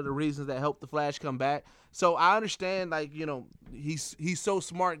of one of the reasons that helped the Flash come back. So I understand, like, he's so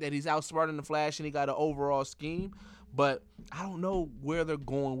smart that he's outsmarting the Flash and he got an overall scheme. But I don't know where they're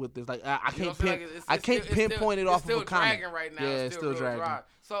going with this. Like, I can't pinpoint it off of a comic. It's still dragging right now. Yeah, it's still dragging. dry.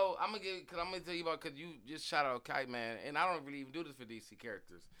 So I'm gonna tell you about, because you just shout out Kite Man, and I don't really even do this for DC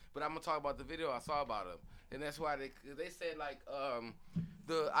characters, but I'm gonna talk about the video I saw about him, and that's why they said like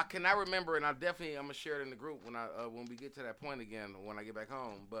I cannot remember, and I'm gonna share it in the group when we get to that point again when I get back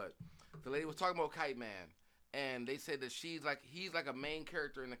home. But the lady was talking about Kite Man. And they said that he's like a main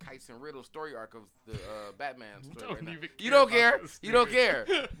character in the Kites and Riddle story arc of the Batman story. Right now. You don't care. You don't care.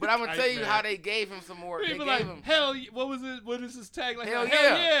 But I'm gonna tell you how they gave him some more. They gave him hell. What was it? What is his tag? Like hell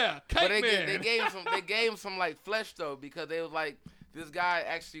yeah, Kite but Man. They gave him some. They gave him some like flesh though, because they was like, this guy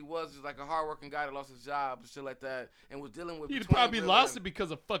actually was just like a hardworking guy that lost his job and shit like that, and was dealing with. He probably lost it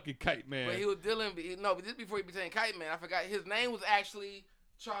because of fucking Kite Man. But he was dealing. But just before he became Kite Man, I forgot his name was actually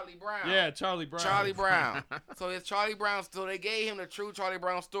Charlie Brown. Yeah, Charlie Brown. Charlie Brown. So it's Charlie Brown. So they gave him the true Charlie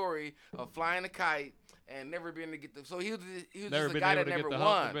Brown story of flying a kite and never being able to get the. So he was just a guy that never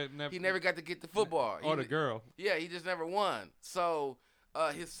won. He never got to get the football. Or the girl. Yeah, he just never won. So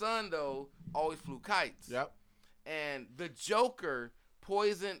his son though always flew kites. Yep. And the Joker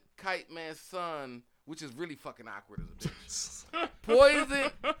poisoned Kite Man's son, which is really fucking awkward as a bitch.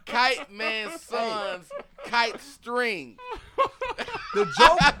 Poisoned Kite Man's son's kite string. The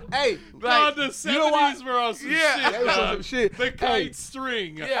Joker, hey, God, the 70s were on some shit. They was on some shit. The kite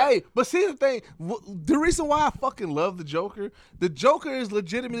string. Yeah. Hey, but see the thing, the reason why I fucking love the Joker is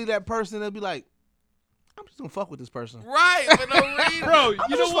legitimately that person that'll be like, I'm just gonna fuck with this person. Right, for no reason. Bro, you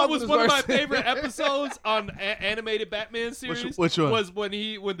know just what fuck was with one of this my person. favorite episodes on animated Batman series? Which one? Was when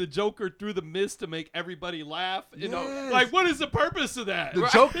the Joker threw the mist to make everybody laugh. You know, Yes. like what is the purpose of that? The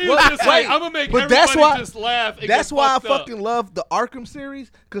Joker, He was just like, I'm gonna make everybody just laugh. And that's get why I fucked up. fucking love the Arkham series,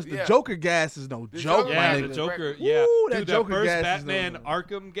 because the Joker gas is no joke, Joker- my Yeah, nigga. the Joker. Woo, Yeah, that dude, Joker that first gas is Batman no-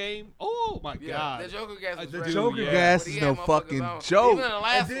 Arkham game. Oh my Yeah, god. the Joker gas was The very Joker good. gas But he is had no motherfuckers fucking on. joke. Even in the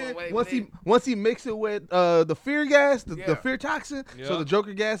last And then one, once he mix it with the fear gas, the Yeah. fear toxin, Yeah. so the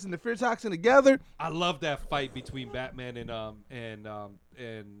Joker gas and the fear toxin together, I love that fight between Batman and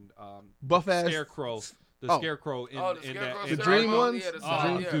buff ass. Scarecrow. The Oh. Scarecrow in, Oh, the in Scarecrow. that. The in dream Arkham. ones? Yeah,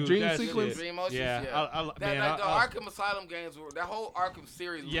 The dream that sequence? shit. Dream oceans, Yeah, the Arkham Asylum games were that whole Arkham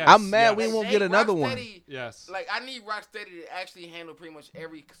series. Yes. I'm mad yes. we won't get another one. Yes. Like I need Rocksteady to actually handle pretty much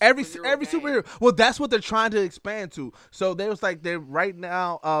every Every game. superhero. Well, that's what they're trying to expand to. So they was like, they're right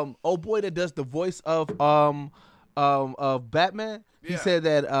now. Old boy that does the voice of Batman. He Yeah. said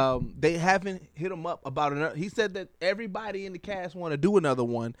that they haven't hit him up about another. He said that everybody in the cast want to do another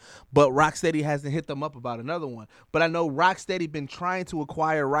one, but Rocksteady hasn't hit them up about another one. But I know Rocksteady been trying to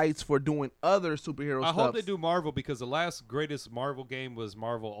acquire rights for doing other superhero I stuff. hope they do Marvel, because the last greatest Marvel game was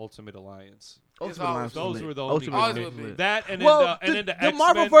Marvel Ultimate Alliance. Ultimate Alliance was Those lit. were the only Ultimate Always Alliance would was be. lit. that, and Well, then the the X-Men,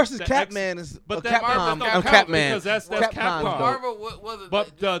 Marvel versus the Catman is but Capcom. that Marvel don't Catman. count because that's Capcom's Capcom. dope. Marvel was it?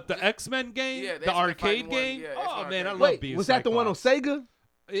 But the X-Men game, Yeah, the the X-Men arcade fighting one, game. yeah, Oh X-Men man, I arcade. love Wait, being was that the one on Cyclops. Sega?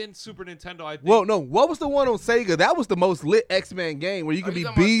 In Super Nintendo? I think. Well, no. What was the one on Sega? That was the most lit X-Men game where you could you be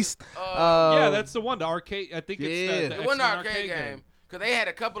talking about Beast. Yeah, that's the one. The arcade. I think Yeah. it's It the wasn't X-Men an arcade game. Because they had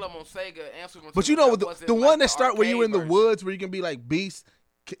a couple of them on Sega and Super But you Nintendo. know, That wasn't the like one the that start where you in the arcade woods, where you can be like Beast,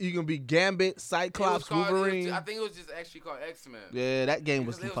 you can be Gambit, version. It was Cyclops, called- it was- Wolverine. I think it was just actually called X-Men. Yeah, that game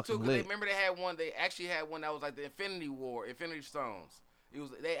was Because it fucking two, 'cause lit. remember they had one. They actually had one that was like the Infinity War, Infinity Stones. It was.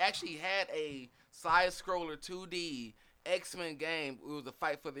 They actually had a side scroller 2D, X-Men game. It was a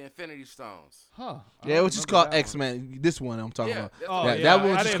fight for the Infinity Stones. Huh. I Yeah, it don't was just remember call that X-Men. This one I'm talking about. that's Oh, what- yeah. that one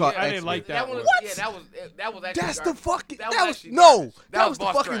was I just didn't- called I didn't X-Men. like that one. one. What? Yeah, that was actually That's the garbage. fucking. That That was actually no. garbage. That was the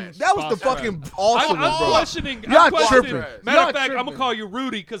boss fucking. trash. That was the Boss trash. fucking awesome, I'm bro. questioning. Y'all I'm questioning. tripping. Matter Y'all of fact, I'm tripping. gonna call you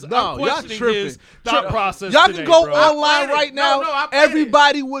Rudy because No, I'm y'all questioning tripping. his thought process. Y'all today, can go bro. online played it. right now. No, I played it.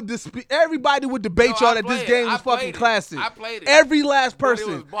 Everybody would everybody would debate No, y'all I that this played game it. was I played fucking it. classic. I played it. Every last But it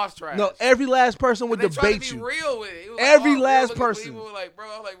person. was boss trash. No, every last person would they tried debate to be you. real with it. It was Every all last real-looking person. People were like, bro,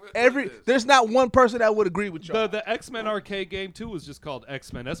 I'm like, what Every is this? there's not one person that would agree with y'all. The X-Men arcade game too was just called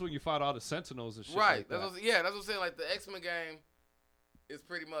X-Men. That's when you fought all the Sentinels and shit. Right. Like That's that. what, yeah, that's what I'm saying. Like the X-Men game is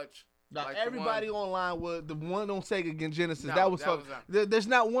pretty much. Now, like everybody the one, online would the one on Sega against Genesis. No, that was that fuck. was not- There's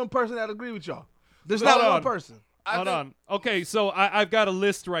not one person that agree with y'all. There's Hold not one on. person. I Hold think- on. Okay, so I've got a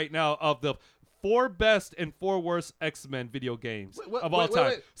list right now of the 4 best and 4 worst X-Men video games of all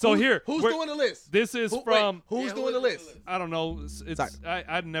time. So who's we're- doing the list? This is Who's from. doing Yeah, the who is list? I don't know. It's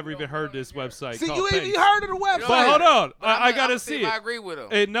I'd never even heard this website. See, called you Thanks. even heard of the website. But hold on, But I'm I gonna gotta see if it. I agree with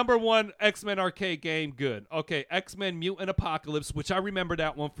him. Number 1, X-Men arcade game, good. Okay, X-Men Mutant Apocalypse, which I remember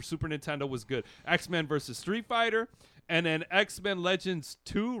that one for Super Nintendo was good. X-Men versus Street Fighter, and then X-Men Legends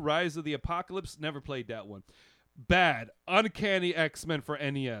 2, Rise of the Apocalypse, never played that one. Bad. Uncanny X-Men for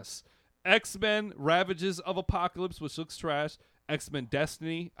NES. X-Men Ravages of Apocalypse, which looks trash. X-Men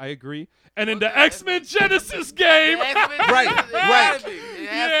Destiny, I agree. And then the Okay, X-Men Genesis game. Right.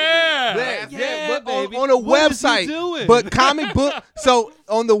 Yeah. But baby. on a What is he website, doing? but comic book. So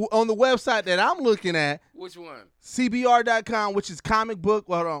on the website that I'm looking at, Which one? CBR.com, which is comic book.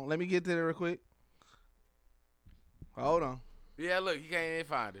 Well, hold on, let me get to that real quick. Hold on. Yeah, look, you can't even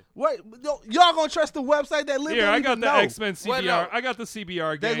find it. Wait, y'all gonna trust the website that Lib Here, don't I got even the know? X-Men CBR. What, no? I got the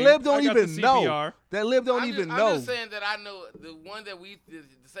CBR That game. Lib don't I got even the know. CBR. That Lib don't I'm even just, know. I'm just saying that I know the one that the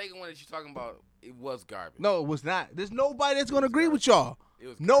second one that you're talking about, it was garbage. No, it was not. There's nobody that's gonna agree with y'all. It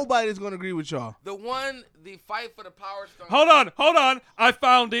was Nobody that's gonna agree with y'all. the fight for the Power Stone. Hold on. I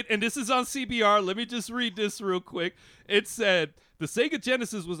found it, and this is on CBR. Let me just read this real quick. It said, the Sega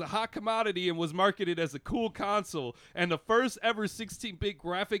Genesis was a hot commodity and was marketed as a cool console, and the first ever 16-bit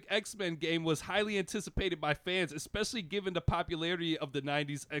graphic X-Men game was highly anticipated by fans, especially given the popularity of the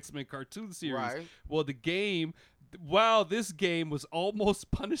 90s X-Men cartoon series. Right. Well, while this game was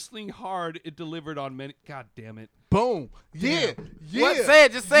almost punishingly hard, it delivered on many. God damn it. Boom. Yeah. Yeah. What? Say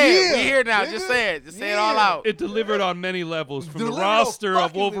it. Just say it. Yeah, We here now. nigga. Just say it. Just say it all out. It delivered on many levels, from the Delivered roster on of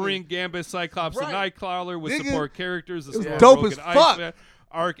fucking Wolverine, many. Gambit, Cyclops, and Right. Nightcrawler with Nigga, support characters, the it was Storm, dope Broken as fuck. Iceman,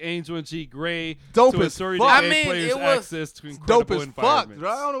 Archangel, and G. Gray, Dope to a as story fuck. that I gave mean, players it was access to Dope incredible as fuck. environments. Bro.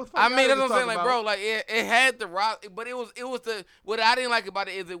 I don't know what the fuck I mean, y'all that's what I'm niggas saying. Like, talking bro, about. like it had the rock, but it was the what I didn't like about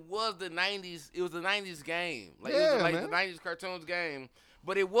it is it was the '90s. It was the '90s game. Like it Yeah, was like man. the '90s cartoons game.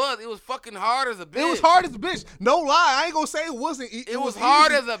 But it was fucking hard as a bitch. It was hard as a bitch. No lie. I ain't gonna say it wasn't. It was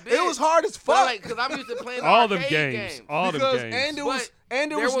hard easy. as a bitch. It was hard as But fuck. like, cause I'm used to playing the All them arcade games. All them because games. and there was But and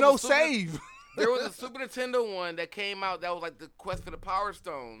there there was was no a super- save. There was a Super Nintendo one that came out that was like the Quest for the Power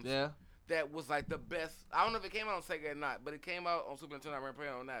Stones. Yeah. That was like the best. I don't know if it came out on Sega or not, but it came out on Super Nintendo. I remember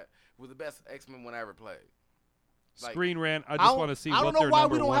playing on that. It was the best X-Men one I ever played. Like, Screen Rant. I just want to see I what don't know their why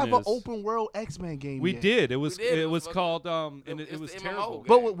number we don't one have is. an open world X-Men game. We yet. did. It was. We did. It It was was called. And it's it was the MMO terrible. game.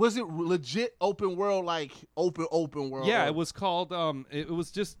 But was it legit open world, like open world? Yeah, it was called. It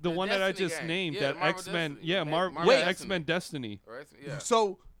was just the The one that I Destiny just game. named. Yeah, that Marvel X-Men. Destiny. Yeah, Marvel yeah, Destiny. X-Men Destiny. Right? Yeah.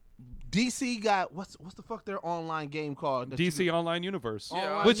 So DC got what's the fuck their online game called? that you DC could- Online Universe,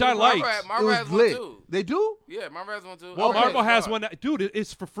 Yeah, which I Marvel liked. Marvel it has was one lit. too. They do? Yeah, Marvel has one too. Well, Okay. Marvel has Sorry. one. Dude,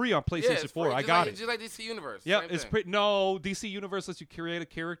 it's for free on Yeah, PlayStation it's 4. free, I just got like, it. Just like DC Universe. Yeah, Same it's thing. pretty. No, DC Universe lets you create a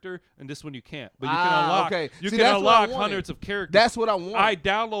character, and this one you can't. But you can Ah, unlock. okay. You See, can that's what I unlock wanted. hundreds of characters. That's what I want. I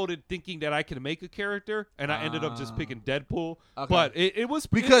downloaded thinking that I could make a character, and I ended up just picking Deadpool. Okay. But it was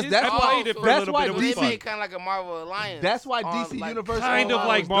Because it, that's I why- played it for a that's little why bit. It They was DC fun. made kind of like a Marvel Alliance. That's why on, DC like, Universe Kind of Online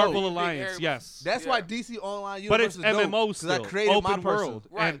like was Marvel dope. Alliance. Yes. That's Yeah. why DC Online But Universe it's is dope, MMO 'cause still. I created Open my person. world.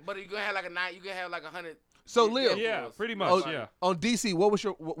 Right, And- but you can have like you can have like 100. So, Lil, Yeah, pretty much. Oh, Yeah. On DC,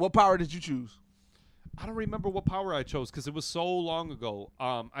 what power did you choose? I don't remember what power I chose because it was so long ago.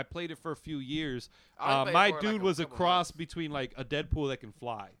 I played it for a few years. I only played My for, like, dude a was a couple cross months. between like a Deadpool that can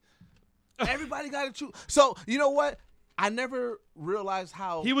fly. Everybody got to choose. So you know what? I never realized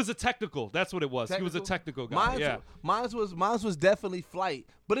how He was a technical. That's what it was. He was a technical guy. Yeah. Mine was definitely flight,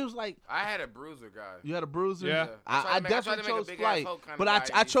 but it was like I had a bruiser guy. you had a bruiser. Yeah. I tried I to make- I tried definitely to make a chose big-ass flight, Hulk kinda but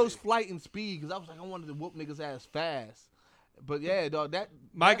guy I in chose DC. flight and speed because I was like I wanted to whoop niggas ass fast. But yeah, dog,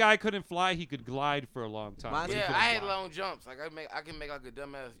 My that- guy couldn't fly. He could glide for a long time. Mine- but he Yeah, couldn't I had fly. long jumps. Like I can make like a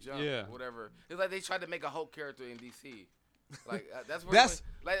dumbass jump. Yeah. Whatever. It's like they tried to make a Hulk character in DC. Like that's where That's-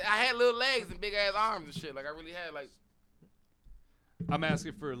 like I had little legs and big ass arms and shit. Like I really had like. I'm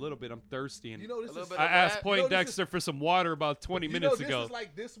asking for a little bit. I'm thirsty. And You know, this A little is bit I of asked that. Poindexter for some water about 20 minutes this ago. is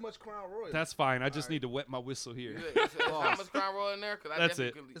like this much Crown Royal. That's fine. I just need to wet my whistle here. Is how much Crown Royal in there? Cause That's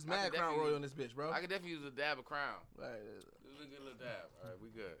it. It's mad Crown Royal in this bitch, bro. I could definitely use a dab of Crown. Right. This is a good little dab. All right, we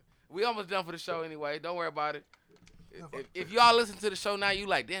good. We almost done for the show anyway. Don't worry about it. If y'all listen to the show now, you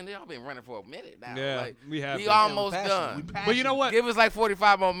like, damn, y'all been running for a minute now. Yeah, like, we have. we been. almost passionate. done. We But you know what? Give us like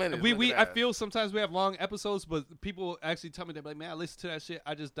 45 more minutes. Look We at I that. feel sometimes we have long episodes, but people actually tell me they're like, man, I listen to that shit.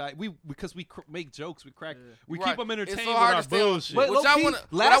 I just died. Because we make jokes, we crack, we Right. keep them It's entertained so with hard our to stay on- bullshit. But Which I low-key, wanna-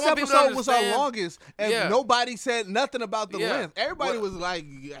 what I last want people to episode was our understand- longest, and Yeah. nobody said nothing about the Yeah. length. Everybody What- was like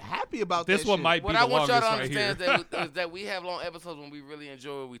happy about This that one shit. might be What the I want y'all longest to right understand here. is that we have long episodes when we really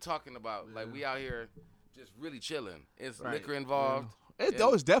enjoy what we talking about. Like we out here just really chilling. It's Right. liquor involved.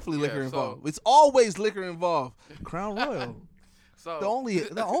 It's definitely Yeah, liquor so- involved. It's always liquor involved. Crown Royal, So the only this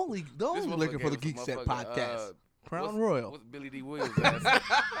liquor for the motherfucker GeekSet motherfucker, podcast. Crown what's- Royal. What's Billy D. Williams ass?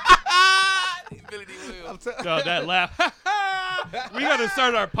 He's Billy D. Williams. No, that laugh. We got to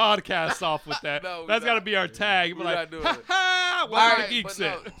start our podcast off with that. No, we That's got to not. be our tag. We're We're like, not doing it. welcome Alright, to but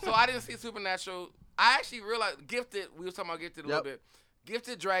GeekSet. no, so I didn't see Supernatural. I actually realized Gifted. We were talking about Gifted a little bit.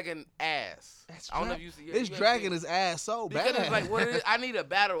 Gifted dragging ass. I don't know if you see. It's you dragging seen- his ass so because bad. it's like what it is. I need a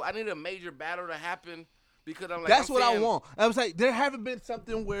battle. I need a major battle to happen because I'm like That's I'm what I saying- want. I was like, there haven't been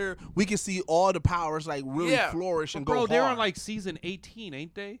something where we can see all the powers like really Yeah. flourish and Bro, go hard. they're on like season 18,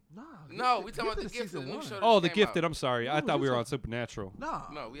 ain't they? No, we talking about the Gifted is Gifted. season The new one. show that Oh, just the came Gifted. out. I'm sorry. I thought we were on Supernatural.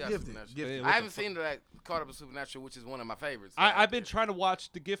 No, We have gifted. Supernatural. Gifted. I haven't seen that. Caught up with Supernatural, which is one of my favorites. I've been trying to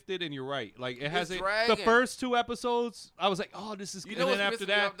watch The Gifted, and you're right. Like it has the dragging. first 2 episodes. I was like, oh, this is. You And know then what's after pissing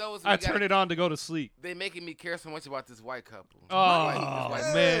me that, off, though, is I we got- turn it on to go to sleep. They making me care so much about this white couple. Oh Like, this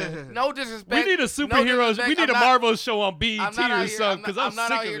white man, No disrespect. we need a no superheroes. disrespect. We need I'm a not- Marvel show on BET I'm not or out here. something because I'm not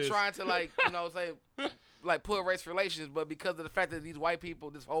sick out of here this. trying to say like put race relations, but because of the fact that these white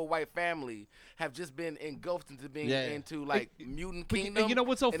people, this whole white family, have just been engulfed into being into like mutant But kingdom. you know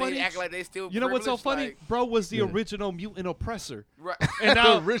what's so and funny? They act like they still. You know what's so privileged, funny, like- bro? Was the original mutant oppressor, Right. and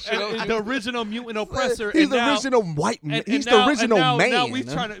now original- and the original mutant oppressor. He's and the now, original white man. and He's now- the original and now, man.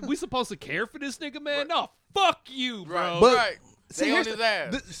 Now we supposed to care for this nigga, man? No, fuck you, bro. Right. But- right. See, They on here's his the-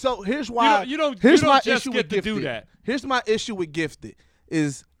 ass. so here's why you don't here's my just issue get with to Gifted. do that. Here's my issue with Gifted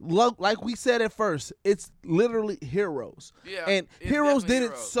is like we said at first, it's literally heroes. Yeah, and it's heroes definitely did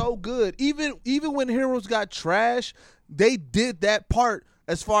it heroes. so good. Even when heroes got trash, they did that part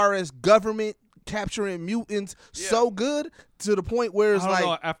as far as government capturing mutants so good to the point where it's I don't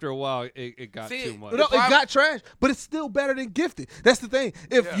like know, after a while, it got See, too much. no, it got trash, but it's still better than Gifted. That's the thing.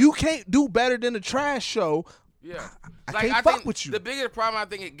 If you can't do better than a trash show, Yeah, I can't fuck think with you. The biggest problem I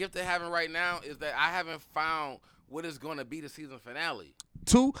think Gifted having right now is that I haven't found what is going to be the season finale.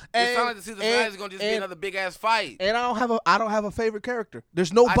 too, It and sounds like the season finale is going to just be another big ass fight. And I don't have a favorite character.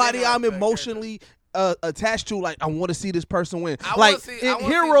 There's nobody have a I'm favorite emotionally attached to. Like I want to see this person win. I Like wanna see, in I wanna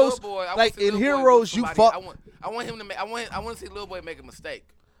Heroes, see Lil Boy. I wanna like see in Lil Boy Heroes, with you somebody. fuck. I want him to make. I want to see Lil Boy make a mistake.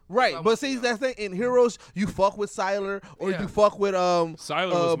 Right, That's what I but want see to that thing in Heroes, you fuck with Siler or Yeah. you fuck with Siler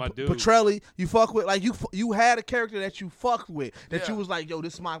was my dude. Petrelli. You fuck with like you had a character that you fucked with that Yeah. you was like, yo,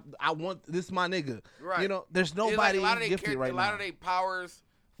 this is my nigga. Right. You know, there's It's like nobody a lot of Gifted right a lot now. of their powers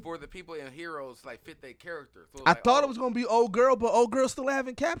for the people in Heroes like fit their character. So it's I like, thought oh, it was gonna be old girl, but old girl still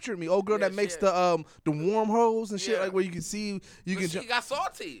haven't captured me. Old girl Yeah, that makes shit. the wormholes and shit, Yeah. like where you can see you but can. she got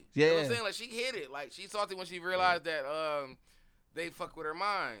salty. You know what I'm Yeah. saying? Like she hit it. Like she salty when she realized that they fuck with her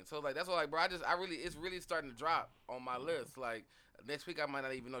mind. So like that's why like bro, it's really starting to drop on my list. Like next week I might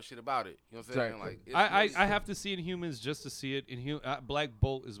not even know shit about it. You know what I'm saying? Right. Like it's I really- have to see Inhumans just to see it. Black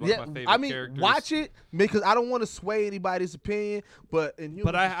Bolt is one Yeah, of my favorite I mean, characters. watch it because I don't want to sway anybody's opinion. But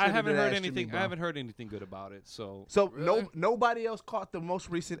But I haven't heard anything. I haven't heard anything good about it. So So Really? nobody else caught the most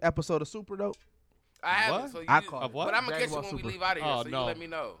recent episode of Super though. I haven't. What? So you, I caught Of it. what? But I'm gonna catch you Dragon when Ball we Super. leave out of here. Oh, so no. you let me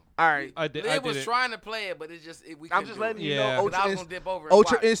know. All right, I did. Liv I was did it. trying to play it, but it's just we. I'm just letting you Yeah. know. But I was Ultra, gonna dip over. And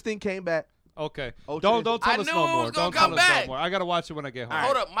Ultra watch. Instinct came back. Okay. Ultra Don't Instinct. tell I us knew no it more. was gonna Don't tell come us no back. more. I gotta watch it when I get home.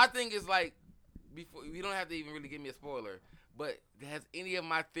 Hold up, my thing is like, before you don't have to even really give me a spoiler, but has any of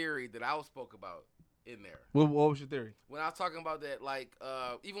my theory that I spoke about in there? What was your theory? When I was talking about that, like,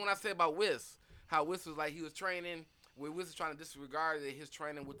 even when I said about Whis, how Whis was like he was training, where Whis was trying to disregard his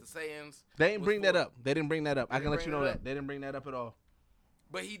training with the Saiyans. They didn't was bring that for- up. They didn't bring that up. I They can didn't let you bring know it that. up? They didn't bring that up at all.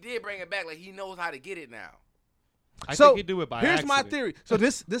 But he did bring it back. Like he knows how to get it now. I So think he do it by here's my accident. theory. So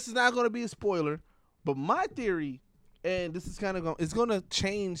this is not going to be a spoiler, but my theory, and this is kind of it's going to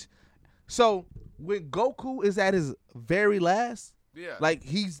change. So when Goku is at his very last, Yeah. like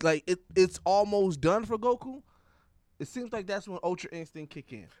he's like it's almost done for Goku. it seems like that's when Ultra Instinct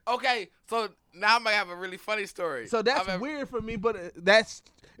kick in. Okay, so now I might have a really funny story. So that's weird for me, but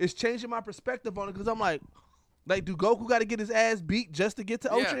it's changing my perspective on it because I'm like, do Goku got to get his ass beat just to get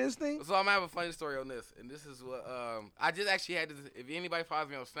to Ultra Instinct? So I'm gonna have a funny story on this, and this is what I just actually had. If anybody follows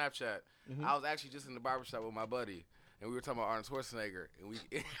me on Snapchat, I was actually just in the barbershop with my buddy, and we were talking about Arnold Schwarzenegger, and we.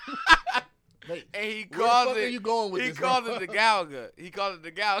 And he calls it. Are you going with he this, calls bro? it the Galaga. He calls it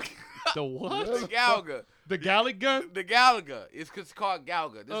the Galaga. The what? The Galaga. The Gallic gun? The Galaga. It's called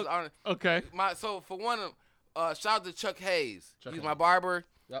Galaga. This is Arnold. Okay. So for one, shout out to Chuck Hayes. He's my barber.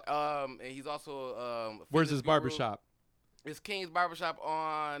 Yep. And he's also a Where's fitness his guru. barbershop? It's King's Barbershop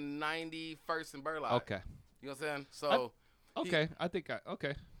on 91st and Burlock. Okay. You know what I'm saying? So Okay.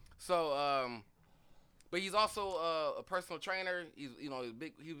 Okay. So but he's also a personal trainer. He's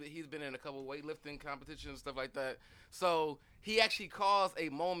big. He's been in a couple of weightlifting competitions and stuff like that. So he actually calls a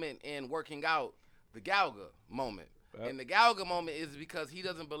moment in working out the Galaga moment. Yep. And the Galaga moment is because he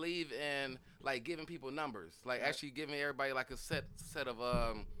doesn't believe in like giving people numbers, like actually giving everybody like a set of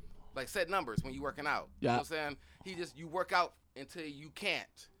like set numbers when you working out. Yeah. You know what I'm saying? You work out until you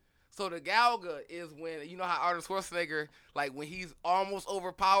can't. So the Galaga is when, you know how Arnold Schwarzenegger, like when he's almost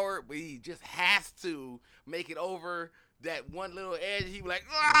overpowered, but he just has to make it over that one little edge, he be like,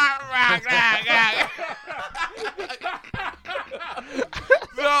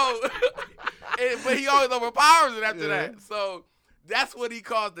 but he always overpowers it after that. So that's what he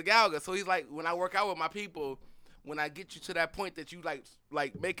calls the Galaga. So he's like, when I work out with my people, when I get you to that point that you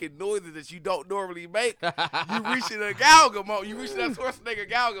like making noises that you don't normally make, you reaching a Galaga moment. You reaching that Schwarzenegger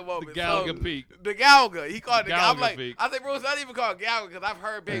Galaga moment. The Galaga peak. The Galaga. He called it the Galaga. I'm like, peak. I think, bro, it's not even called Galaga because I've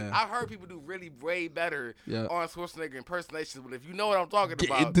heard people do really way better on Schwarzenegger impersonations. But if you know what I'm talking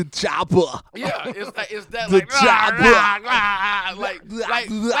about, the chopper. yeah, it's that The like, chopper. like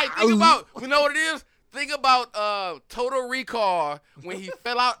think about, you know what it is? Think about Total Recall when he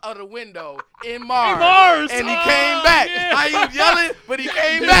fell out of the window in Mars. And he came back. Yeah. How he was yelling, but he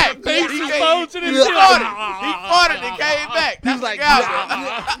came back. He fought it. He fought it and came back. That's He's like, the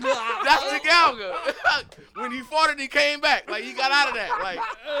Galaga. That's the Galaga. When he fought it, he came back. Like he got out of that. Like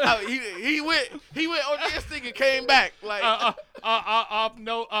he went on this thing and came back. Like I'll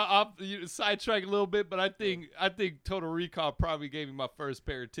sidetrack a little bit, but I think Total Recall probably gave me my first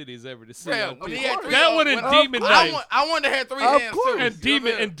pair of titties ever to see. Damn, on he TV. had three- That one and Demon Knight. I wanted to have three Of hands course. too. And You know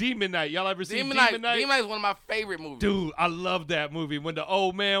what I mean? Demon Knight. Y'all ever seen Demon Demon Knight. Knight? Demon Knight is one of my favorite movies. Dude, I love that movie when the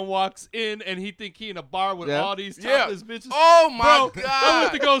old man walks in and he think he in a bar with Yeah. all these Yeah. topless bitches. Oh my Bro, God. I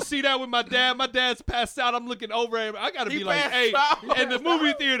went to go see that with my dad. My dad's passed out. I'm looking over at him. I gotta He be like, passed hey, out. in the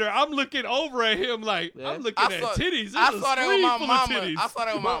movie theater, I'm looking over at him like, Yeah. I'm looking at titties. I This is saw a that with screen my full of mama. titties. I saw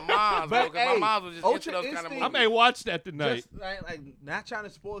that with my mom. But, Because my hey, mom was just Ultra into those kind of Instinct- I movies. may watch that tonight. Just, like not trying to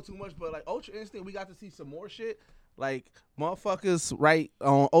spoil too much, but like Ultra Instinct, we got to see some more shit. Like motherfuckers, right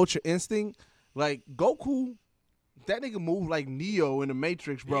on Ultra Instinct, like Goku, that nigga move like Neo in the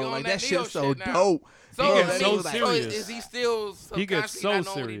Matrix, bro. He on Like that that Neo shit's so shit now. dope. So, He Bro, gets that so nigga like- serious. is he still He gets subconsciously so not knowing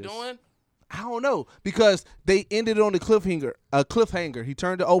what serious. he's doing? I don't know because they ended on the cliffhanger. He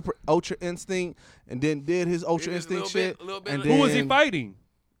turned to Ultra Instinct and then did his Ultra It was a Instinct little shit. bit- little bit and of- Who was he then- fighting?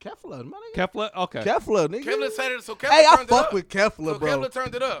 Kefla, my nigga. Kefla? Okay. Kefla, nigga. Kevlar said it, so Kevlar Hey, I turned it fuck up. with Kefla, So bro. Kevlar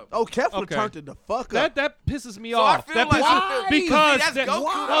turned it up. Oh, Kefla Okay. turned it the fuck up. That pisses me So I off. feel That like- pisses, Why? because See, that's that, Goku. hold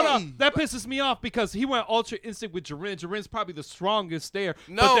Why? on, that pisses me off because he went Ultra Instinct with Jiren. Jiren's probably the strongest there.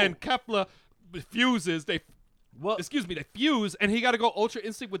 No. But then Kefla fuses. They fuse, and he got to go Ultra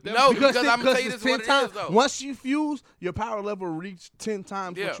Instinct with them. No, because I'm gonna tell you it's this what 10 it times. is, though. Once you fuse, your power level reach 10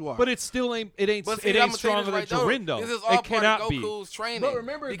 times Yeah. what you are. But it still ain't. It ain't. But see, it I'm ain't gonna tell you stronger this than right Jiren though. This is all It part cannot of be. Goku's training. But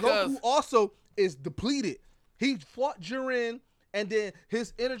remember, because Goku also is depleted. He fought Jiren, and then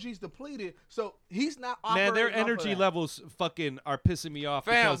his energy's depleted, so he's not Man, operating their off of energy that. levels fucking are pissing me off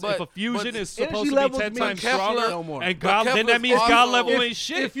Fam, because but- if a fusion but is supposed energy to be levels 10 mean times Kefla stronger, no more. and But God, then that Kefla's means God also- level If- ain't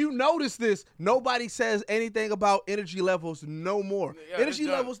shit. If you notice this, nobody says anything about energy levels no more. Yeah, Energy it's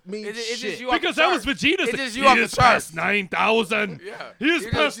done. levels mean It's shit. just you off Because the that was charts. Vegeta's. It's just you He off the is past charts. 9,000. Yeah. He is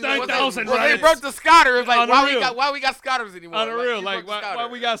past 9,000, Well, right? they broke the Scouters. It's like, On the why real. we got Scouters anymore? On the real, you like, broke the why Scouter.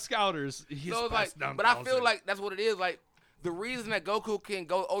 we got Scouters? He's So it's past like, 9,000. but I feel like that's what it is. Like, the reason that Goku can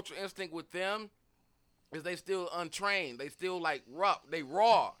go Ultra Instinct with them is they still untrained. They still like rough. They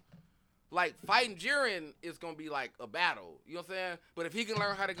raw. Like fighting Jiren is gonna be like a battle. You know what I'm saying? But if he can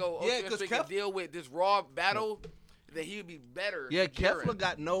learn how to go Ultra 'cause Instinct and deal with this raw battle, then he would be better. Yeah, than Jiren. Kefla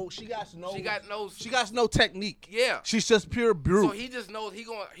got no. She got no technique. Yeah. She's just pure brute. So he just knows he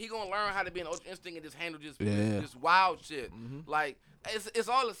gonna learn how to be an Ultra Instinct and just handle this Yeah. this wild shit. Like it's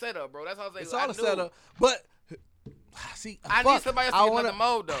all a setup, bro. That's how I say. It's I all a knew. setup. But See, I need somebody else to get another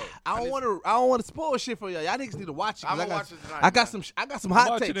mode though. I don't want to spoil shit for y'all. Y'all niggas need to watch it. I'm gonna watch it tonight. I got some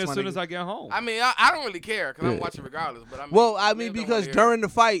hot takes. As soon as I get home. I mean, I don't really care because I'm watching regardless. But I mean, because during the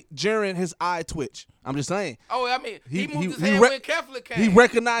fight, Jaren his eye twitch. I'm just saying. Oh, I mean, he moved his hand when Kefla came. He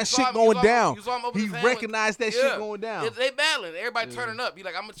recognized shit going down. You saw him open He his hand recognized that shit going down. They battling. Everybody turning up. He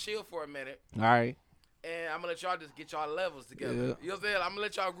like, I'm gonna chill for a minute. All right. And I'm gonna let y'all just get y'all levels together. Yeah. You know what I'm saying? I'm gonna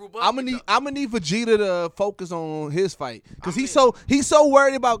let y'all group up. I'm gonna need Vegeta to focus on his fight because he's so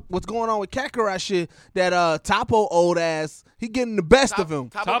worried about what's going on with Kakarot shit that Topo old ass he getting the best of him.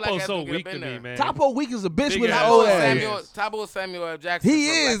 Topo's so weak to me, man. Topo weak as a bitch with his old ass. Topo Samuel L. Jackson. He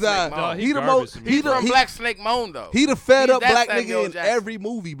is. He the most. He's from Black Snake Moan though. He the fed up black nigga in every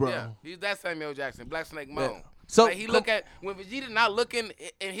movie, bro. Yeah, he's that Samuel Jackson, Black Snake Moan. Yeah. So like he look at when Vegeta not looking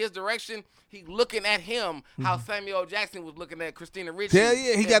in his direction, he looking at him how Samuel Jackson was looking at Christina Ricci. Hell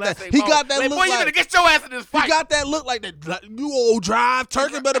yeah, he got that. He got that look. Boy, you gonna get your ass in this fight. He got that look like that. You old drive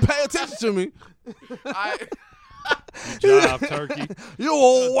turkey, better pay attention to me. Drive turkey. You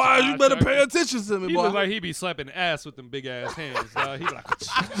old wise, you better pay attention to me, he boy. Look like he be slapping ass with them big ass hands. He like he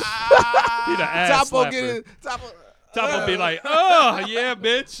the ass slapper. Top will be like, oh, yeah,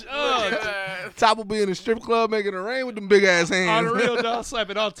 bitch. Top will be in the strip club making it rain with them big ass hands. On the real dog,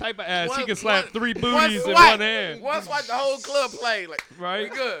 slapping all type of ass. He can slap 3 booties in one hand. Once the whole club played. Like, right?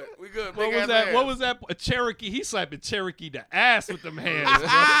 We good. What was that? What was that? A Cherokee. He slapping Cherokee the ass with them hands. He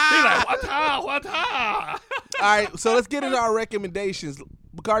like, what? All right, so let's get into our recommendations.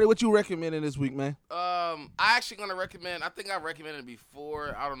 Bacardi, what you recommending this week, man? I actually gonna recommend. I think I recommended it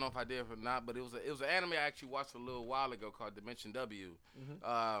before. I don't know if I did or not, but it was an anime I actually watched a little while ago called Dimension W.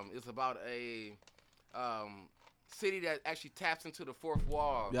 Mm-hmm. It's about a city that actually taps into the fourth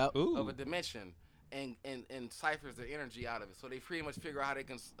wall of a dimension and ciphers the energy out of it. So they pretty much figure out how they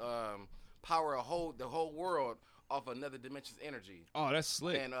can power the whole world off another dimension's energy. Oh, that's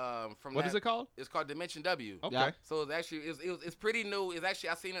slick. And what is it called? It's called Dimension W. Okay. Yeah. So it's actually it's pretty new. It's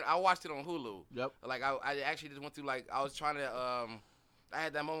actually I watched it on Hulu. Yep. Like I actually just went through I was trying to I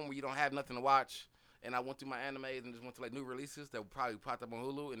had that moment where you don't have nothing to watch, and I went through my animes and just went to new releases that probably popped up on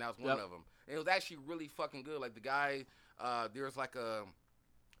Hulu, and that was one of them. And it was actually really fucking good. Like the guy, there's like a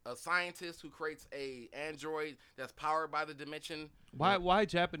scientist who creates a android that's powered by the dimension. Why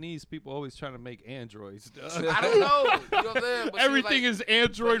Japanese people always trying to make androids? I don't know. You know what I'm saying? But everything is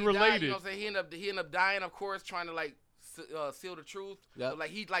android related. Died, you know what I'm saying? He ended up dying, of course, trying to seal the truth. Yep. But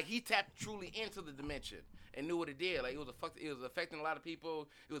he tapped truly into the dimension and knew what it did. Like it was affecting a lot of people.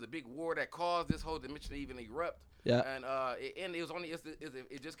 It was a big war that caused this whole dimension to even erupt. Yeah. And it was only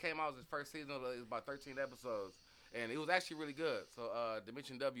it just came out as the first season. It was about 13 episodes. And it was actually really good. So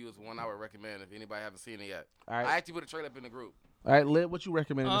Dimension W is one I would recommend if anybody haven't seen it yet. All right. I actually put a trailer up in the group. All right, Lib, what you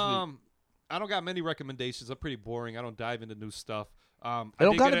recommending this week? I don't got many recommendations. I'm pretty boring. I don't dive into new stuff. It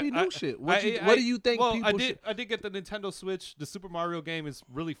don't gotta be new shit. What do you think? Well, people I did get the Nintendo Switch. The Super Mario game is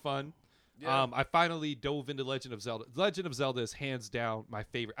really fun. Yeah. I finally dove into Legend of Zelda. Legend of Zelda is hands down my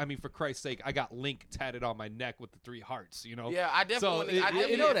favorite. I mean, for Christ's sake, I got Link tatted on my neck with the 3 hearts. You know. Yeah, I definitely. I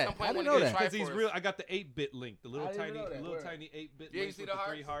didn't know that. I didn't know that because he's real. I got the 8-bit Link, the little tiny 8-bit Link with the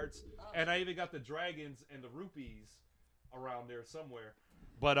 3 hearts, and I even got the dragons and the rupees around there somewhere.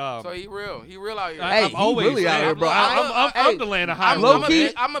 But so he real out here. Hey, I'm always really out here, bro. I'm the land of high.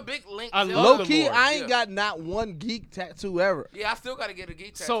 I'm a big Link. Low key, I ain't got not one geek tattoo ever. Yeah, I still gotta get a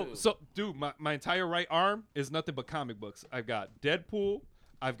geek tattoo. So dude, my entire right arm is nothing but comic books. I've got Deadpool.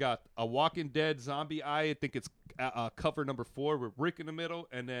 I've got a Walking Dead zombie eye. I think it's cover number 4 with Rick in the middle,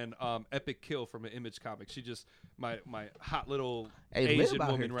 and then Epic Kill from an Image comic. She just my hot little Asian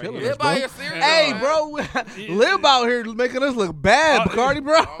woman right here. Live out here serious. Hey, bro, Live out here making us look bad, Bacardi,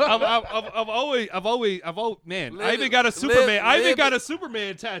 bro. I've always, man. I even got a Superman. I even got a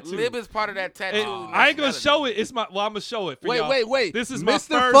Superman tattoo. Lib is part of that tattoo. I ain't gonna show it. I'm gonna show it. For y'all. Wait. This is Mr. my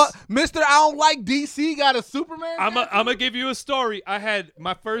first. Mr. I don't like DC got a Superman. I'm gonna give you a story. I had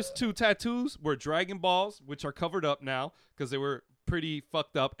my first 2 tattoos were Dragon Balls, which are covered up now because they were pretty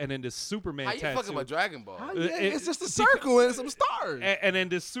fucked up, and then this Superman tattoo. How you fucking with Dragon Ball? It's just a circle and some stars. And then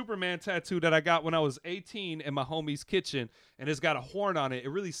this Superman tattoo that I got when I was 18 in my homie's kitchen, and it's got a horn on it. It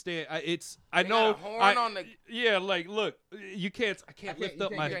really stands. I know. Got a horn on the. Yeah, like look, I can't lift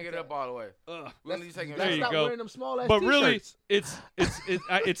up my. You can't get it up all the way. There you go. Wearing them small ass but t-shirts. really,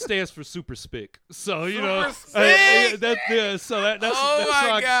 it stands for Super Spick. So you know, Spick? that's Oh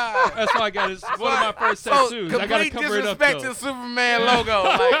my God. That's why I got it. It's one of my first tattoos. I gotta cover it up though. Superman logo.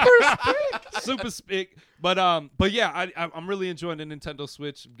 Like, super spick. But yeah, I'm really enjoying the Nintendo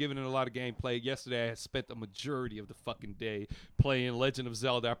Switch. I'm giving it a lot of gameplay. Yesterday, I spent the majority of the fucking day playing Legend of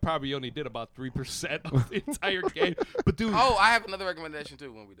Zelda. I probably only did about 3% of the entire game. But dude, I have another recommendation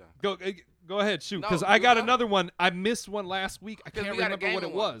too when we done. Go ahead, shoot, No, because I got no. another one. I missed one last week. I can't We got a remember game what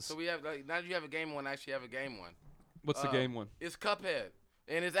it one. was. So we have now that you have a game one. I actually have a game one. What's the game one? It's Cuphead,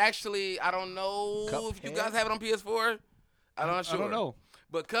 and it's actually I don't know if you Cuphead? guys have it on PS4. I'm not sure. I don't know.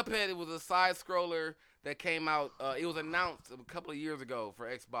 But Cuphead, it was a side scroller that came out. It was announced a couple of years ago for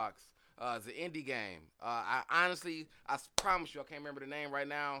Xbox. It's an indie game. I promise you, I can't remember the name right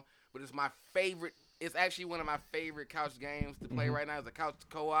now, but it's my favorite. It's actually one of my favorite couch games to play right now. It's a couch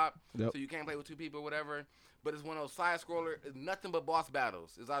co-op, so you can't play with two people or whatever. But it's one of those side scroller. It's nothing but boss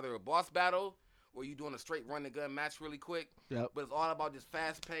battles. It's either a boss battle or you doing a straight run and gun match really quick. But it's all about this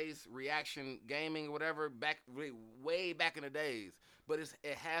fast-paced reaction gaming or whatever. Way back in the days. But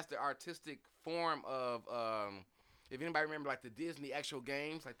it has the artistic form of if anybody remember like the Disney actual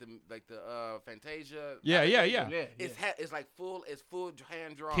games, like the Fantasia. Yeah. It's like full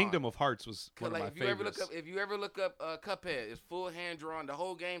hand drawn. Kingdom of Hearts was one of my if favorites. you ever look up Cuphead, it's full hand drawn. The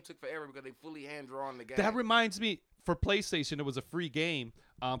whole game took forever because they fully hand drawn the game. That reminds me, for PlayStation, it was a free game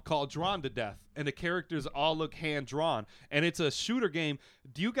called Drawn to Death, and the characters all look hand drawn, and it's a shooter game.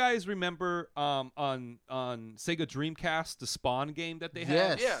 Do you guys remember on Sega Dreamcast the Spawn game that they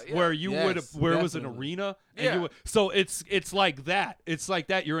had? Yes. Where you would it was an definitely. arena. And Yeah. so it's like that. It's like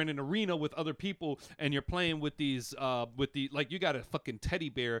that. You're in an arena with other people, and you're playing with these you got a fucking teddy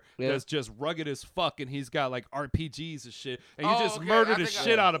bear that's just rugged as fuck, and he's got like RPGs and shit, and you just murder the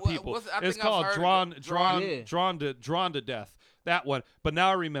shit out of people. It's called Drawn to Death. That one. But now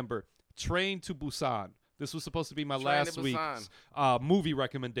I remember Train to Busan. This was supposed to be my last week's movie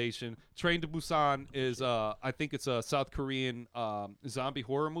recommendation. Train to Busan is I think it's a South Korean zombie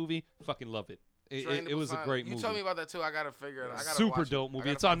horror movie. Fucking love it. It was a great movie. You told me about that too. I gotta figure it out. Super dope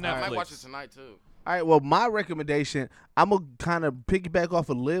movie. It's on Netflix. I might watch it tonight too. All right, well, my recommendation, I'm going to kind of piggyback off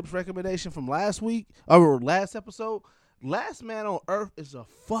of Lib's recommendation from last week, or last episode. Last Man on Earth is a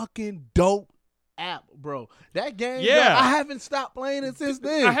fucking dope app, bro. That game, Yeah. I haven't stopped playing it since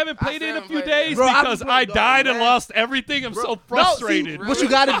then. I haven't played it in a few haven't played it. days Bro, I've because been I playing- died and man. lost everything. I'm so frustrated. No, see, what you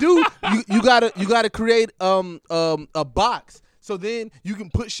got to do, you got to create a box. So then you can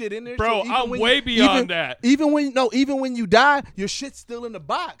put shit in there. Bro, so even I'm when way you- beyond that. Even when you die, your shit's still in the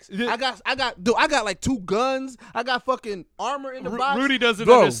box. Yeah. I got like 2 guns. I got fucking armor in the box. Rudy doesn't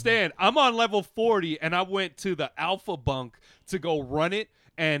Bro, understand. I'm on level 40, and I went to the alpha bunk to go run it.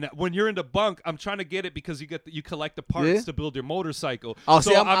 And when you're in the bunk, I'm trying to get it because you collect the parts to build your motorcycle. Oh, so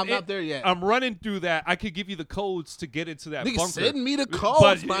see, I'm not there yet. I'm running through that. I could give you the codes to get into that Nigga, bunker. send me the But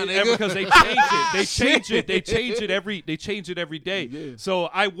codes, my nigga. because they change it, they change it every day. Yeah. So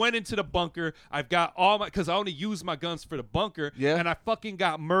I went into the bunker. I've got all my because I only use my guns for the bunker. Yeah. And I fucking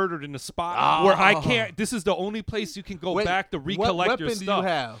got murdered in the spot where I can't. This is the only place you can go Wait, back to what recollect your weapon do you stuff.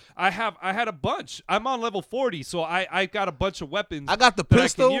 have? I had a bunch. I'm on level 40, so I got a bunch of weapons. I got the that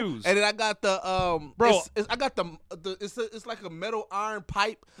pistol, I can use. and then I got the Bro. I got it's like a metal iron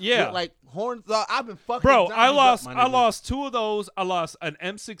pipe. Yeah. with like horns. I've been fucking. Bro, zombies I up, my nigga. lost 2 of those. I lost an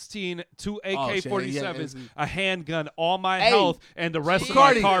M16, 2 shit, AK-47s, yeah. a handgun, all my Hey, health, and the rest of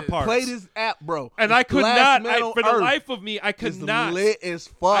Cardi, my car parts. play this app, bro. And I could Last not, Man on for the Earth life of me, I could is not. lit as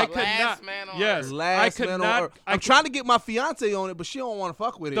fuck. I could Last not. Man on Yes, Earth. Last I could Man not. on Earth. I'm trying to get my fiance on it, but she don't want to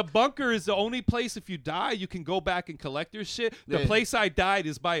fuck with it. The bunker is the only place if you die you can go back and collect your shit. The Yeah. place I died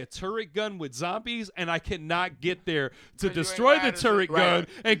is by a turret gun with zombies, and I cannot get there to you ain't destroy the riding turret it. gun Right.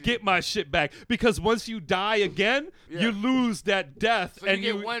 and get my shit back. Because once you die again, you lose that death, So and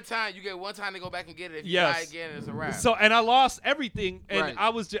you get one time. You get one time to go back and get it. If you Yes. die again, it's a wrap. So and I lost everything, and Right. I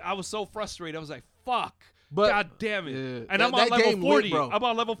was so frustrated. I was like, "Fuck, But- God damn it!" Yeah. And That- I'm on that level game lit, 40. bro. I'm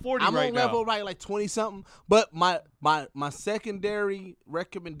on level 40 I'm right on now. level like 20 something. But my secondary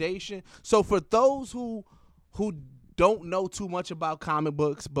recommendation. So for those who don't know too much about comic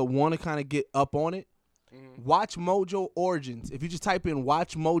books but want to kind of get up on it, Watch Mojo Origins. If you just type in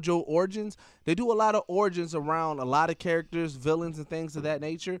Watch Mojo Origins, they do a lot of origins around a lot of characters, villains, and things of that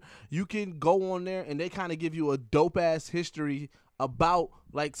nature. You can go on there and they kind of give you a dope ass history about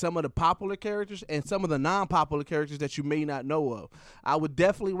like some of the popular characters and some of the non-popular characters that you may not know of. I would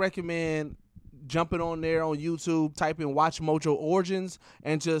definitely recommend jumping on there on YouTube, type in Watch Mojo Origins,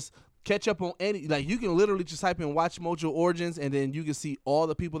 and just catch up on any, like you can literally just type in Watch Mojo Origins and then you can see all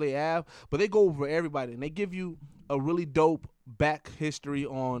the people they have, but they go over everybody and they give you a really dope back history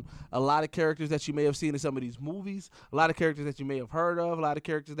on a lot of characters that you may have seen in some of these movies, a lot of characters that you may have heard of, a lot of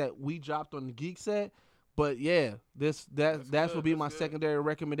characters that we dropped on the GeekSet. But yeah, that would be my secondary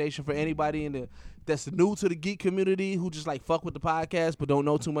recommendation for anybody that's new to the geek community who just like fuck with the podcast but don't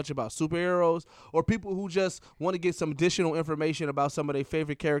know too much about superheroes, or people who just want to get some additional information about some of their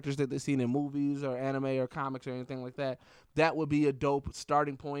favorite characters that they've seen in movies or anime or comics or anything like that. That would be a dope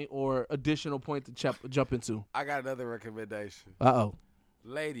starting point or additional point to jump into. I got another recommendation. Uh-oh.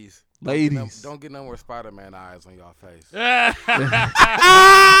 Ladies. Don't get no more Spider-Man eyes on y'all face.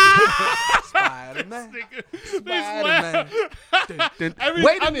 Spider-Man.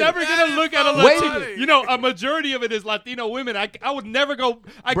 I'm never gonna look at a Latino. You know, a majority of it is Latino women. I would never go.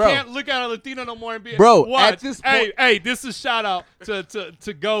 I can't look at a Latino no more and be. What? At this point, hey, this is shout out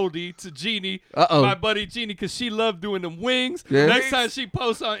to Goldie, to Jeannie, my buddy Jeannie, because she loved doing them wings. Yeah. Next time she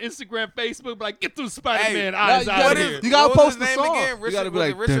posts on Instagram, Facebook, like get those Spider-Man eyes out of here. You gotta post the name song. again? You gotta be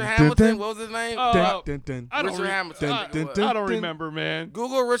like Richard Hamilton. What was his name? I don't Richard Hamilton. I don't remember, man.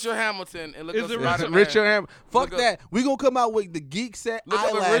 Google Richard Hamilton and look up Spider-Man. Richard Hamilton. Fuck that. We gonna come out with the GeekSet Look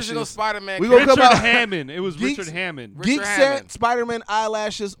up eyelashes. original Spider-Man. We gonna Richard come out Hammond. It was Geeks- Richard Hammond. Richard Hammond. GeekSet Spider-Man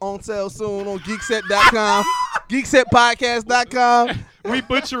eyelashes on sale soon on geekset.com. geeksetpodcast.com. We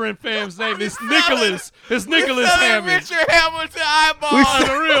butchering fam's name. It's Nicholas. It's Nicholas Hammond. Richard Hamilton eyeballs. On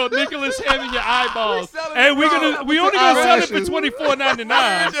the real, Nicholas Hammond, your eyeballs. And we only gonna sell it for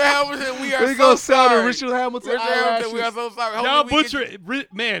 $24.99. Richard Hamilton, we are We so gonna sell the sorry. Richard Hamilton Richard Hamilton, we are eyelashes. so sorry. Y'all Hopefully we butcher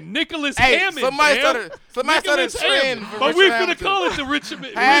it. Man, Nicholas Hey, Hammond. somebody fam. started a Nicholas trend Hammond. for But Richard we finna Hamilton. call it the Richard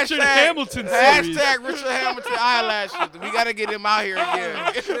Hashtag- Hamilton series. Hashtag Richard Hamilton eyelashes. We gotta get him out here again.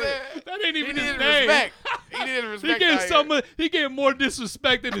 That ain't He even his needed name. respect. He needed He respect. gave out so here. much. He gave more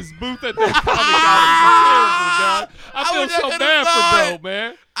disrespect in his booth at that comic. I feel wish I so could've bad saw for it. bro,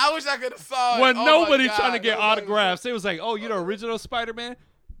 man. I wish I could have saw it. When Oh nobody my God. trying to get That was autographs, they was like, "Oh, you the original Spider-Man?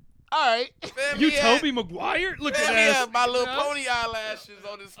 All right. Fam, You he had- Tobey Maguire? Look at fam, that! he had my little pony eyelashes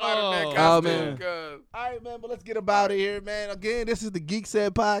on his Spider-Man Oh, costume. man. Cause All right, man, but let's get about it here, man. Again, this is the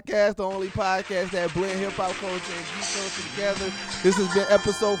GeekSet podcast, the only podcast that blend hip-hop culture and geek culture together. This has been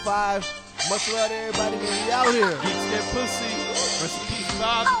episode 5. Much love to everybody, man. We out here. GeekSet pussy. Rest in peace,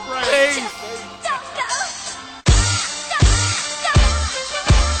 Bob.